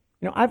 Yeah.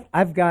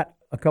 I've got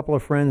a couple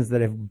of friends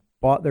that have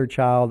bought their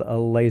child a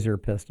laser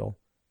pistol.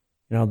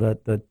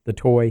 The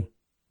toy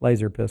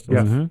laser pistol.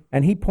 Yes. Mm-hmm.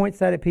 And he points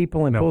that at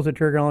people and pulls the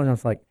trigger on it. And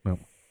it's like,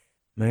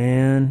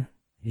 man,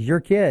 he's your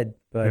kid,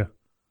 but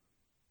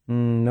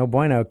no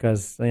bueno,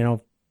 because,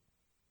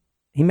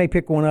 he may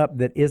pick one up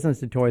that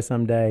isn't a toy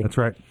someday. That's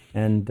right.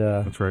 And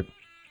that's right.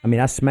 I mean,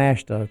 I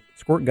smashed a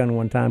squirt gun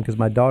one time because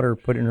my daughter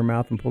put it in her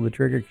mouth and pulled the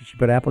trigger because she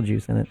put apple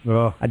juice in it.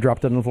 Oh. I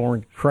dropped it on the floor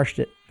and crushed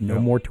it. No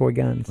more toy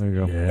guns. There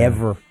you go. Yeah.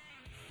 Ever.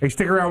 Hey,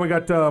 stick around. We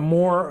got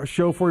more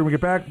show for you when we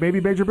get back. Maybe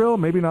Major Bill,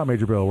 maybe not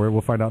Major Bill. We'll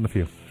find out in a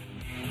few.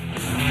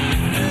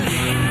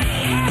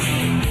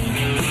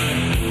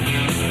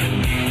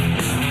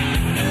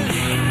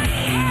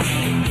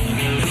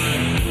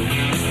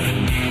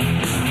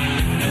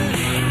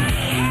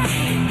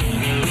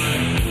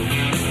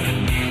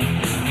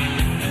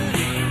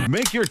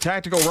 Make your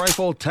tactical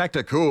rifle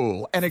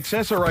tactical and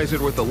accessorize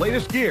it with the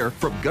latest gear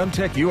from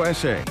GunTech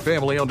USA.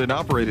 Family-owned and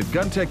operated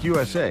GunTech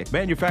USA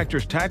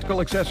manufactures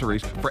tactical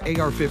accessories for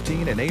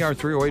AR-15 and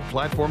AR-308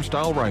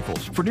 platform-style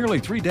rifles. For nearly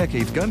 3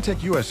 decades,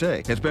 GunTech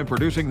USA has been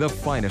producing the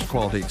finest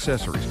quality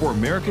accessories for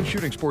American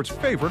shooting sports'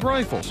 favorite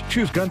rifles.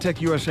 Choose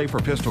GunTech USA for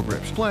pistol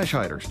grips, flash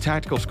hiders,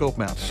 tactical scope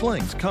mounts,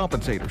 slings,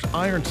 compensators,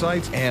 iron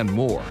sights, and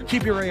more.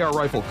 Keep your AR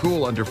rifle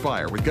cool under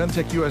fire with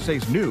GunTech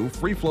USA's new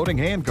free-floating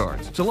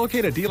handguards. To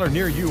locate a dealer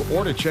near you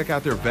or to check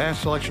out their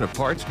vast selection of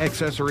parts,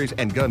 accessories,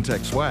 and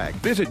GunTech swag,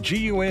 visit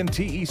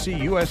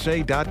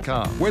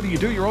GUNTECUSA.com. Whether you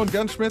do your own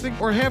gunsmithing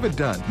or have it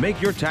done,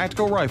 make your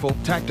tactical rifle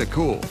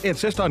tactical.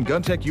 Insist on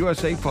GunTech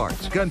USA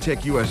parts.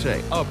 GunTech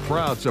USA, a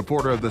proud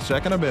supporter of the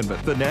Second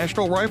Amendment, the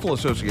National Rifle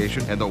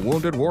Association, and the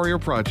Wounded Warrior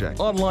Project.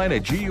 Online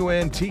at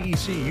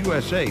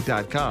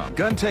GUNTECUSA.com.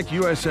 GunTech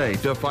USA,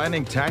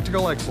 defining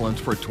tactical excellence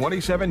for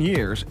 27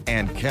 years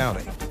and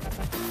counting.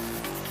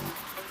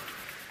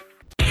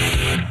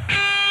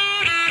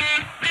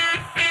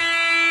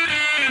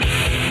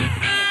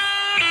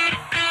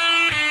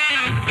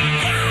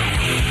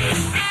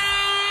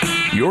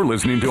 You're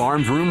listening to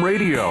Arms Room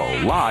Radio,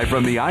 live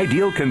from the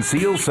Ideal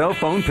Conceal Cell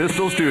Phone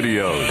Pistol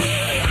Studios.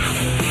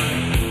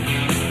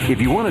 If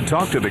you want to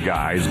talk to the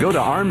guys, go to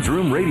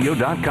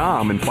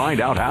armsroomradio.com and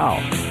find out how.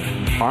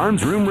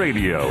 Arms Room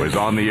Radio is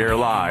on the air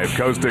live,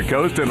 coast to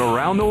coast and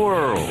around the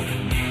world.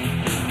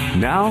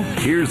 Now,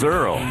 here's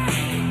Earl.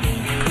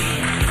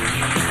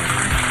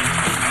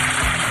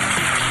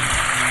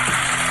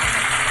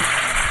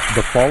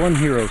 The Fallen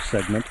Heroes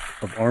segment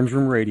of Arms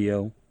Room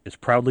Radio is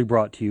proudly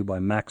brought to you by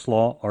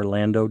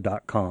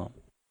MaxLawOrlando.com.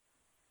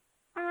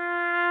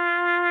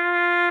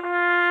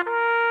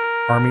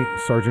 Army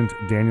Sergeant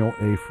Daniel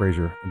A.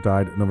 Frazier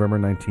died November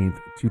 19,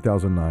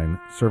 2009,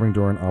 serving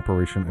during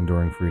Operation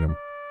Enduring Freedom.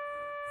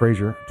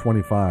 Frazier,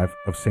 25,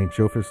 of St.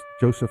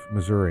 Joseph,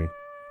 Missouri,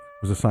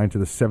 was assigned to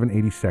the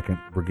 782nd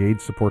Brigade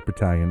Support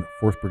Battalion,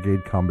 4th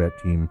Brigade Combat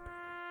Team,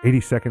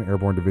 82nd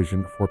Airborne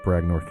Division, Fort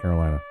Bragg, North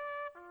Carolina.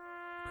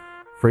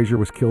 Frazier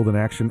was killed in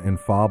action in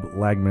Fob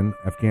Lagman,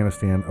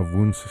 Afghanistan, of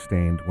wounds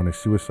sustained when a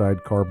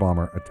suicide car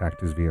bomber attacked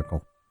his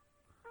vehicle.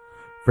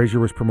 Frazier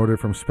was promoted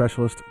from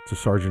specialist to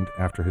sergeant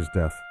after his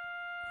death.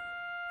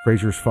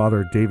 Frazier's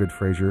father, David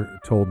Frazier,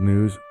 told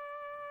News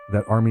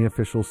that Army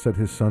officials said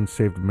his son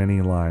saved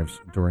many lives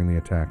during the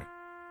attack.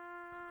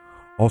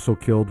 Also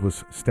killed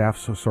was Staff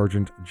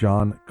Sergeant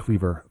John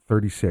Cleaver,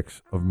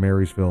 36, of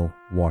Marysville,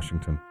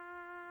 Washington.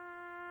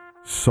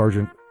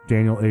 Sergeant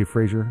Daniel A.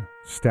 Frazier,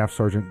 Staff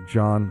Sergeant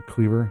John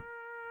Cleaver,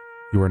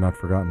 you are not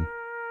forgotten.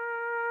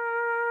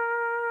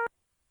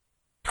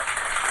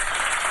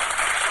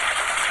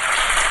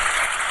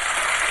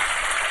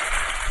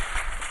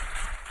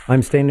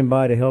 I'm standing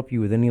by to help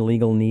you with any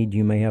legal need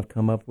you may have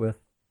come up with.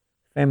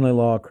 Family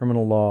law,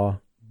 criminal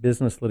law,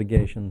 business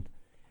litigation,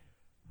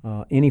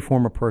 any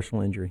form of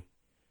personal injury.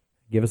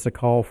 Give us a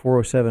call,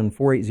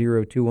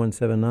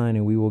 407-480-2179,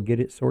 and we will get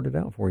it sorted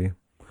out for you.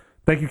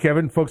 Thank you,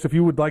 Kevin. Folks, if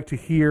you would like to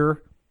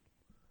hear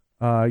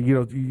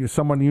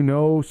someone you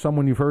know,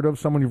 someone you've heard of,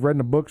 someone you've read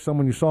in a book,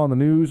 someone you saw on the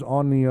news,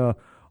 on the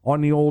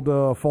old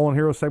Fallen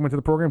Heroes segment of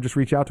the program, just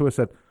reach out to us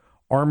at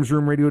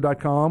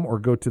armsroomradio.com or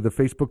go to the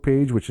Facebook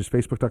page, which is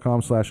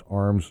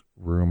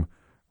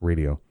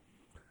facebook.com/armsroomradio.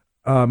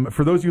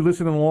 For those of you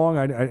listening along,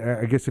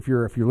 I guess if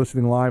you're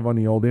listening live on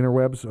the old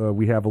interwebs,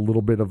 we have a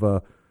little bit of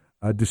a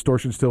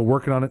distortion still.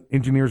 Working on it.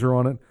 Engineers are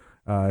on it.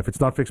 If it's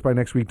not fixed by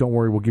next week, don't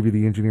worry. We'll give you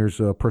the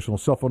engineer's personal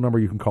cell phone number.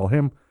 You can call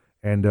him,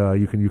 and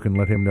you can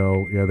let him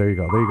know. Yeah, there you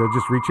go.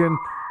 Just reach in,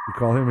 you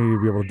call him, and you'll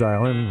be able to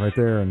dial in right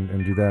there and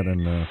do that,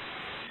 and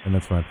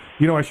that's fine.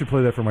 I should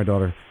play that for my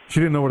daughter. She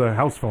didn't know what a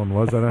house phone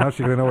was. I don't know how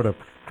she didn't know what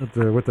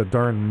the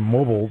darn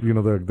mobile,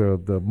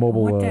 the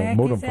mobile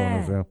modem phone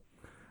is. Yeah.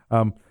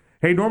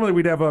 Hey, normally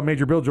we'd have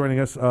Major Bill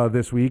joining us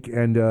this week,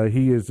 and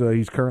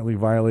he's currently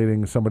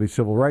violating somebody's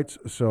civil rights,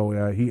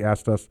 so he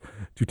asked us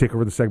to take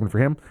over the segment for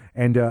him.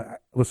 And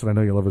listen, I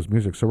know you love his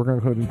music, so we're going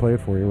to go ahead and play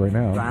it for you right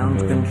now. Ground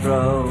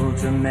control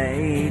to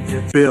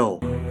Major Bill.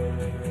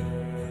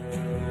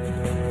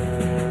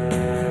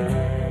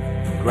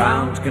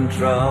 Ground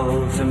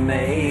control to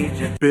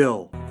Major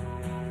Bill.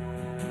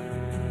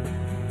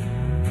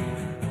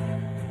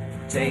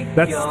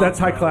 That's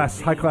high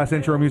class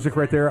intro music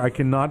right there. I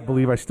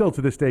still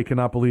to this day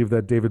cannot believe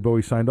that David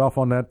Bowie signed off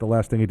on that. The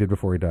last thing he did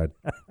before he died.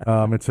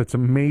 It's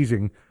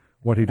amazing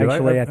what he did.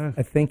 Actually,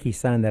 I think he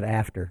signed that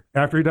after.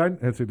 After he died?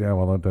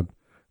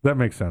 That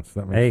makes sense.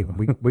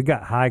 We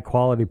got high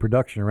quality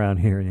production around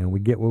here. We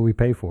get what we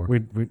pay for.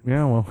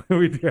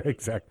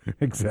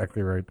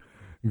 Exactly right.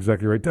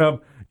 Exactly right.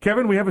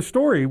 Kevin, we have a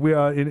story. We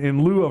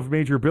in lieu of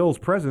Major Bill's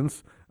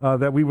presence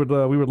that we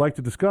would like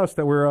to discuss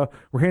that we're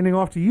handing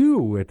off to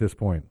you at this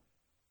point.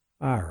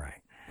 All right.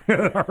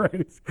 All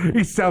right.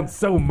 He sounds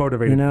so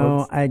motivated.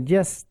 Folks. I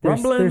just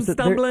bumbling.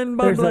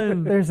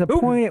 There's a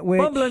point at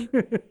which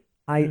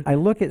I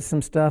look at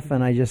some stuff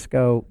and I just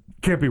go,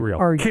 can't be real.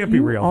 Are can't you be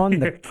real. On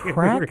the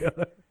crack?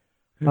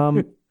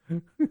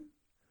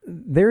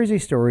 there is a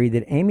story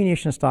that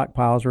ammunition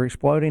stockpiles are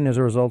exploding as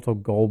a result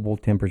of global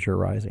temperature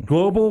rising.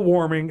 Global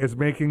warming is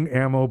making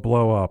ammo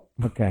blow up.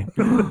 Okay.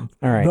 All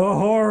right. The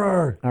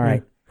horror. All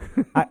right.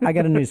 I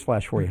got a news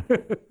flash for you.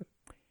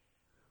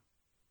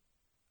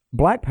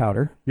 Black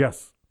powder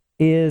Yes.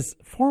 is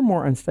far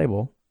more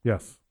unstable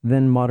Yes.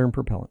 than modern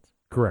propellants.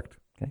 Correct.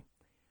 Okay.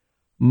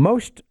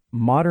 Most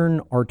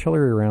modern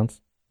artillery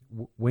rounds.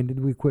 When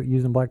did we quit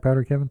using black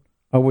powder, Kevin?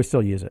 Oh, we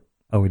still use it.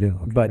 Oh, we do.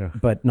 Okay.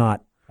 But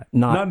not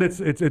Not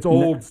it's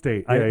old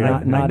state.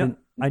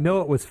 I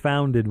know it was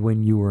founded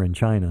when you were in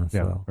China.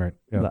 So right.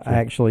 Yeah, I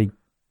actually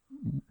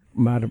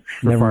might have.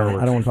 Never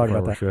mind. I don't want to talk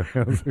about that.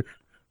 Yeah.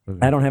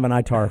 I don't have an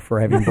ITAR for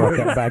having brought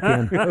that back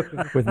in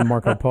with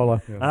Marco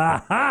Polo.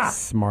 Aha!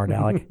 Smart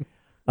Alec.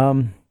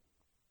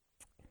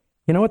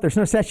 You know what? There's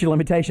no statute of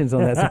limitations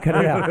on that, so cut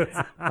it out.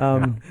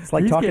 It's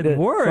like talking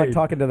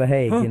to the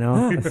Hague. You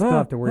know, I still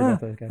have to worry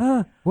about those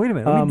guys. Wait a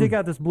minute. Let me dig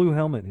out this blue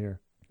helmet here.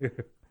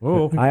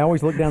 Oh. I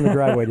always look down the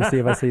driveway to see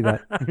if I see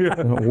that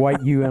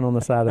white UN on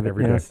the side of it.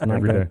 Every day. Yes, not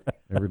Every good. day.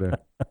 Every day.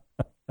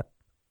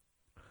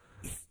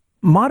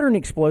 Modern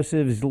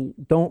explosives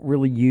don't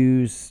really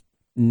use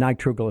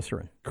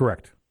nitroglycerin.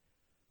 Correct.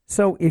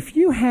 So if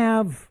you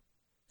have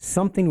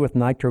something with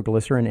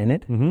nitroglycerin in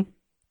it,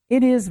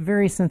 it is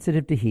very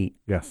sensitive to heat.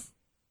 Yes.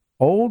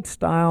 Old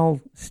style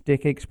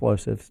stick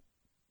explosives,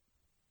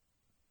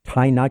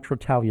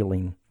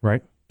 tinitrotoluene,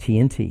 right?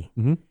 TNT,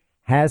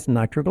 has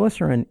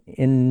nitroglycerin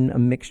in a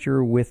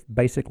mixture with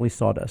basically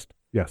sawdust.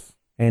 Yes.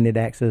 And it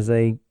acts as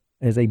a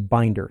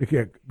binder.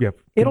 Yeah.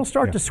 It'll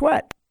start to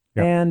sweat.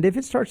 Yeah. And if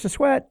it starts to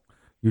sweat,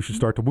 you should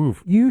start to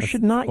move. You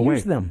should not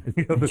use them.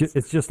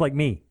 It's just like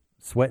me.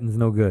 Sweating's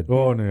no good.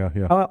 Oh, no,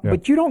 yeah.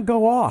 But you don't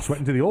go off.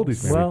 Sweating to the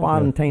oldies, maybe.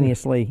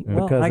 Spontaneously.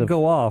 Well, because I of,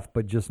 go off,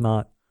 but just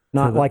not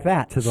like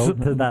that. To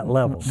that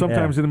level.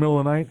 Sometimes in the middle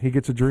of the night, he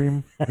gets a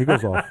dream. He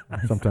goes off.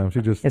 Sometimes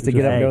he just has to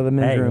get up and go to the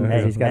men's room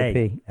because he's got to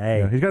pee. He's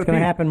got it's going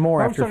to happen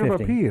more after 50. I was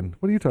talking about peeing.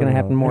 What are you talking It's about? going to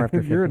happen more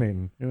after 50.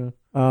 Urinating.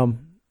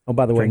 Yeah.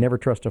 By the way, never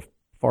trust a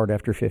fart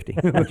after 50.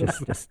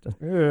 just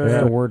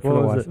a word for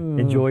the wise.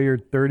 Enjoy your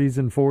 30s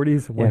and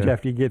 40s. Once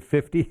after you get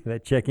 50,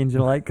 that check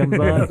engine light comes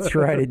on. That's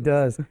right, it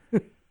does.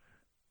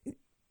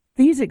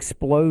 These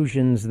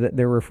explosions that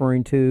they're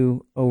referring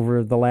to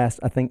over the last,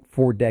 I think,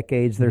 4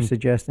 decades, they're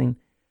suggesting,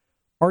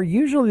 are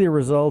usually the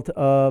result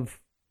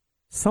of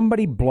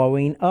somebody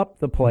blowing up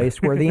the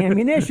place where the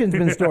ammunition's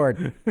been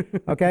stored.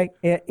 Okay?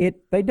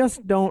 They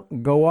just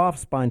don't go off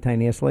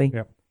spontaneously.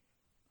 Yep.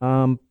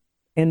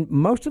 And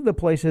most of the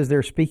places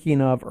they're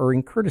speaking of are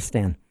in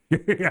Kurdistan.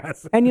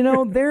 Yes. And,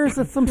 there's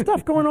some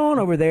stuff going on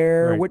over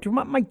there, which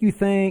might make you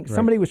think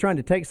somebody was trying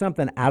to take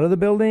something out of the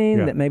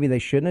building that maybe they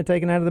shouldn't have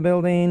taken out of the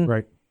building.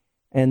 Right.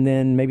 And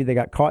then maybe they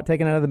got caught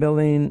taking it out of the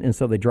building, and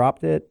so they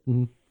dropped it.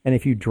 And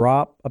if you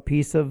drop a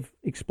piece of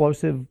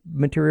explosive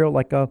material,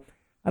 like a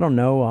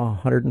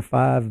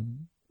 105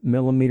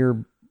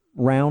 millimeter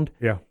round,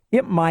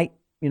 it might,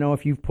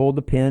 if you've pulled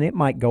the pin, it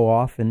might go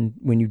off and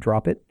when you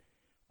drop it.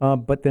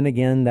 But then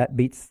again, that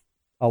beats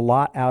a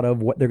lot out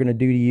of what they're going to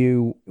do to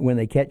you when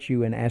they catch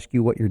you and ask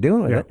you what you're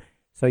doing with it.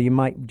 So you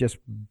might just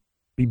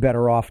be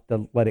better off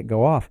to let it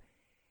go off.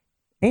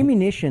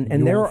 Ammunition,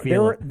 and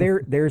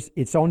there's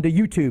it's on to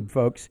YouTube,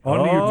 folks. On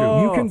to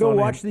YouTube. You can go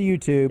watch the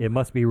YouTube. It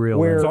must be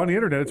real. It's on the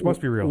internet. It must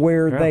be real.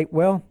 Where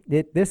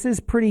this is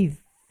pretty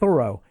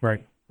thorough.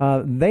 Right.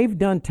 They've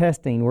done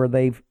testing where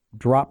they've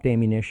dropped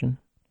ammunition,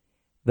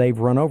 they've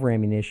run over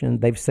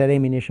ammunition, they've set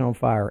ammunition on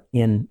fire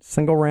in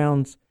single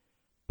rounds,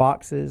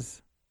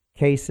 boxes,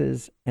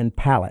 cases, and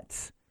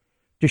pallets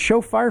to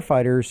show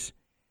firefighters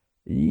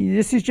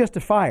this is just a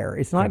fire.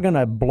 It's not going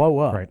to blow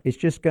up. Right. It's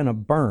just going to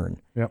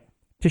burn. Yep.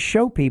 To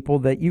show people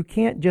that you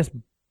can't just,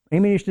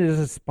 ammunition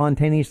doesn't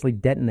spontaneously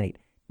detonate.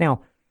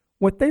 Now,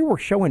 what they were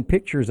showing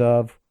pictures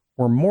of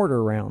were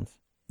mortar rounds.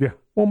 Yeah.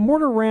 Well,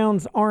 mortar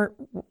rounds aren't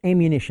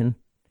ammunition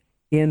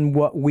in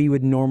what we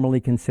would normally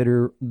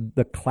consider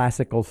the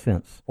classical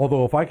sense.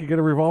 Although if I could get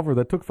a revolver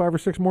that took 5 or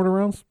 6 mortar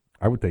rounds,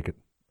 I would take it.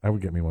 I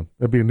would get me one.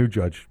 It'd be a new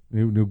judge,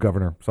 new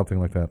governor, something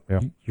like that.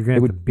 Yeah. You're going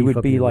to have to beef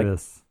up your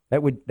wrists.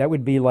 That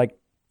would be like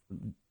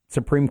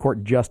Supreme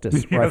Court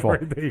justice rifle,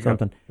 right, there you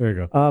something. Go. There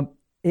you go.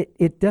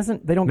 It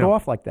doesn't. They don't go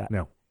off like that.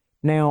 No.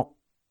 Now,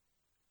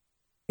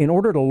 in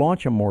order to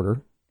launch a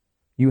mortar,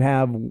 you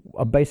have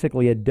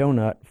basically a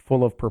donut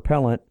full of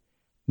propellant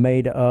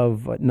made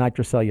of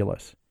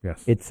nitrocellulose.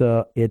 Yes.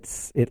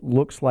 It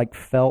looks like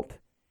felt.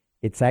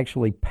 It's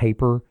actually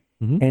paper,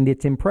 and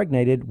it's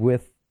impregnated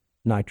with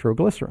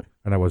nitroglycerin.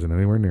 And I wasn't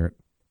anywhere near it.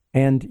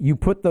 And you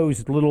put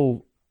those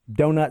little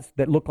donuts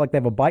that look like they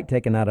have a bite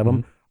taken out of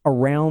them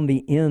around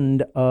the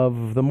end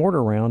of the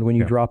mortar round when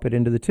you drop it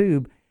into the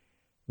tube.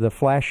 The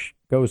flash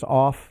goes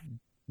off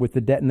with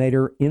the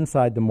detonator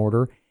inside the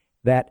mortar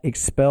that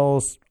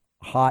expels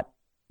hot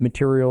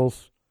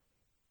materials,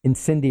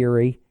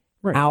 incendiary,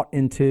 out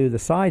into the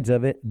sides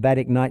of it. That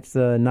ignites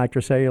the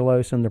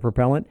nitrocellulose and the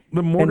propellant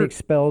and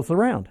expels the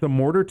round. The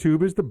mortar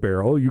tube is the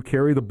barrel. You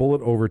carry the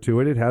bullet over to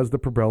it. It has the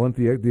propellant.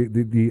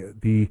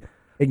 The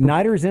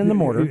Igniter's in the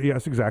mortar.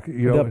 Yes, exactly.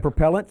 The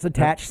propellant's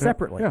attached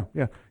separately.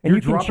 Yeah. And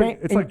You're dropping.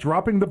 It's like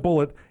dropping the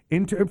bullet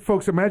into.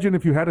 Folks, imagine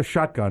if you had a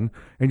shotgun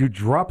and you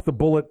drop the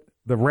bullet,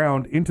 the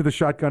round into the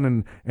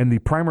shotgun, and the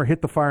primer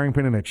hit the firing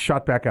pin and it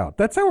shot back out.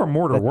 That's how a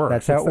mortar works.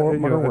 That's how a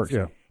mortar works.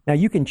 Yeah. Now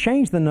you can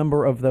change the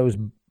number of those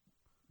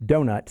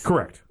donuts.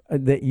 Correct.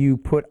 That you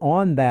put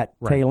on that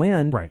tail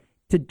end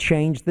to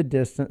change the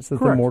distance that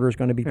the mortar is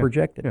going to be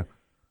projected. Yeah.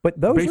 But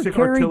those basic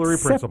are artillery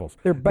principles.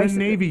 They're basic. The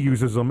Navy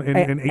uses them in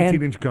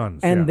 18-inch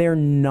guns. And they're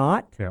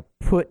not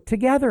put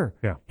together.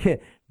 Yeah.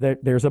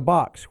 There's a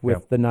box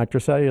with the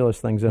nitrocellulose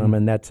things in them,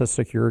 and that's a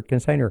secured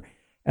container.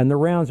 And the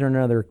rounds are in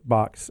another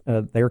box.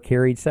 They're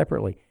carried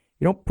separately.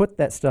 You don't put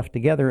that stuff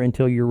together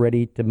until you're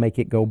ready to make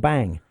it go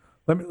bang.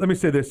 Let me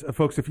say this,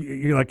 folks. If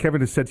you like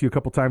Kevin has said to you a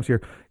couple times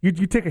here, you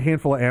take a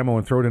handful of ammo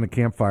and throw it in a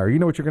campfire. You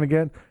know what you're going to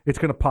get? It's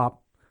going to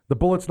pop. The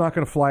bullet's not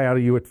going to fly out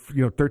of you at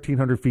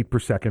 1,300 feet per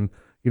second.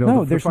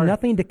 There's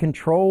nothing to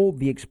control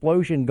the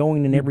explosion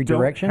going in every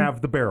direction. You don't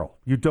have the barrel.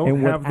 You don't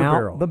have the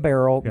barrel. Without the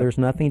barrel, there's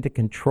nothing to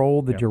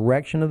control the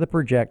direction of the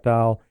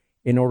projectile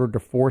in order to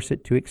force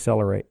it to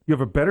accelerate. You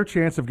have a better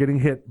chance of getting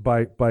hit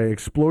by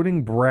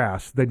exploding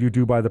brass than you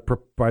do by the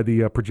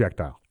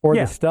projectile. Or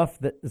the stuff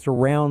that's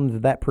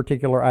around that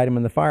particular item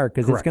in the fire,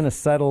 because it's going to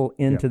settle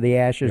into the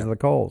ashes of the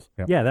coals.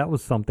 Yeah, that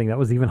was something. That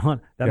was even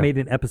made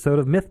an episode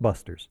of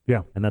Mythbusters.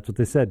 Yeah. And that's what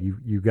they said.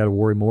 You got to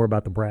worry more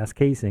about the brass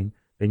casing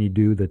than you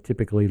do the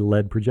typically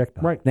lead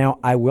projectile. Right. Now,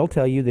 I will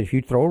tell you that if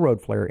you throw a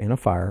road flare in a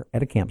fire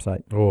at a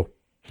campsite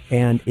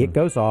and it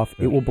goes off,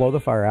 it will blow the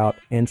fire out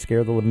and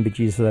scare the living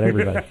bejesus out of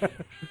everybody.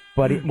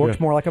 But it works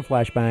more like a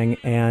flashbang,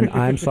 and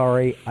I'm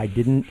sorry, I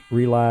didn't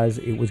realize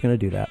it was going to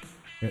do that.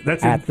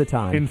 That's at the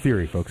time. In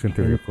theory, folks. In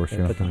theory, of course.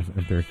 At the time.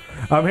 In theory.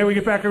 Hey, we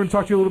get back, I'm going to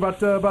talk to you a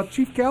little about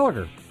Chief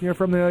Gallagher,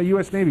 from the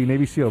U.S.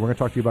 Navy SEAL. We're going to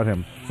talk to you about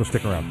him, so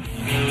stick around.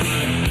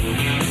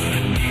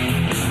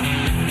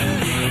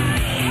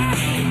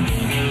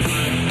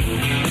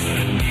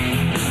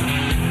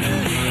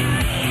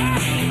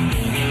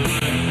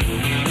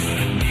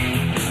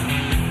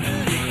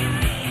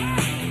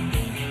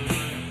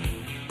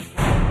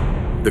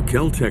 The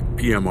Kel-Tec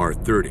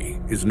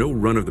PMR-30 is no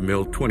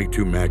run-of-the-mill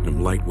 .22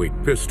 Magnum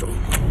lightweight pistol,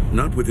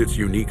 not with its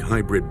unique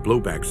hybrid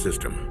blowback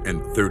system and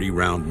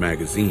 30-round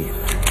magazine.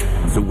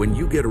 So when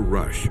you get a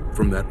rush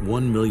from that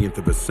 1/1,000,000th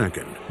of a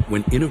second,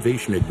 when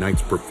innovation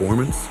ignites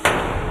performance,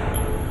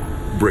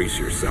 brace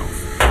yourself.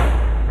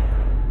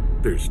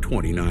 There's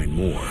 29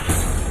 more.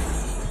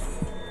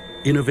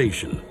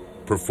 Innovation,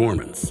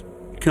 performance,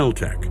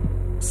 Kel-Tec.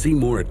 See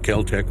more at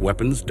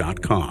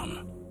keltecweapons.com.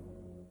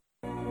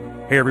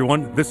 Hey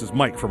everyone, this is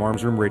Mike from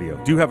Arms Room Radio.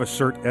 Do you have a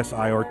CERT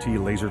SIRT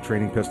laser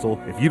training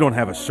pistol? If you don't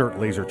have a CERT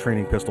laser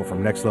training pistol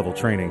from Next Level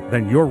Training,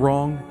 then you're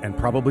wrong and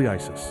probably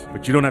ISIS.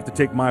 But you don't have to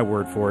take my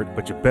word for it,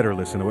 but you better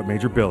listen to what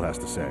Major Bill has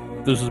to say.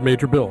 This is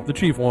Major Bill, the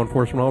Chief Law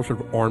Enforcement Officer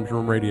of Arms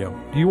Room Radio.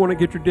 Do you want to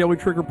get your daily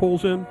trigger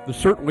pulls in? The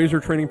CERT laser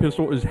training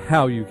pistol is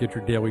how you get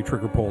your daily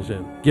trigger pulls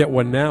in. Get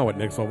one now at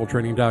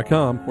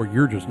nextleveltraining.com, or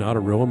you're just not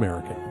a real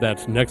American.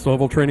 That's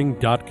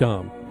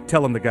nextleveltraining.com.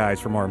 Tell them the guys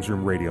from Arms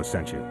Room Radio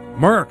sent you.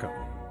 America!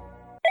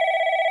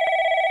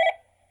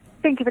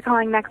 Thank you for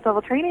calling Next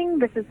Level Training.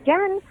 This is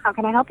Jen. How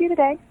can I help you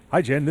today?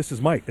 Hi, Jen. This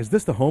is Mike. Is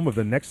this the home of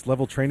the Next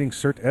Level Training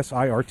CERT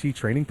SIRT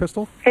training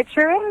pistol? It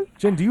sure is.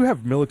 Jen, do you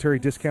have military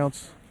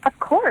discounts? Of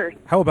course.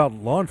 How about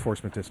law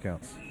enforcement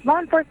discounts? Law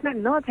enforcement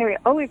and military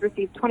always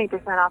receive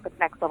 20% off at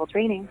Next Level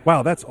Training.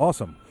 Wow, that's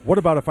awesome. What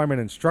about if I'm an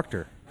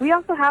instructor? We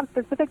also have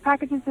specific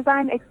packages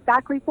designed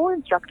exactly for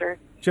instructors.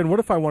 Jen, what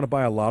if I want to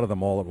buy a lot of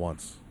them all at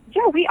once?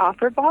 Yeah, we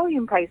offer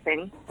volume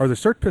pricing. Are the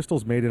CERT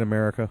pistols made in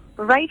America?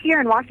 Right here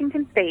in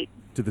Washington State.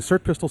 Do the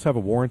CERT pistols have a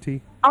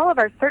warranty? All of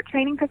our CERT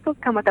training pistols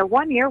come with a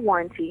 1-year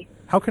warranty.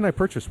 How can I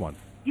purchase one?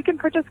 You can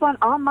purchase one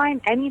online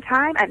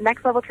anytime at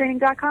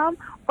nextleveltraining.com,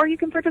 or you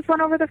can purchase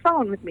one over the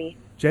phone with me.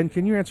 Jen,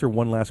 can you answer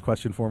one last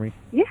question for me?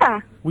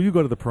 Yeah. Will you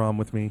go to the prom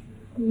with me?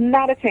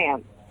 Not a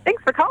chance.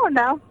 Thanks for calling,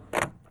 though.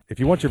 If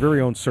you want your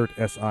very own CERT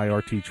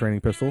SIRT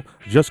training pistol,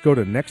 just go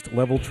to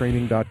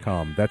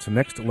nextleveltraining.com. That's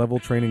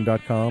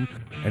nextleveltraining.com.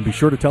 And be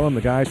sure to tell them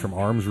the guys from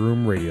Arms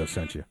Room Radio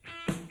sent you.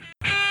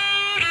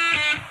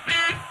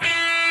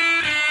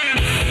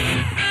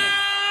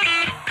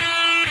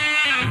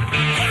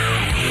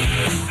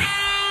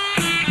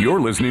 You're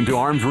listening to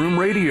Arms Room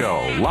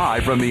Radio,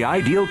 live from the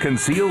Ideal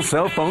Conceal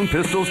Cell Phone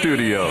Pistol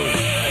Studios.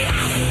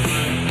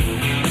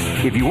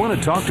 If you want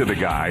to talk to the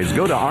guys,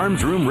 go to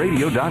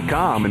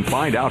armsroomradio.com and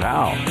find out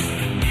how.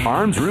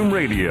 Arms Room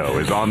Radio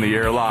is on the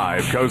air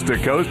live, coast to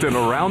coast and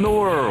around the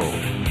world.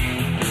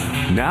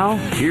 Now,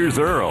 here's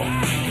Earl.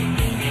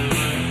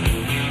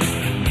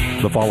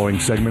 The following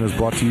segment is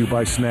brought to you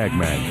by Snag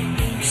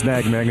Mag.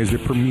 Snag Mag is the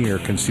premier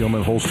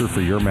concealment holster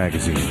for your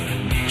magazine.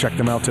 Check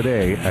them out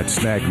today at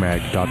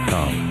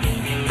snagmag.com.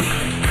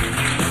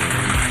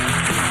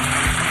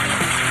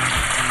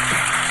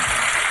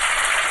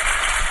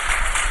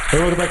 Hey,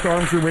 welcome back to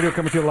Arms Room Radio,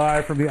 coming to you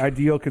live from the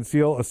Ideal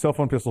Conceal Cell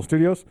Phone Pistol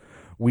Studios.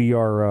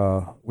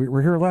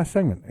 We're here last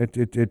segment.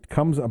 It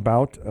comes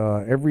about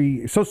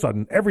every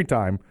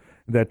time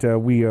that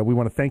we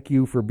want to thank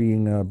you for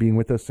being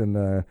with us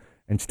and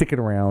sticking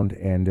around,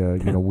 and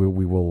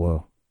we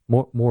will.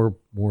 More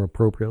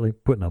appropriately,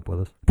 putting up with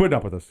us. Putting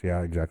up with us,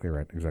 yeah, exactly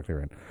right.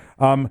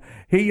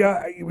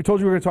 Hey, we told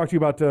you we were going to talk to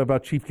you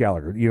about Chief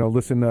Gallagher.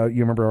 Listen,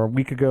 you remember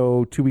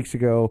 2 weeks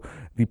ago,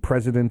 the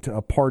president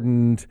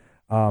pardoned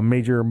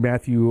Major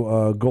Matthew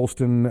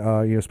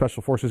Golston,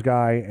 Special Forces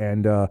guy,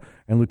 and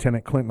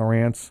Lieutenant Clint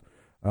Lawrence.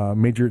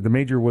 The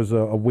major was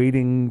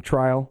awaiting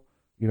trial.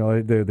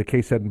 The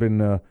case hadn't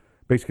been.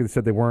 Basically, they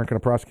said they weren't going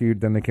to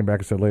prosecute. Then they came back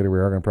and said later we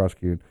are going to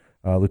prosecute.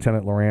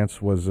 Lieutenant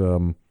Lawrence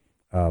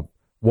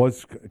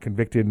was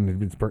convicted,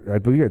 and I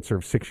believe he had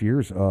served 6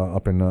 years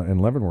up in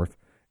Leavenworth.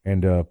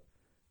 And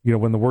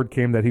when the word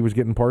came that he was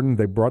getting pardoned,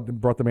 they brought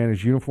the man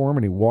his uniform,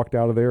 and he walked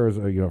out of there as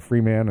a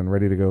free man and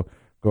ready to go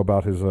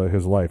about his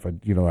life. I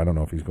don't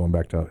know if he's going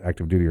back to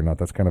active duty or not.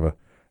 That's kind of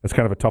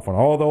a tough one.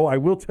 Although I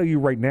will tell you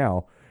right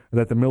now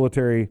that the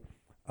military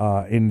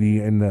in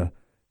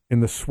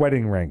the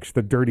sweating ranks,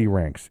 the dirty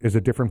ranks, is a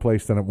different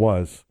place than it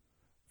was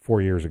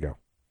 4 years ago.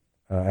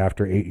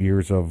 After 8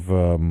 years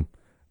of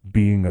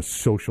being a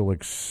social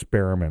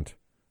experiment,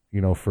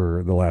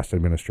 for the last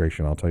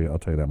administration. I'll tell you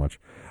that much.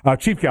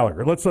 Chief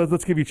Gallagher.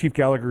 Let's give you Chief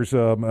Gallagher's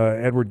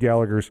Edward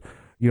Gallagher's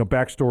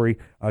backstory.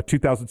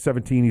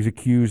 2017, he's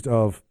accused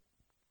of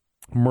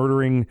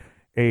murdering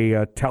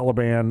a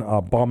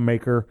Taliban bomb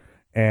maker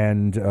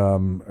and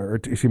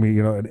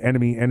an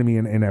enemy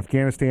in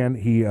Afghanistan.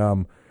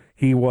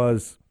 He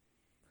was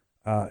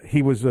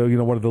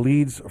one of the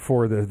leads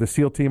for the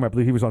SEAL team. I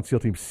believe he was on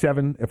SEAL Team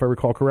 7, if I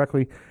recall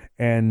correctly,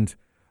 and.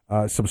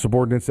 Some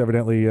subordinates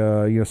evidently,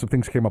 some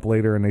things came up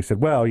later, and they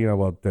said, well,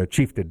 the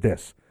chief did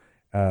this.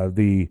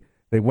 They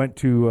went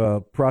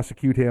to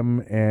prosecute him,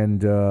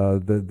 and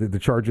the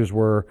charges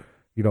were,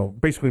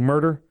 basically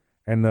murder.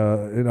 And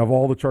of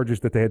all the charges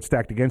that they had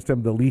stacked against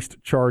him, the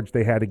least charge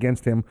they had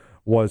against him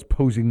was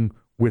posing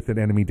with an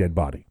enemy dead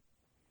body.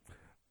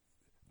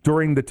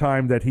 During the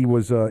time that he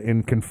was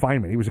in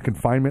confinement, he was in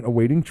confinement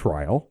awaiting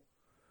trial.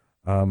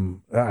 I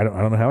don't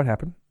know how it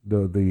happened.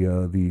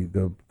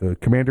 The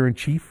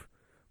commander-in-chief,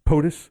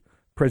 POTUS,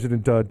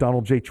 President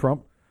Donald J.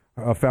 Trump,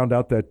 found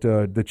out that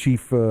the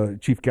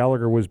Chief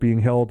Gallagher was being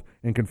held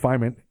in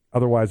confinement,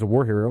 otherwise a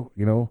war hero,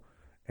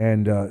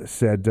 and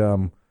said,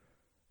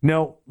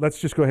 no, let's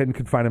just go ahead and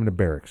confine him in a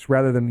barracks.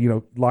 Rather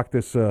than, lock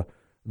this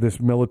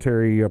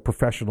military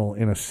professional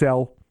in a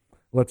cell,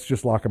 let's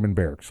just lock him in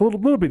barracks. A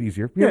little bit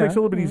easier. It makes it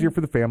a little bit easier for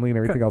the family and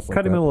everything else like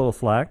that. Cut him a little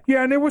slack.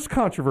 Yeah, and there was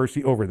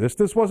controversy over this.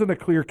 This wasn't a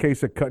clear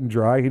case of cut and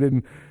dry. He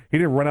didn't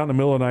run out in the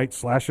middle of the night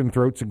slashing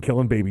throats and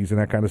killing babies and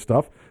that kind of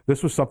stuff.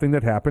 This was something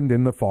that happened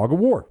in the fog of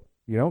war.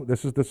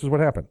 This is what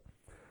happened.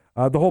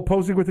 The whole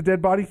posing with the dead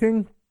body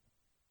thing,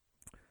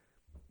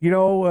 do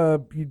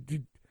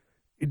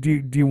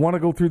you want to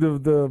go through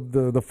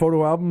the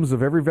photo albums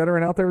of every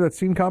veteran out there that's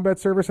seen combat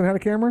service and had a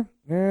camera?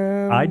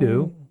 I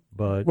do.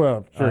 But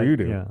sure you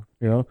do.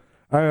 Yeah.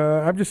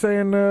 I'm just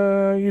saying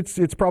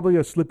it's probably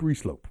a slippery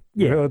slope.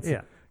 Yeah,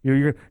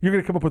 You're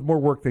going to come up with more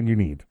work than you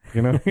need.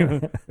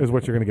 Is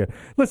what you're going to get.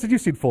 Listen, you've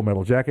seen Full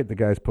Metal Jacket. The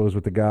guys pose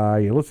with the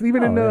guy. Listen,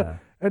 even in a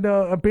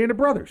Band of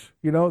Brothers.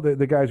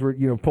 The guys were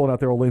pulling out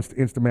their old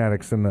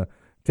Instamatics and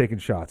taking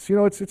shots.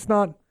 It's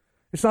not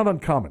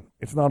uncommon.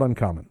 It's not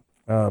uncommon.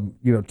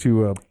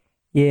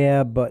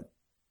 Yeah, but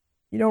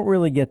you don't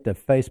really get to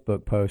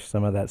Facebook post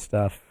some of that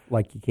stuff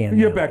like you can.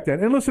 Yeah, now. back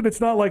then. And listen,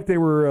 it's not like they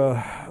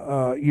were,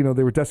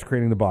 they were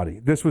desecrating the body.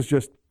 This was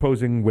just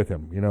posing with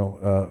him.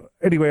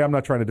 Anyway, I'm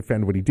not trying to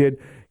defend what he did.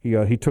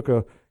 He took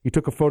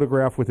a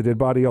photograph with a dead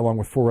body along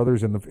with 4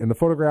 others in the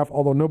photograph.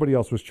 Although nobody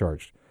else was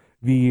charged.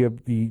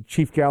 The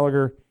Chief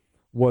Gallagher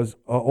was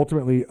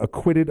ultimately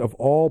acquitted of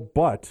all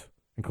but,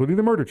 including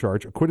the murder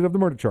charge, acquitted of the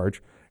murder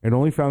charge, and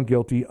only found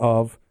guilty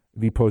of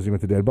the posing with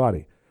the dead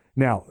body.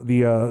 Now,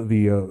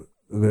 the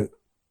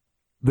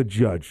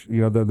judge,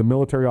 the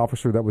military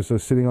officer that was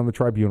sitting on the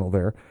tribunal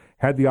there,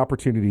 had the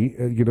opportunity,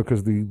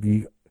 because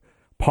the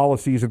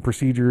policies and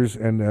procedures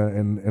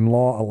and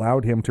law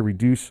allowed him to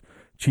reduce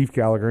Chief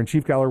Gallagher, and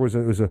Chief Gallagher was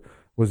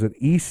an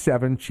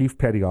E7 Chief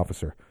Petty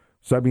Officer.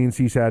 So that means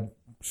he's had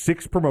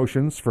 6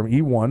 promotions from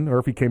E1, or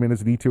if he came in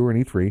as an E2 or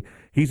an E3,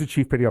 he's a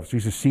Chief Petty Officer.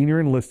 He's a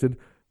senior enlisted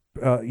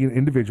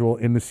individual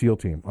in the SEAL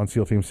team, on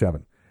SEAL Team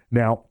 7.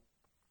 Now,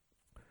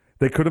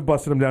 they could have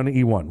busted him down to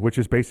E1, which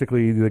is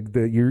basically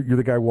you're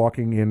the guy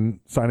walking in,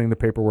 signing the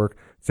paperwork,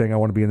 saying I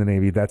want to be in the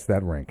Navy. That's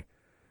that rank.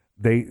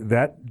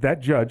 That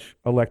judge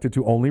elected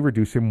to only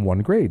reduce him 1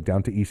 grade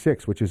down to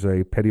E6, which is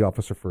a Petty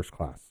Officer First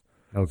Class.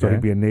 Okay. So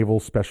he'd be a Naval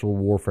Special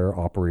Warfare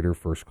Operator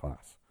First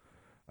Class.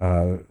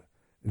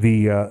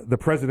 The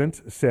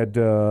president said,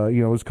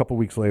 it was a couple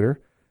weeks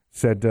later,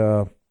 said,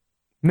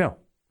 no,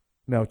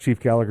 Chief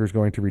Gallagher is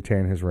going to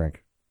retain his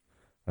rank.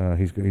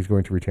 He's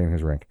going to retain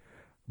his rank.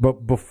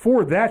 But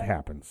before that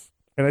happens,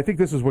 and I think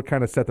this is what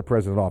kind of set the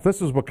president off.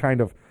 This is what kind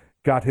of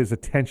got his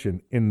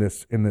attention in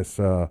this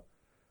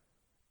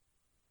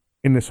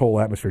whole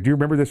atmosphere. Do you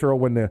remember this, Earl,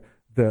 when the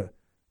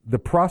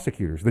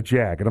prosecutors, the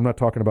JAG, and I'm not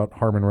talking about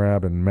Harmon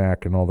Rabb and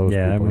Mack and all those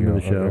people. I remember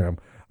the show.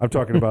 I'm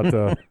talking about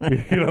I'm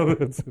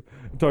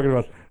talking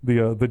about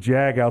the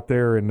JAG out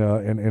there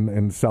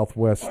in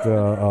Southwest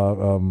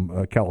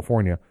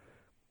California.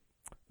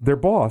 Their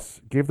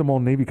boss gave them all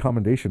Navy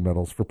Commendation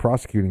Medals for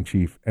prosecuting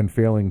chief and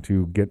failing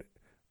to get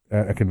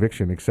a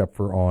conviction, except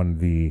for on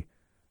the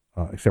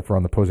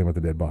posing with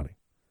the dead body.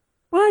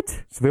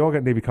 What? So they all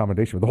got Navy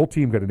Commendation. The whole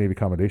team got a Navy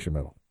Commendation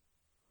Medal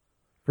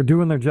for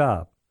doing their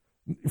job.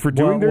 For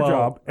doing their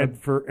job and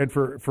for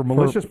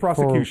malicious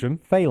prosecution,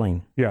 for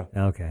failing. Yeah.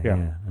 Okay.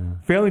 Yeah.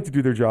 Failing to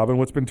do their job, and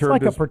what's been It's termed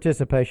like as a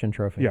participation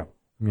trophy. Yeah.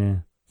 Yeah.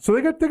 So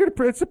they got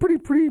it's a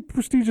pretty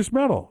prestigious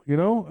medal,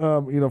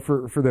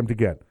 for them to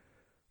get.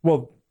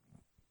 Well,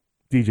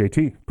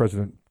 DJT,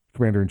 President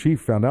Commander in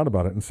Chief, found out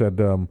about it and said,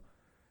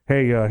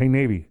 "Hey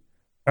Navy,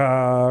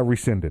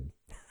 rescinded.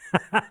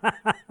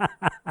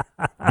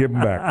 Give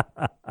them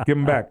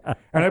back."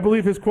 And I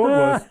believe his quote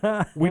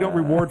was, "We don't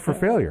reward for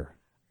failure.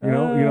 We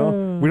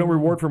don't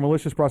reward for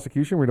malicious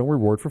prosecution. We don't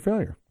reward for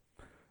failure."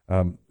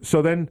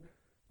 So then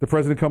the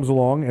president comes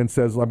along and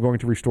says, "I'm going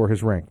to restore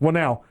his rank." Well,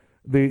 now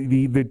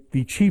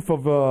the chief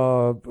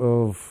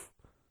of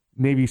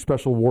Navy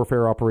Special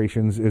Warfare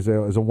Operations is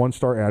a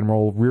 1-star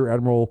admiral, Rear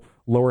Admiral,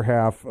 lower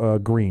half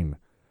green.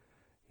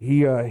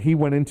 He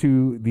went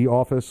into the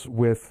office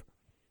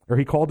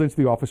he called into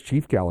the office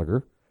Chief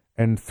Gallagher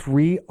and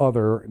 3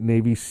 other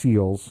Navy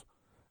SEALs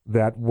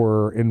that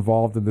were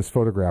involved in this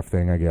photograph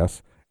thing, I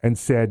guess, and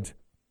said,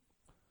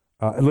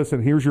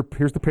 "Listen, here's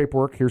the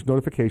paperwork. Here's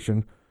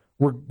notification.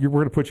 We're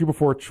going to put you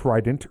before a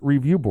Trident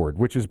Review Board,"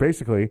 which is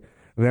basically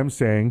them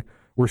saying,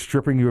 "We're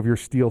stripping you of your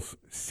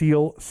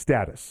SEAL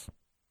status.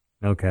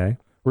 Okay,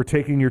 we're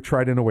taking your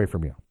Trident away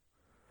from you."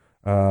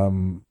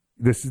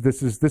 This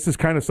is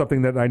kind of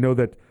something that I know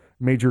that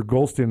Major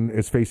Golston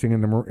is facing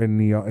in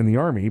the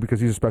Army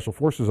because he's a Special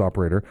Forces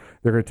operator.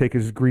 They're going to take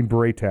his Green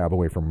Beret tab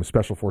away from him,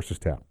 Special Forces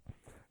tab.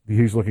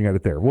 He's looking at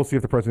it there. We'll see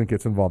if the president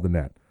gets involved in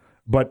that.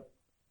 But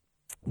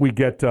we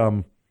get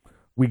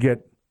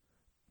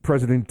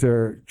President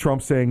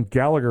Trump saying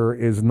Gallagher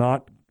is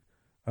not.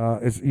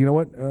 I'm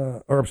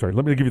sorry,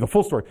 let me give you the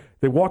full story.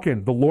 They walk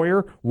in. The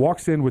lawyer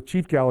walks in with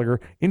Chief Gallagher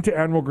into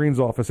Admiral Green's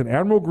office, and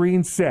Admiral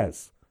Green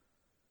says,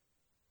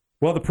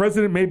 "Well, the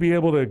president may be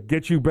able to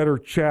get you better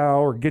chow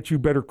or get you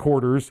better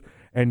quarters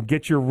and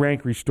get your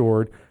rank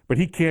restored, but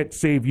he can't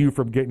save you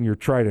from getting your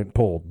Trident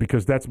pulled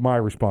because that's my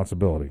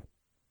responsibility."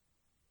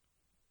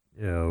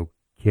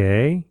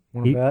 Okay.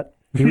 Want to bet?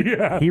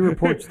 He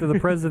reports to the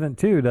president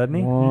too, doesn't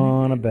he?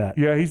 Want to bet?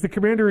 Yeah, he's the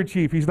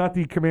commander-in-chief. He's not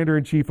the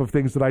commander-in-chief of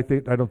things that I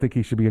don't think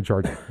he should be in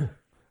charge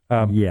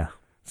of. Yeah.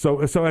 So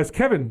as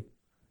Kevin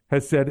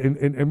has said,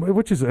 and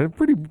which is a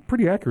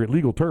pretty accurate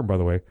legal term, by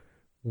the way,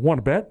 want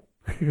to bet?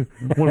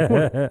 Want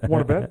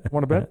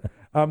to bet?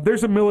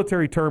 There's a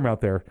military term out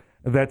there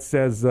that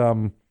says,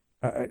 I'll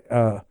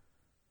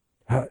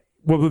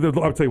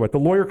tell you what. The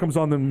lawyer comes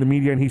on the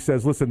media and he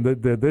says, "Listen,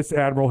 this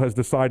admiral has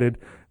decided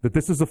that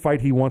this is a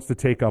fight he wants to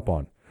take up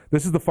on.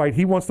 This is the fight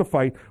he wants to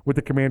fight with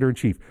the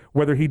commander-in-chief.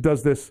 Whether he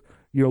does this,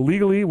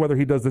 legally, whether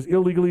he does this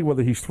illegally,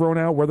 whether he's thrown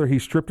out, whether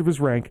he's stripped of his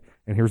rank."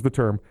 And here's the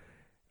term: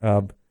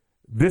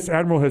 this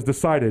admiral has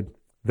decided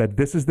that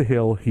this is the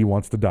hill he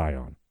wants to die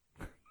on.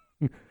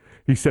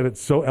 He said it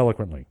so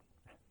eloquently.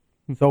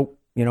 So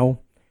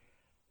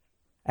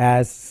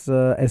as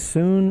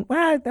soon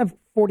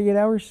 48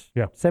 hours,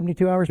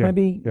 72 hours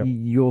maybe,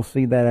 you'll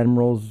see that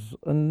admiral's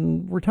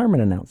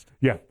retirement announced.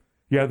 Yeah.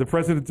 The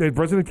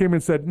president came in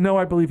and said, "No,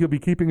 I believe he'll be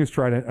keeping his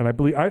Trident," and I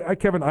believe,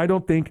 Kevin, I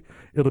don't think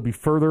it'll be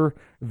further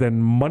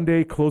than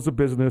Monday close of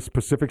business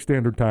Pacific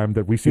Standard Time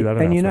that we see that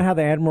announcement. And you know how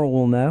the admiral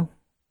will know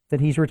that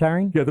he's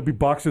retiring? Yeah, there'll be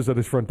boxes at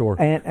his front door,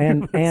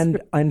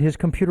 and his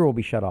computer will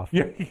be shut off.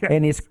 Yeah.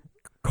 And his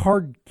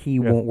card key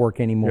won't work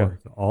anymore.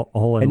 Yeah.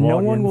 And no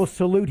one will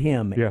salute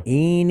him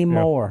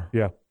anymore.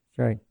 Yeah. That's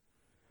right.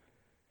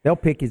 They'll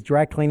pick his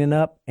dry cleaning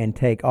up and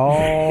take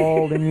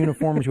all them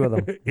uniforms with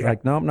them. It's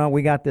like, no,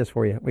 we got this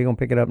for you. We're going to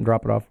pick it up and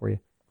drop it off for you.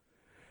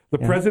 The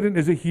president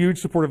is a huge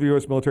supporter of the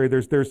U.S. military.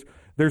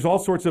 There's all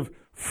sorts of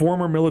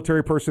former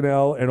military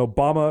personnel and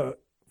Obama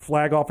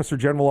flag officer,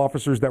 general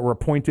officers that were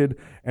appointed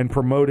and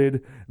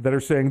promoted that are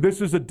saying this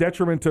is a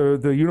detriment to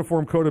the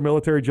Uniform Code of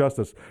Military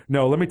Justice.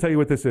 No, let me tell you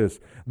what this is.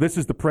 This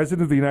is the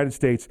president of the United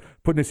States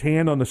putting his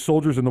hand on the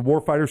soldiers and the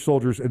warfighter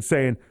soldiers and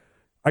saying,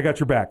 "I got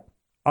your back.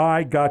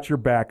 I got your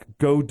back.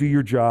 Go do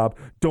your job.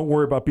 Don't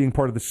worry about being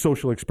part of the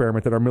social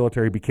experiment that our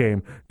military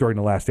became during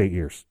the last 8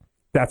 years."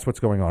 That's what's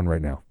going on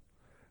right now.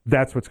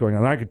 That's what's going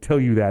on. And I can tell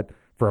you that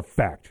for a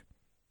fact.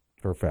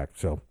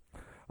 So,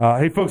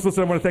 hey, folks,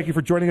 listen, I want to thank you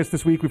for joining us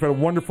this week. We've had a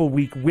wonderful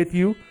week with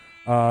you.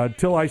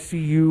 Till we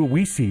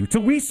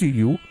see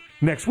you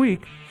next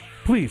week,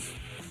 please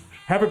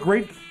have a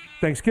great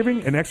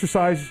Thanksgiving and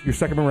exercise your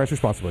Second Amendment rights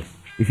responsibly.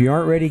 If you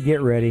aren't ready,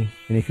 get ready.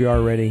 And if you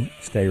are ready,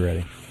 stay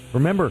ready.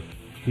 Remember,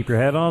 keep your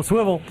head on a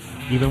swivel,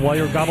 even while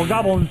you're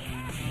gobbling.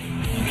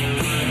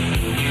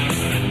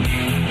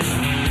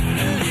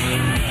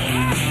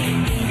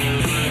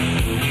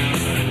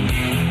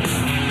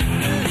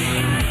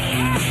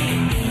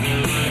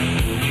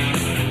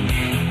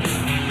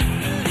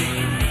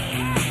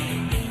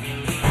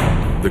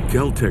 The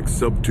Kel-Tec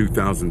Sub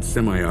 2000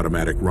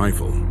 semi-automatic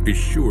rifle is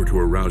sure to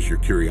arouse your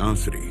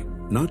curiosity,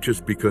 not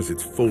just because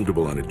it's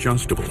foldable and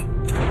adjustable,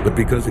 but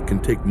because it can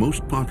take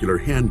most popular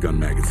handgun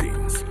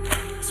magazines.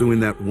 So in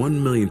that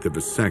 1/1,000,000th of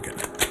a second,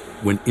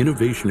 when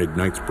innovation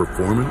ignites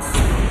performance,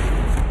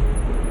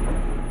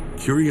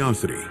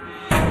 curiosity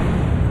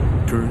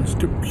turns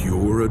to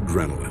pure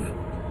adrenaline.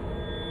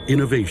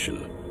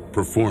 Innovation,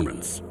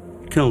 performance,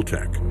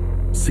 Kel-Tec.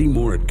 See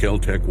more at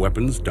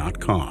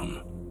keltecweapons.com.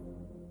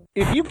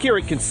 If you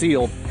carry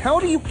concealed, how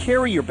do you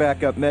carry your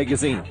backup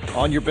magazine?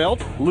 On your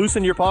belt? Loose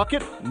in your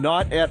pocket?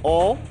 Not at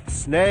all?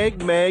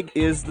 Snag Mag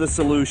is the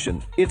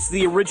solution. It's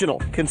the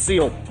original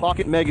concealed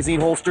pocket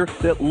magazine holster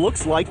that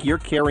looks like you're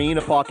carrying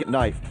a pocket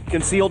knife.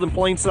 Concealed in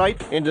plain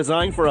sight and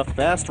designed for a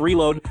fast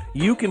reload,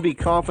 you can be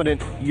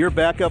confident your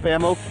backup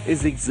ammo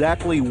is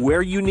exactly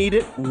where you need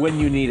it when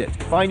you need it.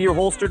 Find your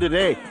holster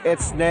today at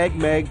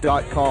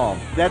snagmag.com.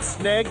 That's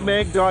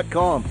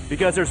snagmag.com,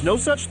 because there's no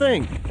such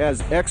thing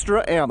as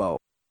extra ammo.